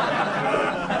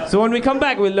So when we come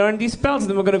back, we learn these spells, and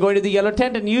then we're going to go into the yellow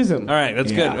tent and use them. All right,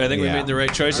 that's good. I think we made the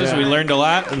right choices. We learned a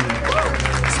lot. And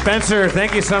Spencer,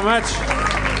 thank you so much.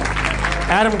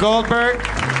 Adam Goldberg,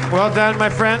 well done, my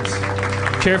friends.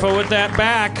 careful with that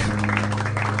back.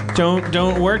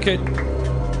 Don't work it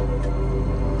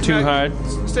too hard.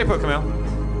 Stay put, Camille.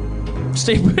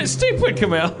 Stay put,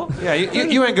 Camille. Yeah,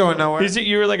 you ain't going nowhere.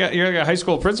 You're like a high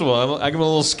school principal. I'm a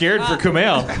little scared for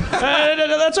Camille.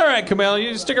 No, that's all right, Camille.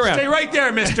 You stick around. Stay right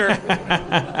there, mister.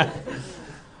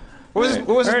 What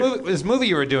was this movie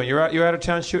you were doing? You were out of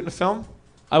town shooting a film?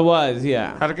 I was,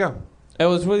 yeah. How'd it go? It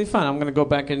was really fun. I'm going to go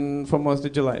back in for most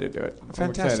of July to do it. I'm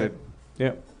Fantastic. excited.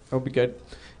 Yeah, it'll be good.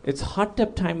 It's Hot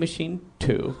Tub Time Machine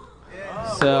 2.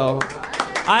 So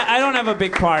I don't have a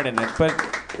big part in it, but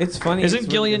it's funny. Isn't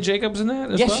Gillian Jacobs in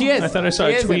that as Yes, well? she is. I thought I saw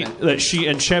She a is in tweet it. that she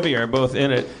and Chevy are both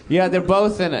in it. Yeah, they're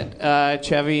both in it.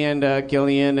 Chevy and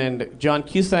Gillian, and John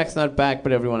Cusack's not back,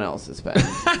 but everyone else is back.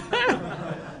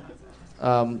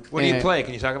 What do you play?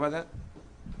 Can you talk about that?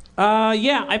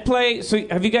 Yeah, I play. So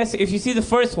have you guys? If you see the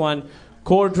first one,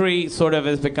 Cordry sort of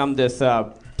has become this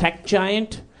tech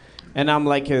giant, and I'm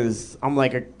like his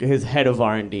head of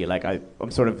R&D. Like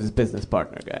I'm sort of his business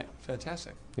partner guy.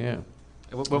 Fantastic. Yeah.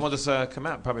 When will this come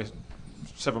out? Probably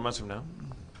several months from now.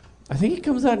 I think it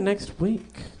comes out next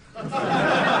week.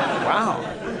 Wow.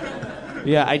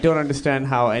 Yeah, I don't understand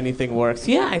how anything works.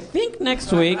 Yeah, I think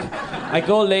next week. I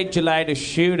go late July to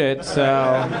shoot it,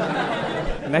 so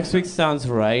next week sounds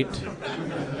right.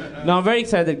 No, I'm very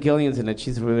excited that Gillian's in it.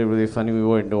 She's really, really funny. We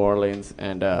were in New Orleans,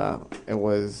 and it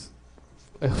was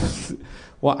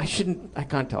well, I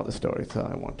can't tell the story, so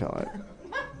I won't tell it.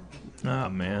 Oh,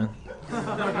 man.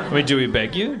 Wait, do we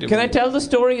beg you? Can I tell the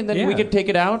story, and then we can take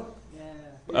it out?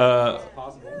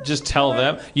 Just tell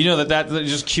them. You know that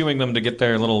just cueing them to get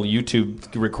their little YouTube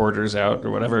recorders out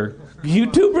or whatever.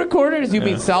 YouTube recorders? You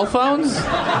mean cell phones?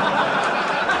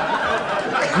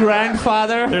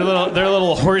 grandfather. They're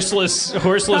little horseless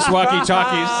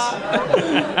walkie-talkies.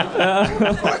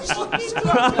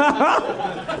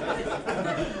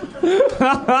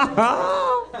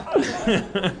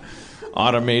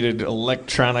 Automated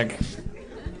electronic.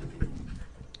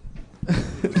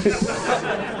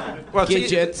 Well,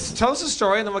 Gadgets. tell us a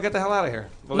story, and then we'll get the hell out of here.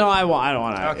 No, I don't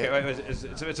want to. Okay,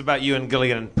 it's about you and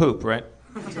Gillian and poop, right?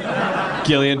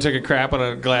 Gillian took a crap on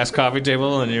a glass coffee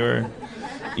table, and you were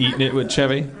eating it with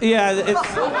Chevy. Yeah,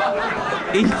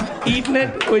 it's eating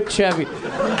it with Chevy.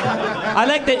 I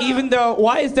like that. Even though,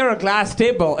 why is there a glass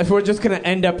table if we're just gonna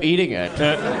end up eating it?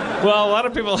 Well, a lot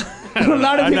of people. A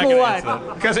lot of people what?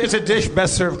 Because it's a dish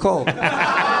best served cold.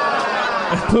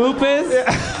 Poop is?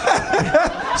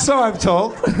 So I'm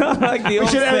told. Like the We old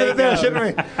should end it there, saying,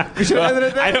 shouldn't we? We should end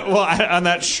it there. On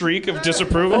that shriek of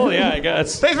disapproval, yeah, I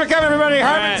guess. Thanks for coming, everybody.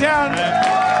 right. Harmontown.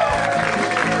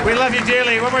 We love you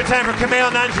dearly. One more time for Kumail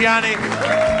Nanjiani.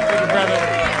 Thank you,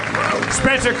 brother.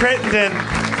 Spencer Crittenden.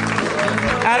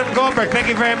 Adam Goldberg. Thank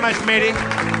you very much, matey.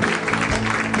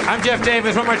 I'm Jeff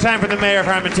Davis. One more time for the mayor of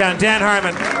Harmontown, Dan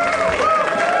Harmon.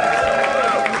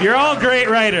 You're all great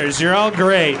writers. You're all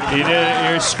great.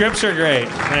 Your scripts are great.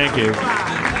 Thank you.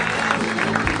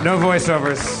 No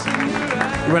voiceovers.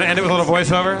 You want to end it with a little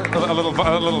voiceover? A little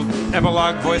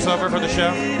epilogue voiceover for the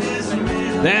show?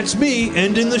 That's me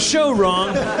ending the show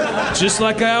wrong. Just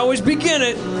like I always begin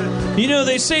it. You know,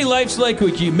 they say life's like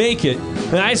what you make it.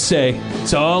 And I say,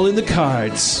 it's all in the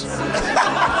cards.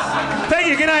 Thank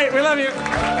you. Good night. We love you.